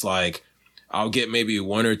 And it's like, I'll get maybe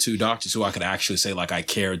one or two doctors who I could actually say like I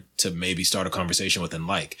cared to maybe start a conversation with and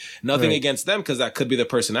like. Nothing against them because that could be their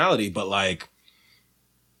personality. But like,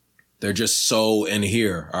 they're just so in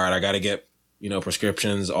here. All right, I got to get,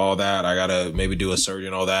 prescriptions, all that. I got to maybe do a surgery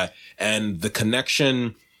and all that. And the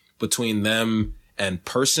connection between them and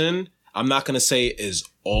person, I'm not going to say is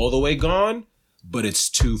all the way gone, but it's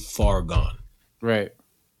too far gone. Right.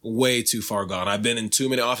 Way too far gone. I've been in too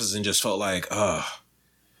many offices and just felt like,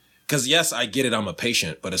 because yes, I get it. I'm a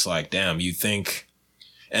patient, but it's like, damn, you think,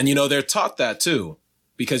 and they're taught that too,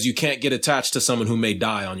 because you can't get attached to someone who may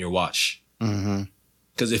die on your watch. Mm-hmm.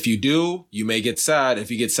 Because if you do, you may get sad.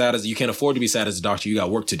 If you get sad, you can't afford to be sad as a doctor. You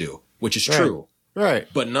got work to do, which is true. Right.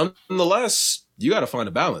 But nonetheless, you got to find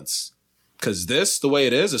a balance. Because the way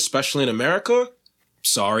it is, especially in America,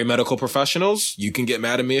 sorry, medical professionals, you can get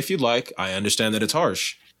mad at me if you'd like. I understand that it's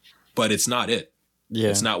harsh, but it's not it. Yeah.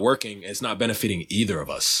 It's not working. It's not benefiting either of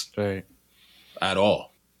us. Right. At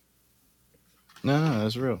all. No,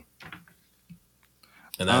 that's real.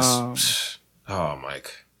 And that's,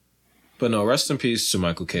 Mike. But no, rest in peace to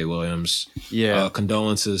Michael K. Williams. Yeah.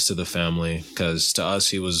 Condolences to the family, because to us,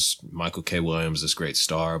 he was Michael K. Williams, this great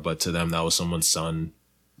star. But to them, that was someone's son,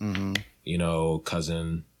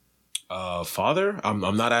 cousin, father. I'm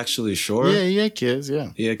not actually sure. Yeah, he had kids,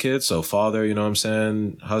 yeah. He had kids. So father, you know what I'm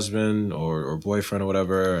saying? Husband or boyfriend or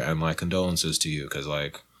whatever. And like condolences to you, because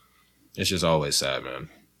like, it's just always sad, man.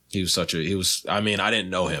 I didn't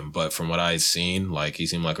know him, but from what I had seen, like he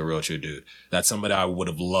seemed like a real true dude. That's somebody I would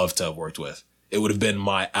have loved to have worked with. It would have been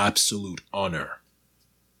my absolute honor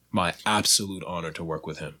to work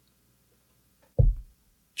with him.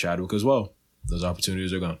 Chadwick as well. Those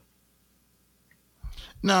opportunities are gone.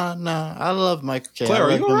 No, I love Michael K. Claire, I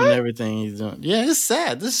like are you him all right? And everything he's doing. Yeah, it's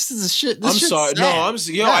sad. This is shit. I'm sorry. Sad.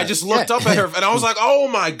 No, I just looked up at her and I was like, oh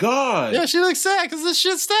my God. Yeah, she looks sad because this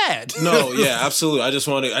shit's sad. No, yeah, absolutely. I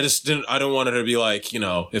don't want her to be like,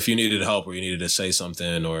 if you needed help or you needed to say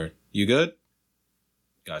something or you good?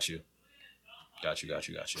 Got you. I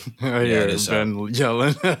hear it is Ben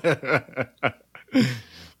yelling.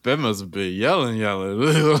 Ben must have been yelling.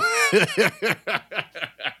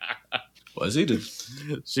 Was he?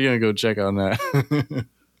 She gonna go check on that.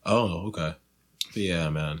 Oh, okay. But yeah,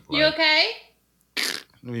 man. You okay?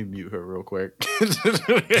 Let me mute her real quick.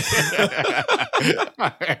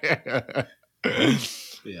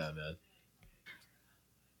 Yeah, man.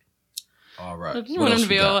 All right. I just want him to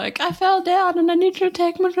be all like, I fell down and I need you to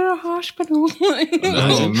take me to the hospital.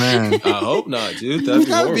 Oh, man. I hope not, dude. That'd It's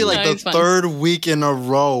gotta be like No, the third week in a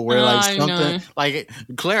row where like I something know. like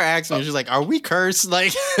Claire asked me, she's like, "Are we cursed?"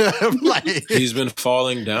 Like, like He's been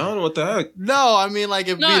falling down? What the heck? no, I mean like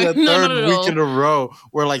it'd be the No, third not at week all. in a row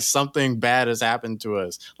where like something bad has happened to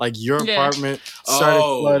us. Like your Yeah. apartment started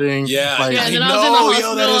flooding. Yeah, like, Yeah, and then I I was in the know,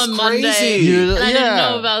 hospital that is on Monday. crazy. You- And I didn't yeah.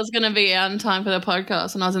 know if I was going to be out in time for the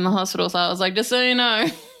podcast, and I was in the hospital, so I was like, just so you know, I'm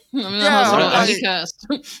in the Yeah, hospital. like- I'm cursed.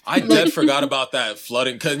 I dead forgot about that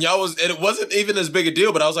flooding because it wasn't even as big a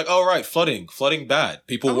deal, but I was like, oh, right, flooding bad.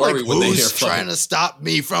 People I'm worry like, when they hear who's flooding. trying to stop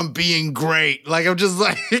me from being great? Like I'm just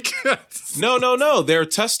like, No. They're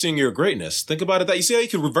testing your greatness. Think about it that you see how you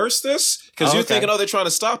can reverse this? Because you're Okay. thinking, they're trying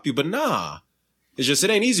to stop you, but nah. It's just, it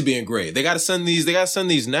ain't easy being great. They got to send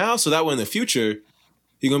these now so that way in the future,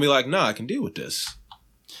 you're going to be like, nah, I can deal with this.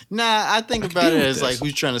 Nah, I think about deal it with as like this.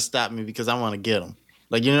 who's trying to stop me because I want to get them.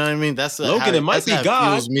 Like you know what I mean? That's Logan, how, it might that's be how God.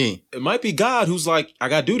 Fuels me. It might be God who's like, I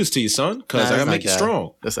got to do this to you, son, because Nah, I got that's to make not you God.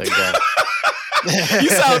 strong. That's like God. You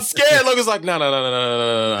sound scared. Logan's like, no.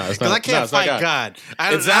 It's Because I can't it's not fight God.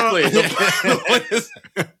 Exactly. I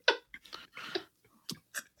don't-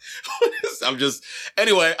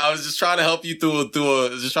 Anyway, I was just trying to help you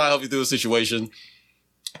through a situation.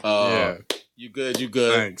 Yeah. You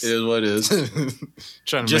good. Thanks. It is what it is.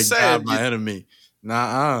 Trying to make God my enemy.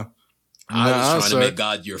 I was trying to make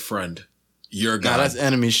God your friend. Your God. Nah, that's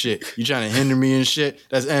enemy shit. You trying to hinder me and shit?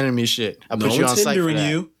 That's enemy shit. I put you on site for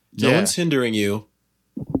that. No one's hindering you.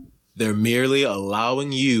 They're merely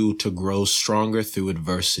allowing you to grow stronger through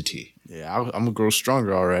adversity. Yeah, I'm going to grow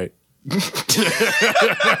stronger, all right.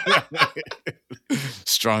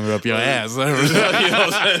 Stronger up your ass. You know what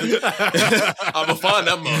I'm saying? I'm going to find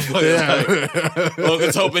that motherfucker. Yeah.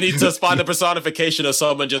 Logan's hoping he just find the personification of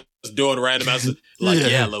someone just doing random ass.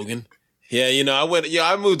 Yeah, Logan. Yeah,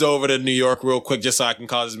 I moved over to New York real quick just so I can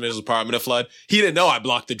cause his miserable apartment to flood. He didn't know I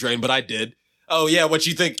blocked the drain, but I did. Oh, yeah, what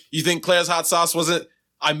you think? You think Claire's hot sauce wasn't?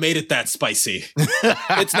 I made it that spicy.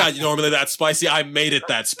 It's not normally that spicy. I made it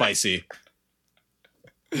that spicy.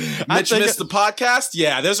 Mitch missed the podcast?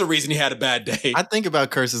 Yeah, there's a reason he had a bad day. I think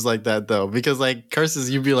about curses like that, though, because, like, curses,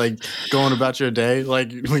 you'd be, like, going about your day.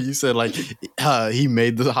 Like, when you said, like, he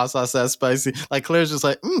made the hot sauce that spicy. Like, Claire's just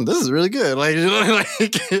like, this is really good. Like,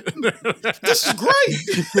 this is great.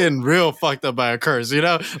 Getting real fucked up by a curse,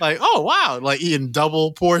 Like, oh, wow. Like, eating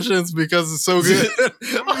double portions because it's so good.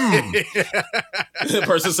 The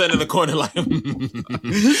person sitting in the corner like,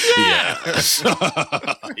 yes.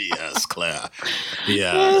 Yes, Claire.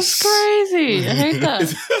 Yeah. That's crazy. I hate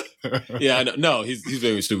that. Yeah, I know. No, he's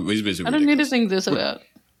very stupid. He's very stupid. I don't need to think this about.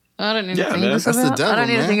 I don't need to think this that's about. The devil, I don't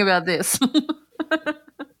need man. to think about this.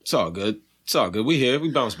 It's all good. We here.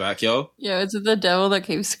 We bounce back, yo. Yeah, it's the devil that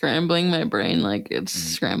keeps scrambling my brain like it's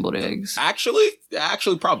scrambled eggs. Actually,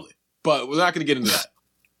 probably. But we're not going to get into that.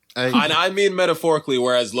 I mean metaphorically,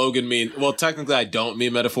 whereas Logan technically I don't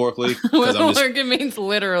mean metaphorically. Logan means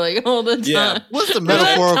literally all the time. Yeah. What's the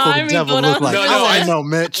metaphorical devil look like? I know,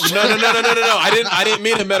 Mitch. No. I didn't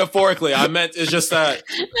mean it metaphorically. I meant it's just that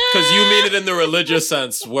because you mean it in the religious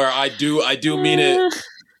sense, where I do mean it.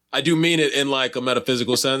 I do mean it in like a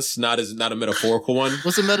metaphysical sense, not a metaphorical one.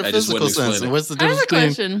 What's a metaphysical sense? What's the difference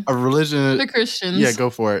between a religion? The Christians. Yeah, go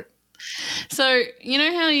for it. So, you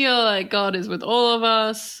know how you're like, God is with all of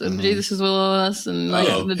us, and Jesus is with all of us, and like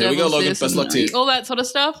the devil's this, Best luck to you. all that sort of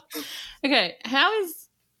stuff? Okay,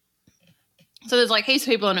 so there's like heaps of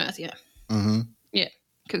people on earth, yeah. Mm-hmm. Yeah,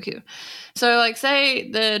 cool. So, like, say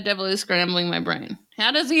the devil is scrambling my brain.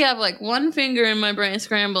 How does he have like one finger in my brain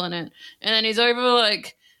scrambling it, and then he's over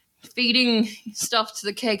like feeding stuff to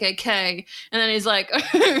the KKK, and then he's like,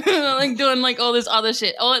 like doing like all this other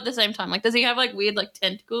shit all at the same time? Like, does he have like weird like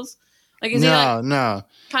tentacles? Like, is he like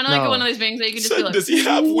kind of like one of those things that you can just be like, does he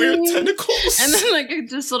have weird tentacles? And then like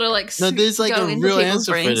it just sort of like no, there's like a real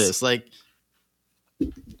answer brains. for this. Like,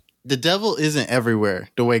 the devil isn't everywhere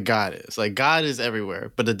the way God is. Like, God is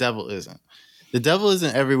everywhere, but the devil isn't. The devil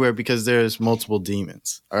isn't everywhere because there's multiple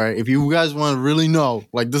demons. All right. If you guys want to really know,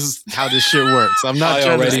 like, this is how this shit works. I'm not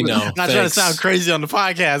trying to sound crazy on the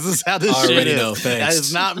podcast. This is how this shit is. That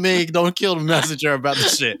is not me. Don't kill the messenger about the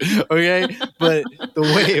shit. Okay. But the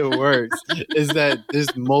way it works is that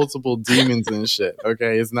there's multiple demons and shit.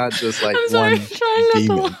 Okay. It's not just like one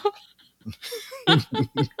demon. I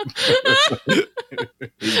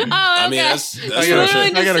mean, that's I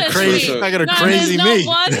got a crazy me.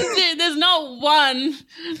 There's not one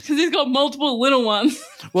because he's got multiple little ones.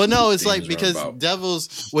 Well, no, it's like because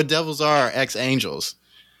devils are ex-angels.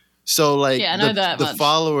 So like, yeah, I know the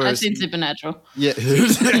followers. I've seen Supernatural. Yeah,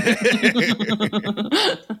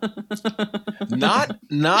 not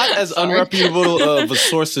as unreputable of a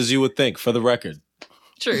source as you would think. For the record.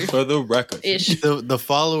 True. For the record. The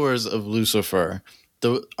followers of Lucifer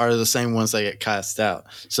are the same ones that get cast out.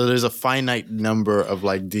 So there's a finite number of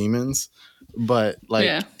like demons, but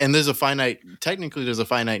like, and there's a finite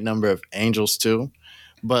number of angels too,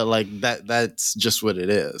 but like that's just what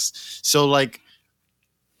it is. So like,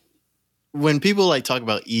 when people like talk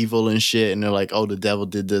about evil and shit and they're like, oh, the devil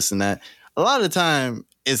did this and that, a lot of the time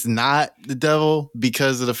it's not the devil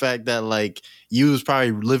because of the fact that like you was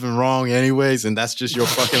probably living wrong anyways, and that's just your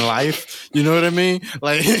fucking life. You know what I mean?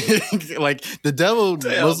 Like, like the devil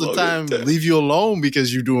most of the time leave you alone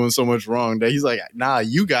because you're doing so much wrong that he's like, nah,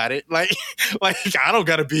 you got it. Like I don't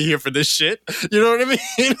gotta be here for this shit. You know what I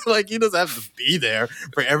mean? Like, he doesn't have to be there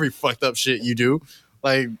for every fucked up shit you do.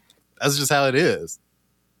 Like, that's just how it is.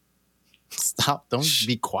 Stop! Don't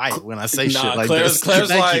be quiet when I say shit like this. Claire's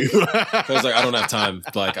like, I don't have time.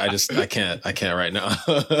 Like, I can't right now.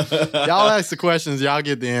 Y'all ask the questions, y'all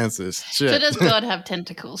get the answers. Shit. So does God have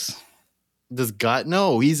tentacles? Does God?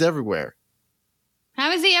 No, he's everywhere.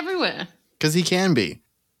 How is he everywhere? Because he can be.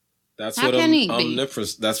 That's How what can he be?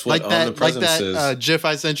 omnipresence. That's what Like that omnipresence is. GIF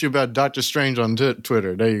I sent you about Doctor Strange on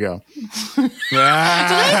Twitter. There you go. So those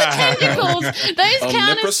are tentacles. Those count as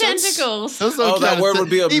Omnipresence? tentacles. Those don't that count word as- would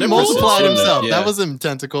be He omnipresence, multiplied wouldn't it? himself. Yeah. That wasn't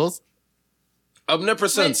tentacles.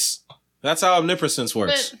 Omnipresence. That's how omnipresence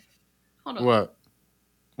works. But hold on. What?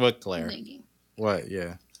 What, I'm Claire? thinking. What?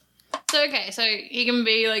 Yeah. So okay, so he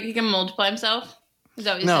can multiply himself. Is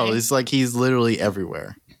that what you're No, saying? it's like he's literally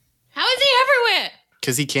everywhere How is he everywhere?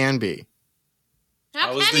 because he can be. How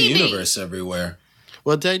How can is the he universe everywhere?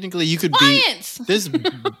 Well, technically, you could be? Science. be.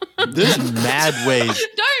 There's mad ways.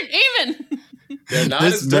 Don't even. They're not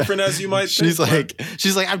This as different as you might think.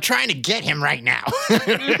 She's like, I'm trying to get him right now.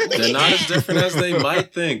 They're not as different as they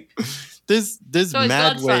might think. There's So is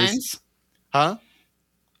mad God ways. science? Huh?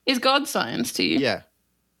 Is God science to you? Yeah.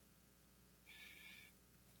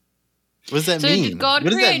 What does that So mean? did God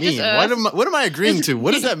what does that create this mean? earth? What am I agreing to?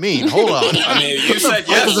 What does that mean? Hold on. I mean, you said What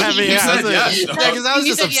yes. does that mean? You Yeah, said I was yes. like- because I was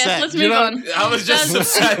You just said yes, upset. let's you move know? on. I was just Does-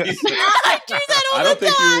 upset. I do that all I the don't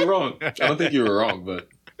think time. you were wrong. I don't think you were wrong, but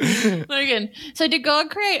Logan, so did God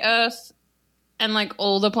create Earth and like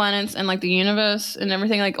all the planets and like the universe and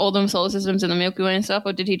everything, like all the solar systems and the Milky Way and stuff,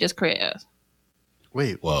 or did he just create Earth?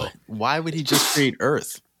 Wait, whoa. why would he just create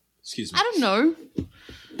Earth? Excuse me. I don't know.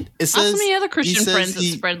 It Ask says some of the other he Christian says friends that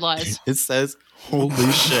he- spread lies. It says,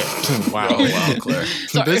 "Holy shit!" Wow, Oh, wow, Claire.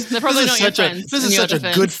 Sorry, they're probably not your friends. This in is your such a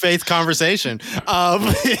defense. good faith conversation.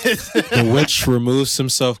 The witch removes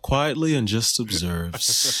himself quietly and just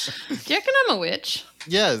observes. Do you reckon I'm a witch?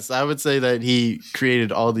 Yes, I would say that he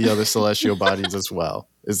created all the other celestial bodies as well.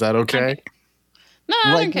 Is that okay? No,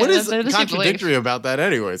 I don't Like, care. what is That's your contradictory belief. about that,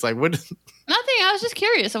 anyways? Like, what Nothing. I was just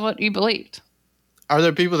curious of what you believed. are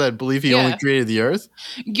there people that believe he only Yeah. created the Earth?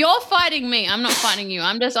 You're fighting me. I'm not fighting you.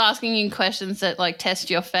 I'm just asking you questions that like test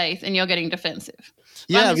your faith, and you're getting defensive.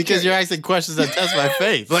 Yeah, just because you're curious. asking questions that test my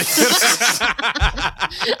faith. Like,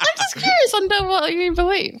 I'm just curious on what you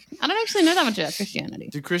believe. I don't actually know that much about Christianity.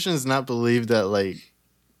 do Christians not believe that like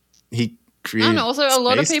he I created? don't know. Also, a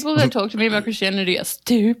lot of space? people that talk to me about Christianity are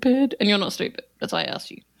stupid, and you're not stupid. That's why I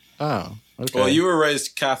asked you. Oh, okay. Well, you were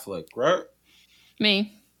raised Catholic, right?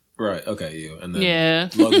 Me. Right. Okay, you. And then Yeah.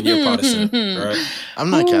 Logan, you're Protestant, right? I'm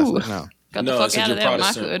not Ooh. Catholic. No. Got No, the I fuck said out you're of there with my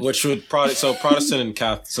Protestant, food. which would so Protestant and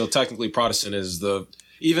Catholic. So technically, Protestant is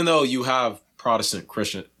even though you have Protestant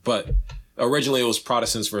Christian, but originally it was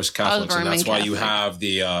Protestants versus Catholics, and Roman that's why you Catholic. have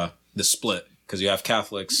the split, because you have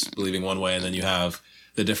Catholics believing one way, and then you have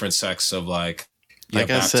the different sects of like. you Like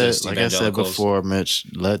have I said, Baptists, like I said evangelicals. before, Mitch,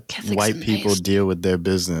 let Catholics white are people nasty. deal with their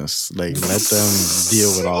business. Like, let them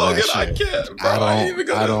deal with all Logan, that I shit. can't, bro. I ain't even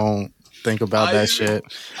I gonna- don't think about I that ain't shit.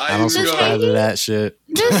 I I don't ain't even subscribe gonna- to that shit.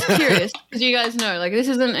 Just curious, because you guys know, like, this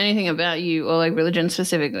isn't anything about you or like religion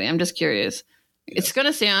specifically. I'm just curious. It's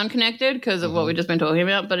gonna sound connected because of what we've just been talking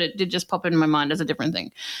about, but it did just pop in my mind as a different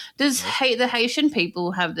thing. Does the Haitian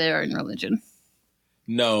people have their own religion?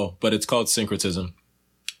 No, but it's called syncretism.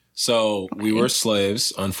 So we were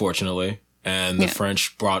slaves, unfortunately, and the Yeah.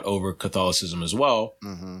 French brought over Catholicism as well.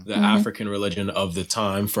 The African religion of the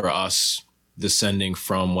time for us descending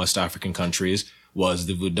from West African countries was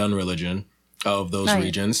the Vodun religion of those Right.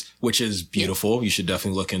 regions, which is beautiful. You should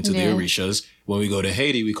definitely look into Yeah. the Orishas. When we go to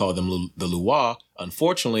Haiti, we call them the Loa.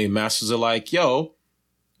 Unfortunately, masters are like, yo,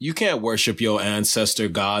 you can't worship your ancestor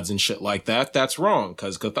gods and shit like that. That's wrong,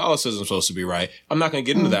 because Catholicism is supposed to be right. I'm not going to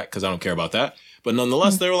get into that because I don't care about that. But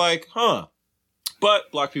nonetheless, they were like, huh.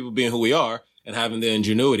 But black people being who we are and having the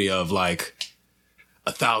ingenuity of like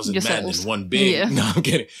 1,000 men Yourselves. in one being. Yeah. No, I'm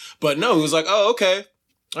kidding. But no, it was like, oh, okay.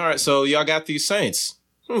 All right, so y'all got these saints.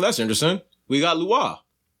 That's interesting. We got Lua.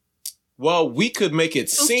 Well, we could make it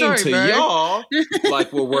Oh, seem sorry, to bro. y'all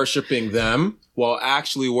like we're worshiping them while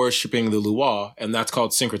actually worshiping the Lua, and that's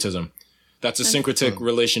called syncretism. That's a syncretic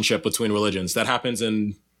relationship between religions. That happens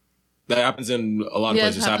in a lot of Yeah, it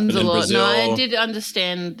places. happens a in lot. Brazil. No, I did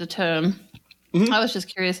understand the term. I was just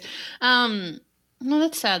curious. No,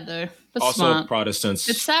 that's sad though. That's Also, smart. Protestants.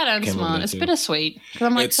 It's sad and came over smart. there, It's too. bittersweet because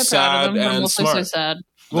I'm like It's so proud of sad them. I'm and also so smart. sad.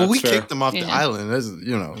 Well, we That's fair. kicked them off the Yeah. island. That's,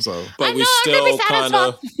 so. But I we know, I could still be sad and kind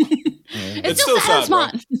of. It's still sad and bro.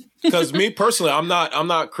 smart. Because me personally, I'm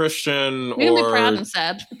not Christian You can be proud or and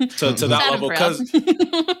sad. to that Sad and level. proud.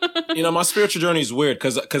 Because my spiritual journey is weird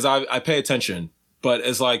because I pay attention, but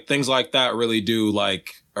it's like things like that really do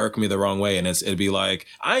like irk me the wrong way, and it'd be like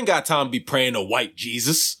I ain't got time to be praying to white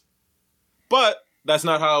Jesus, but that's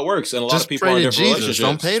not how it works, and a lot Just of people pray are in to different Jesus.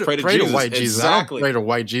 relationships. Don't pray to white Jesus. Exactly. I don't pray to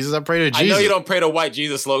white Jesus. I pray to Jesus. I know you don't pray to white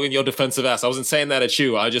Jesus, Logan. Your defensive ass. I wasn't saying that at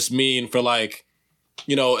you. I just mean for like,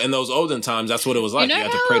 in those olden times, that's what it was like. You know You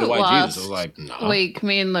had to how pray to it white was? Jesus. I was like, nah. Week,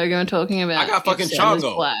 me and Logan were talking about. I got fucking if Santa's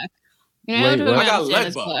Chongo. black. You know, Wait, we were what? talking I got about lead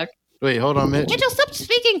Santa's bug. black. Wait, hold on, Mitch. Mitchell, stop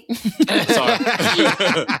speaking. Sorry.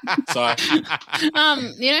 Sorry.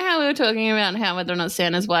 You know how we were talking about how whether or not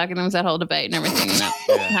Santa's black, and there was that whole debate and everything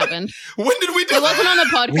that happened. When did we do It wasn't on the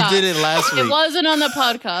podcast. We did it last week. It wasn't on the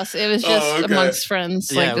podcast. It was just amongst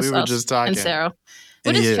friends. Yeah, like we were just talking. And Sarah.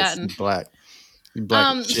 And We're he just is. chatting. He's black. He's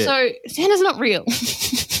black as shit. So Santa's not real.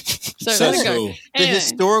 So let it go. who? The Anyway.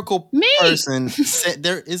 historical Me. person,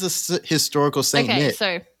 there is a historical Saint Okay, Nick,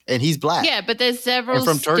 so and he's black. yeah, but there's several And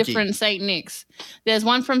from Turkey. different Saint Nicks. There's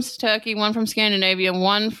one from Turkey, one from Scandinavia,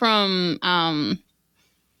 one from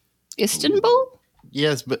Istanbul.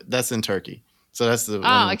 Yes, but that's in Turkey. So that's the. Oh,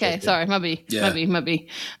 one okay. Turkey. Sorry, might be.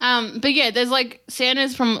 But yeah, there's like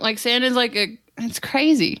Santa's like a. It's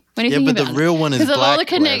crazy when you Yeah, think but about the real one is because of all the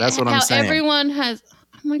black. Blair. That's what I'm how saying. everyone has.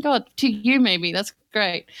 Oh my god, to you maybe that's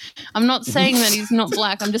great. I'm not saying that he's not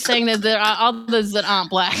black. I'm just saying that there are others that aren't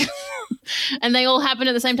black. And they all happen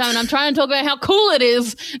at the same time. And I'm trying to talk about how cool it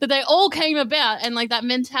is that they all came about and like that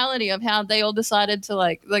mentality of how they all decided to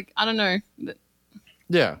like I don't know.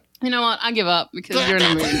 Yeah. You know what? I give up because you're in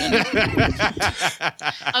a mood.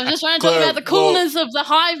 I'm just trying to talk Claire, about the coolness of the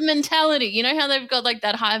hive mentality. You know how they've got like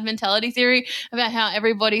that hive mentality theory about how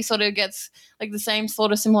everybody sort of gets like the same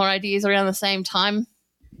sort of similar ideas around the same time?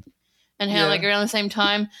 And how like around the same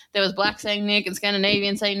time there was Black Saint Nick and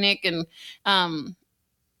Scandinavian Saint Nick and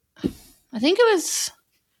I think it was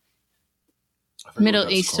Middle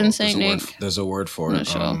Eastern Saint Nick. There's a word for I'm it. not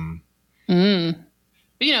sure.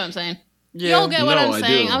 But you know what I'm saying. Yeah. You all get what I'm I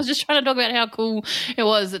saying. do. I was just trying to talk about how cool it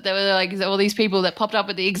was that there were like all these people that popped up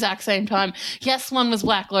at the exact same time. Yes, one was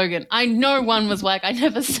black, Logan. I know one was black. I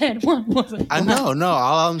never said one wasn't black. I know. No,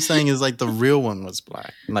 all I'm saying is like the real one was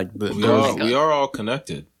black. Like the. We are all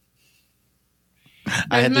connected. I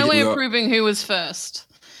There's had no to, way of proving who was first.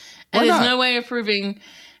 And Why there's not? no way of proving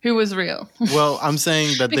who was real. Well, I'm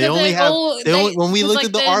saying that they Because only they have. all- They only, they- when we it's looked like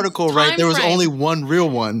at the the article, right, time there was frame. only one real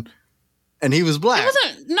one, and he was black. It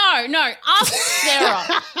wasn't. No. Ask Sarah.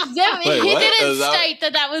 Wait, He what? didn't Is that- state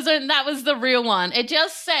that was the real one. It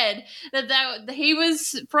just said that he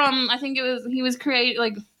was from. I think it was he was created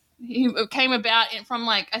like he came about from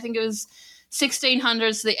like I think it was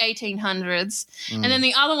 1600s to the 1800s, and then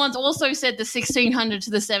the other ones also said the 1600 to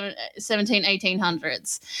the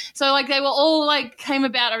 1800s. So like they were all like came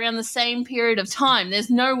about around the same period of time. There's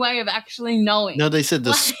no way of actually knowing. No, they said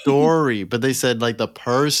the story, but they said like the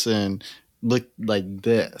person looked like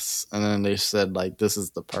this, and then they said like this is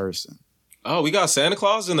the person. Oh, we got Santa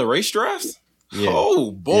Claus in the race draft? Yeah.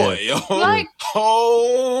 Oh boy. Like-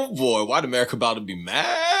 Oh boy. Why'd America about to be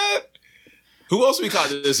mad? Who else we caught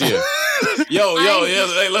this year? Yo,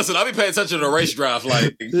 hey, listen, I be paying attention to the race draft.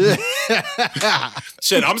 Like,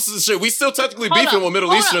 shit, we still technically Hold beefing up, with Middle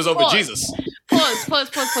hold Easterners up, over pause. Jesus. Pause.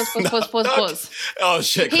 Oh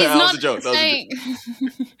shit, He's that was not a joke. That was a joke.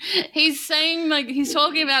 saying. He's saying like he's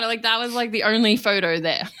talking about it like that was like the only photo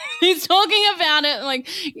there. He's talking about it like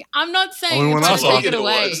I'm not saying Only you're one trying to I take saw. it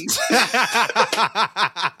away.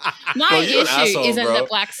 My Bro, you an issue asshole, isn't bro. that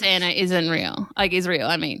Black Santa isn't real. Like is real.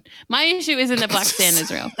 I mean, my issue isn't that Black Santa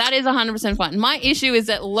is real. That is 100% fine. My issue is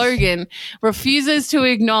that Logan refuses to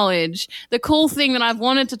acknowledge the cool thing that I've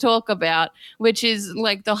wanted to talk about, which is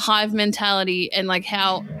like the hive mentality and like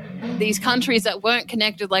how these countries that weren't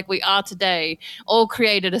connected like we are today all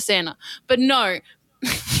created a Santa. But no,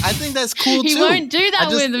 I think that's cool he too. won't do that I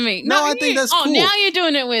just- with me. No, I think that's Oh, cool. now you're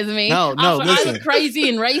doing it with me. No, After I listen. look crazy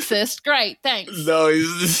and racist. Great, thanks. No,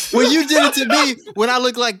 he's Well, you did it to me when I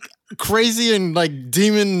look like crazy and like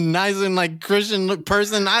demonizing like Christian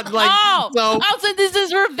person. I like so this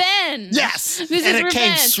is revenge. yes, This and is it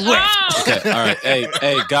came revenge. swift. Oh. okay. All right.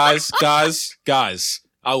 Hey, guys.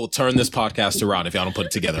 I will turn this podcast around if y'all don't put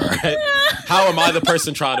it together. All right. How am I the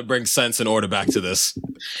person trying to bring sense and order back to this?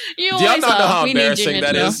 You Do y'all always not know are. how We need you, embarrassing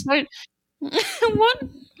that Mitchell. is? Wait. What?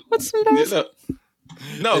 What's embarrassing?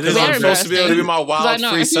 No, It because is I'm supposed to be able to be my 'Cause I wild,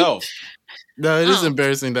 know. free self. No, it is Oh.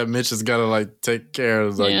 embarrassing that Mitch has got to like take care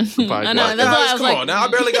of like Yeah. the podcast. I know, that's why I was Come like- on, now I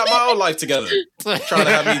barely got my own life together. Trying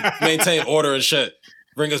to have me maintain order and shit.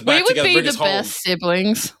 Bring us back We would together, be bring the us home. best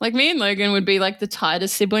siblings. Like me and Logan would be like the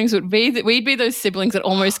tightest siblings. We'd be those siblings that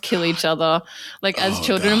almost kill each other, like as Oh,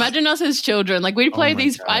 children. God. Imagine us as children. Like we'd play my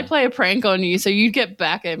these. God. I'd play a prank on you, so you'd get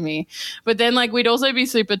back at me. But then like we'd also be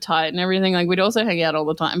super tight and everything. Like we'd also hang out all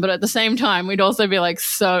the time. But at the same time, we'd also be like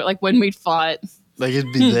so like when we'd fight. Like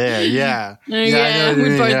it'd be there, yeah. I know what you we'd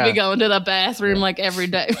mean, both yeah. be going to the bathroom like every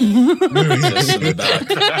day. Just in the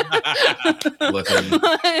back.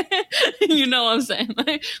 Looking, You know what I'm saying?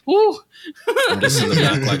 Like, woo. I'm just in the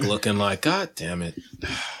back, like looking like, God damn it.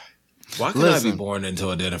 Why couldn't I Listen. be born into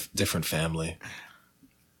a different family?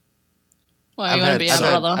 Why you want to be our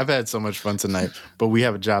brother? I've had so much fun tonight, but we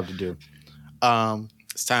have a job to do.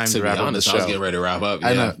 It's time to wrap up the show. I was getting ready to wrap up. Yeah.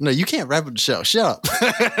 I know. No, you can't wrap up the show. Shut up.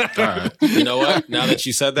 All right. You know what? Now that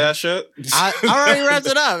you said that shit, I already wrapped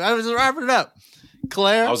it up. I was just wrapping it up.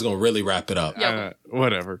 Claire, I was gonna really wrap it up.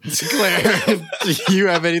 Whatever. Claire, do you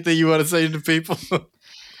have anything you want to say to people?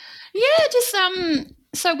 Yeah, just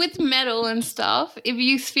so with metal and stuff, if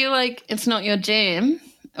you feel like it's not your jam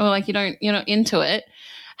or like you're not into it,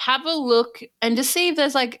 have a look and just see if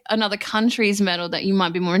there's like another country's metal that you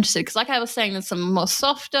might be more interested. Because like I was saying, there's some more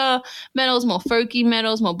softer metals, more folky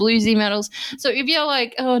metals, more bluesy metals. So if you're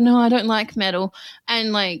like, oh no, I don't like metal,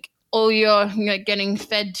 and like all you're getting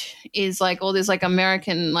fed is like all this like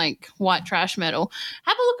American like white trash metal,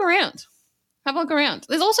 have a look around. Have a look around.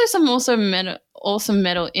 There's also some awesome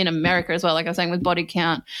metal in America as well, like I was saying with Body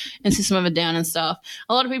Count and System of a Down and stuff.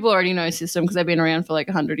 A lot of people already know System because they've been around for like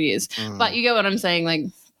 100 years. But you get what I'm saying, like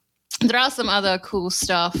there are some other cool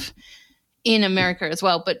stuff in America as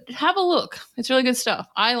well, but have a look. It's really good stuff.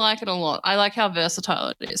 I like it a lot. I like how versatile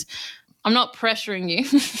it is. I'm not pressuring you.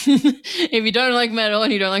 If you don't like metal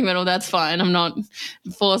and you don't like metal, that's fine. I'm not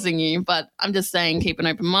forcing you, but I'm just saying keep an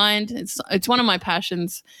open mind. It's one of my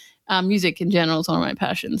passions. Music in general is one of my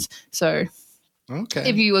passions. So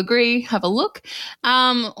if you agree, have a look.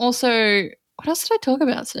 Also, what else did I talk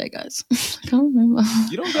about today, guys? I can't remember.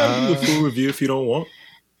 You don't got to do a full review if you don't want.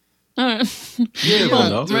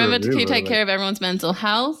 Remember to take care of everyone's mental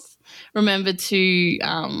health. Remember to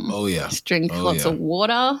drink lots of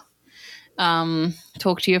water.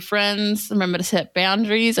 Talk to your friends. Remember to set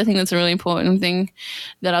boundaries. I think that's a really important thing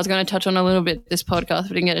that I was going to touch on a little bit this podcast,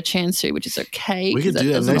 but didn't get a chance to, which is okay. We could do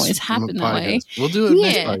that doesn't next always happen that way. We'll do it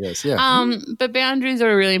next podcast. Yeah. But boundaries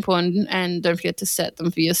are really important, and don't forget to set them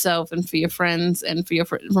for yourself and for your friends, and for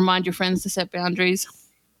remind your friends to set boundaries.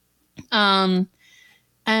 And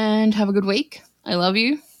have a good week. I love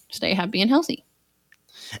you. Stay happy and healthy.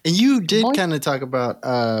 And you did kind of talk about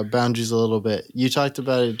boundaries a little bit. You talked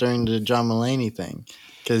about it during the John Mulaney thing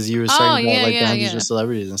because you were saying about boundaries with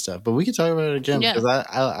celebrities and stuff. But we could talk about it again because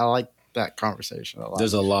I like that conversation a lot.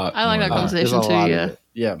 There's a lot. I like that conversation too.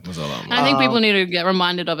 Yeah. There's a lot more. I think people need to get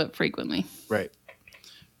reminded of it frequently. Right.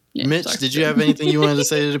 Yeah, Mitch, did you have anything you wanted to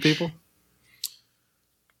say to the people?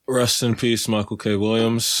 Rest in peace, Michael K.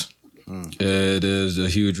 Williams. It is a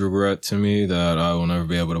huge regret to me that I will never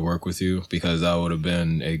be able to work with you because that would have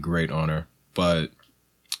been a great honor. But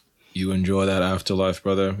you enjoy that afterlife,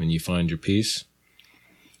 brother, and you find your peace.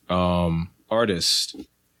 Artist,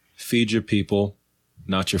 feed your people,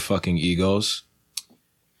 not your fucking egos.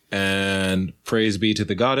 And praise be to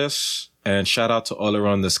the goddess. And shout out to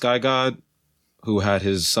Oleron the Sky God, who had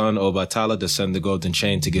his son Obatala descend the golden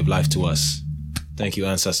chain to give life to us. Thank you,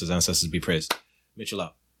 ancestors. Ancestors be praised. Mitchell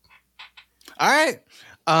out. All right.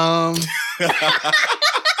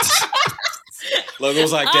 Logan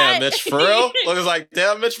was like, damn, Mitch, for real? Logan's like,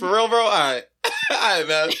 damn, Mitch, for real, bro? All right. All right,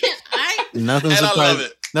 man.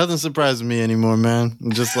 Nothing surprises me anymore, man.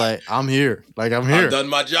 I'm just like, I'm here. Like, I'm here. I've done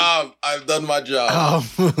my job.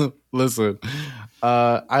 Listen.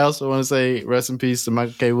 I also want to say rest in peace to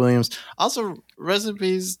Michael K. Williams. Also, rest in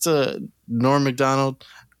peace to Norm Macdonald.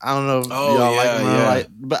 I don't know if y'all like him,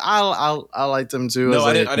 but I liked him too. No,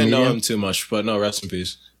 I didn't know him too much, but no, rest in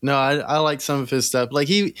peace. No, I like some of his stuff. Like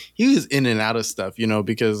he was in and out of stuff,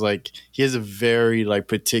 because like he has a very like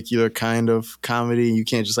particular kind of comedy. You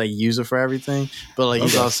can't just like use it for everything. But like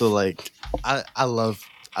he's also like I love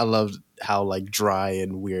how like dry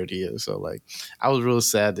and weird he is. So like I was real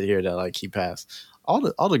sad to hear that like he passed. All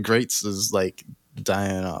the greats is like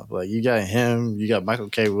dying off. Like you got him, you got Michael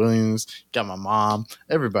K. Williams, you got my mom,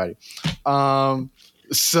 everybody.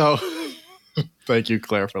 So thank you,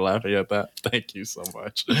 Claire, for laughing at that. Thank you so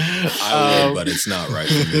much. I would, but it's not right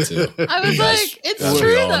for me too. I was like, it's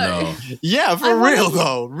true though. Yeah, for real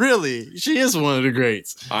though. Really, she is one of the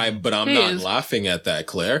greats. But I'm not laughing at that.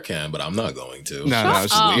 Claire can, but I'm not going to. No,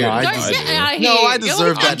 it's weird. I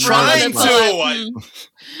deserve that. I'm trying to.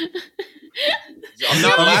 I'm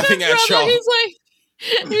not laughing at y'all.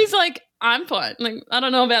 He's like, I'm fine. Like, I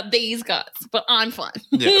don't know about these guys, but I'm fine.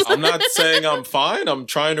 Yes, I'm not saying I'm fine. I'm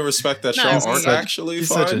trying to respect that y'all aren't actually he's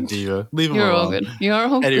fine. Such a diva. Leave him You're alone. all good. You're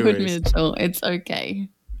all good, Mitchell. It's okay.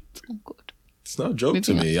 It's all good. It's not a joke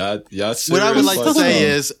to me. What I would like to say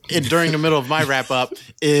is, during the middle of my wrap up,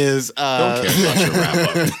 is don't care about your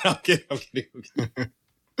wrap up. I'm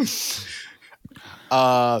kidding.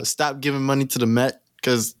 Stop giving money to the Met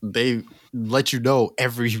because they let you know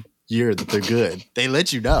every year that they're good. They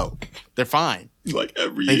let you know they're fine. Like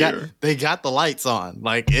every year, they got the lights on.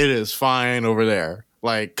 Like it is fine over there.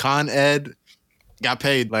 Like Con Ed, got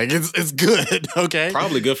paid. Like it's good. Okay.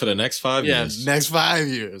 Probably good for the next 5 years. Next 5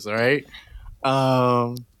 years. All right.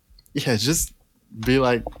 Yeah, just be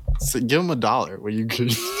like, give them $1 when you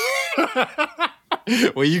could.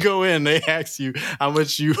 When you go in, they ask you how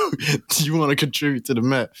much you want to contribute to the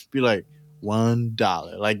Met. Be like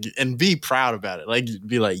 $1, like, and be proud about it. Like,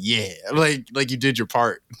 be like, yeah, like you did your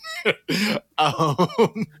part.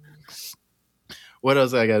 What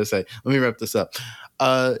else I gotta say? Let me wrap this up.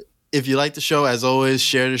 If you like the show, as always,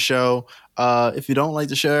 share the show. If you don't like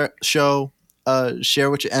the show, share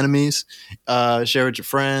with your enemies, share with your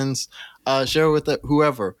friends, share with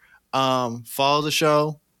whoever. Follow the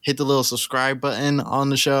show. Hit the little subscribe button on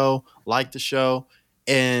the show, like the show,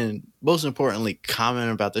 and most importantly, comment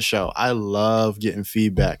about the show. I love getting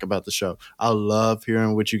feedback about the show. I love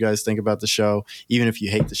hearing what you guys think about the show, even if you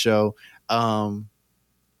hate the show. Because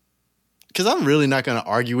I'm really not going to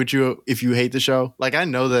argue with you if you hate the show. Like, I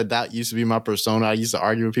know that used to be my persona. I used to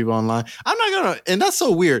argue with people online. I'm not going to, and that's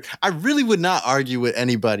so weird. I really would not argue with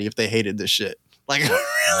anybody if they hated this shit. Like,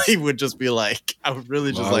 I really would just be like, I would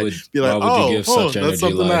really just be like, that's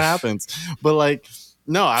something that happens. But like,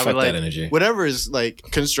 no, I would like whatever is like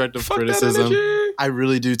constructive criticism. I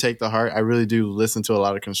really do take to heart. I really do listen to a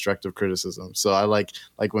lot of constructive criticism. So I like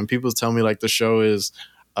when people tell me like the show is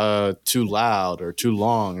too loud or too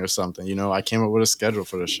long or something. You know, I came up with a schedule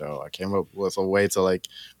for the show. I came up with a way to like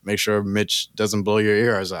make sure Mitch doesn't blow your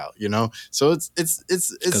ears out. You know, so it's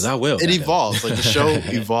because I will. It evolves. Like the show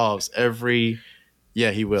evolves every.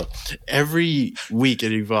 Yeah, he will. Every week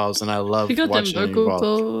it evolves, and I love watching it evolve.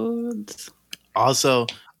 Codes. Also,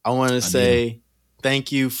 I want to say thank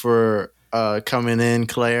you for coming in,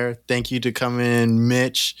 Claire. Thank you to come in,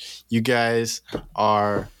 Mitch. You guys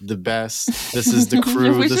are the best. This is the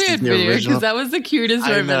crew. This is the original. Because that was the cutest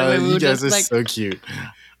I know, you guys are so cute.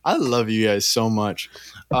 I love you guys so much.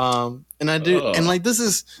 And I do. And like this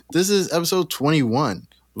is episode 21.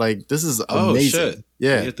 Like this is amazing. Oh, shit.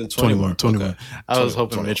 Yeah, 21. Okay. I was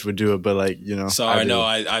hoping 21. Mitch would do it, but like, you know. Sorry,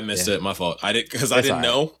 I missed it. My fault. I didn't because I didn't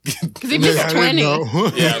know. Because he missed 20.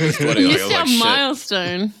 Yeah, I missed 20. You missed our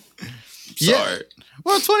milestone. Sorry.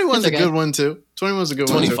 Well, 21's a good one too. 21's a good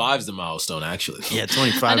one. 25's the milestone, actually. Yeah,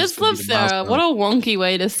 25. I just love Sarah. What a wonky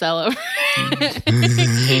way to celebrate.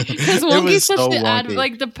 Because wonky's such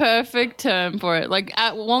like the perfect term for it. Like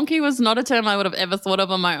wonky was not a term I would have ever thought of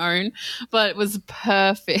on my own, but it was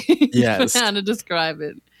perfect for how to describe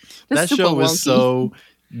it. That show was so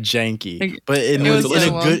janky, but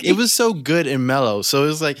it was so good and mellow. So it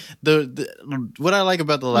was like the what I like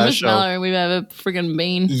about the last show. Mellow we've ever friggin'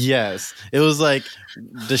 been. Yes, it was like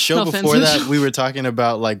the show before that. We were talking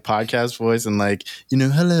about like podcast voice and like, you know,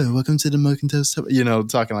 hello, welcome to the Milk and Toast, you know,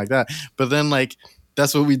 talking like that. But then like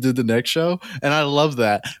that's what we did the next show, and I love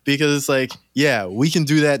that because it's like, yeah, we can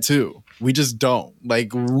do that too. We just don't.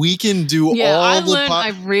 Like, we can do all the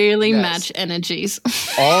I really match energies.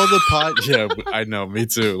 All the yeah, I know, me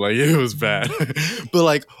too. Like, it was bad. But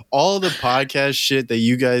like all the podcast shit that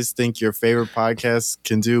you guys think your favorite podcasts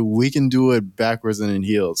can do, we can do it backwards and in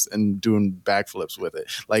heels and doing backflips with it.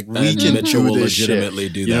 Like, we can Mitchell do will this legitimately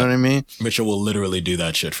shit. do that. You know what I mean? Mitchell will literally do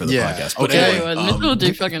that shit for the podcast. But okay. anyway, Mitchell will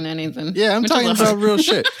do fucking anything. Yeah, I'm talking about real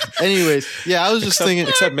shit. Anyways, yeah, I was just thinking.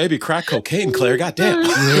 Except maybe crack cocaine, Claire. Goddamn.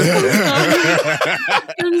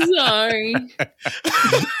 I'm sorry.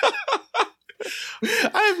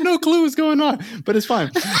 I have no clue what's going on, but it's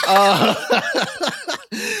fine.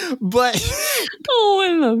 But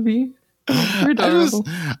I love you. You're adorable.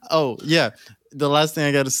 Yeah. The last thing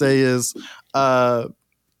I got to say is, have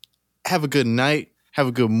a good night, have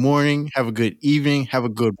a good morning, have a good evening, have a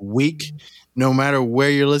good week. No matter where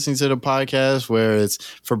you're listening to the podcast, whether it's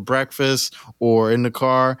for breakfast or in the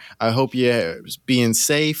car, I hope you're being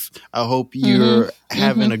safe. I hope you're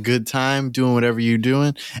having a good time doing whatever you're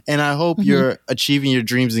doing. And I hope you're achieving your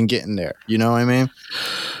dreams and getting there. You know what I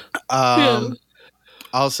mean?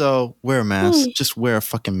 Also, wear a mask. Just wear a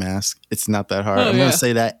fucking mask. It's not that hard. I'm going to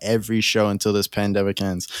say that every show until this pandemic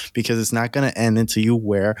ends, because it's not going to end until you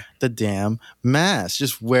wear the damn mask.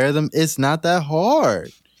 Just wear them. It's not that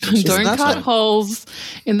hard. Don't cut holes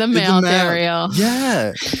in the mouth area.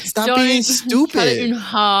 Yeah. Stop being stupid. Cut it in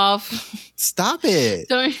half. Stop it.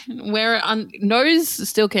 Don't wear it on nose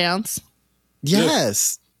still counts.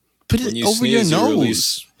 Yes. Put when it over your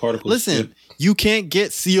nose. Particles. Listen, you can't get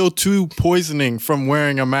CO2 poisoning from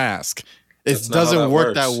wearing a mask. It That's not how doesn't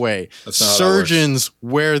work works. that way. That's not how that works. Surgeons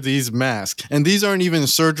wear these masks, and these aren't even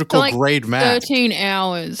surgical grade masks. 13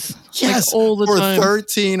 hours. Yes, all the for time.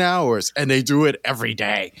 13 hours, and they do it every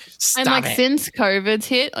day. Stop And it. since COVID's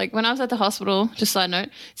hit, when I was at the hospital, just side note,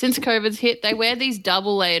 since COVID's hit, they wear these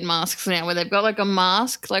double layered masks now where they've got a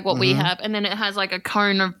mask like what we have, and then it has a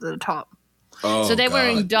cone over the top. Oh, So they're God.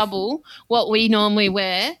 wearing double what we normally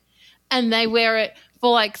wear, and they wear it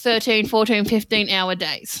for 13, 14, 15-hour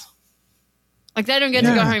days. They don't get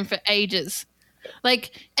to go home for ages.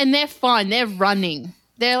 And they're fine. They're running.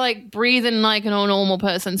 They're breathing like a normal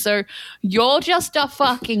person. So you're just a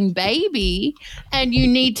fucking baby and you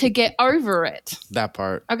need to get over it. That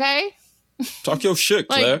part. Okay? Talk your shit,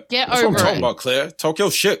 Claire. Get that's over what I'm talking it. about, Claire. Talk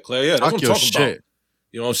your shit, Claire. Yeah, that's Talk what I'm your talking shit. about.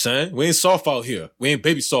 You know what I'm saying? We ain't soft out here. We ain't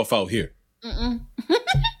baby soft out here.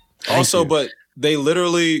 Also, but they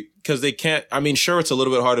literally, because they can't, sure, it's a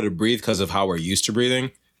little bit harder to breathe because of how we're used to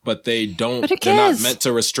breathing, but they don't, But who they're not cares? meant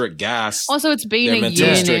to restrict gas. Also, it's been They're a meant to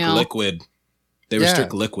year restrict now. liquid. They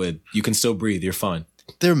restrict liquid. You can still breathe. You're fine.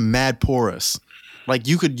 They're mad porous.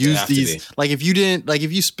 You could use have to these. If you didn't,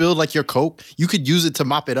 if you spilled your Coke, you could use it to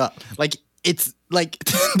mop it up. It's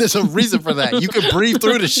there's a reason for that. You could breathe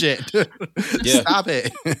through the shit. Yeah. Stop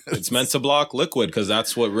it. It's meant to block liquid because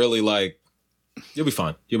that's what really you'll be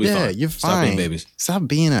fine. You'll be Yeah, fine. you're Stop fine. being babies. Stop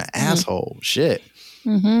being an asshole. Shit.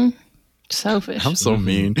 Mm-hmm. Selfish. I'm so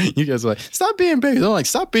mean. You guys are like, stop being babies. I'm like,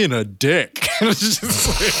 stop being a dick. Being worse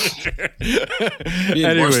than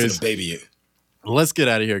Anyways, a baby. let's get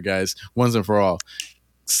out of here, guys. Once and for all.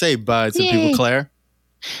 Say bye to the Yay. people, Claire.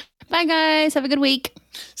 Bye, guys. Have a good week.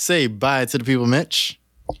 Say bye to the people, Mitch.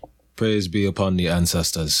 Praise be upon the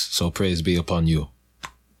ancestors. So praise be upon you.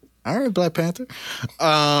 All right, Black Panther.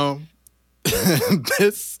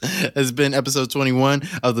 This has been episode 21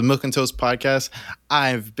 of the Milk and Toast podcast.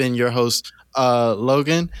 I've been your host,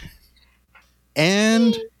 Logan.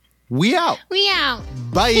 And we out. We out.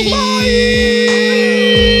 Bye.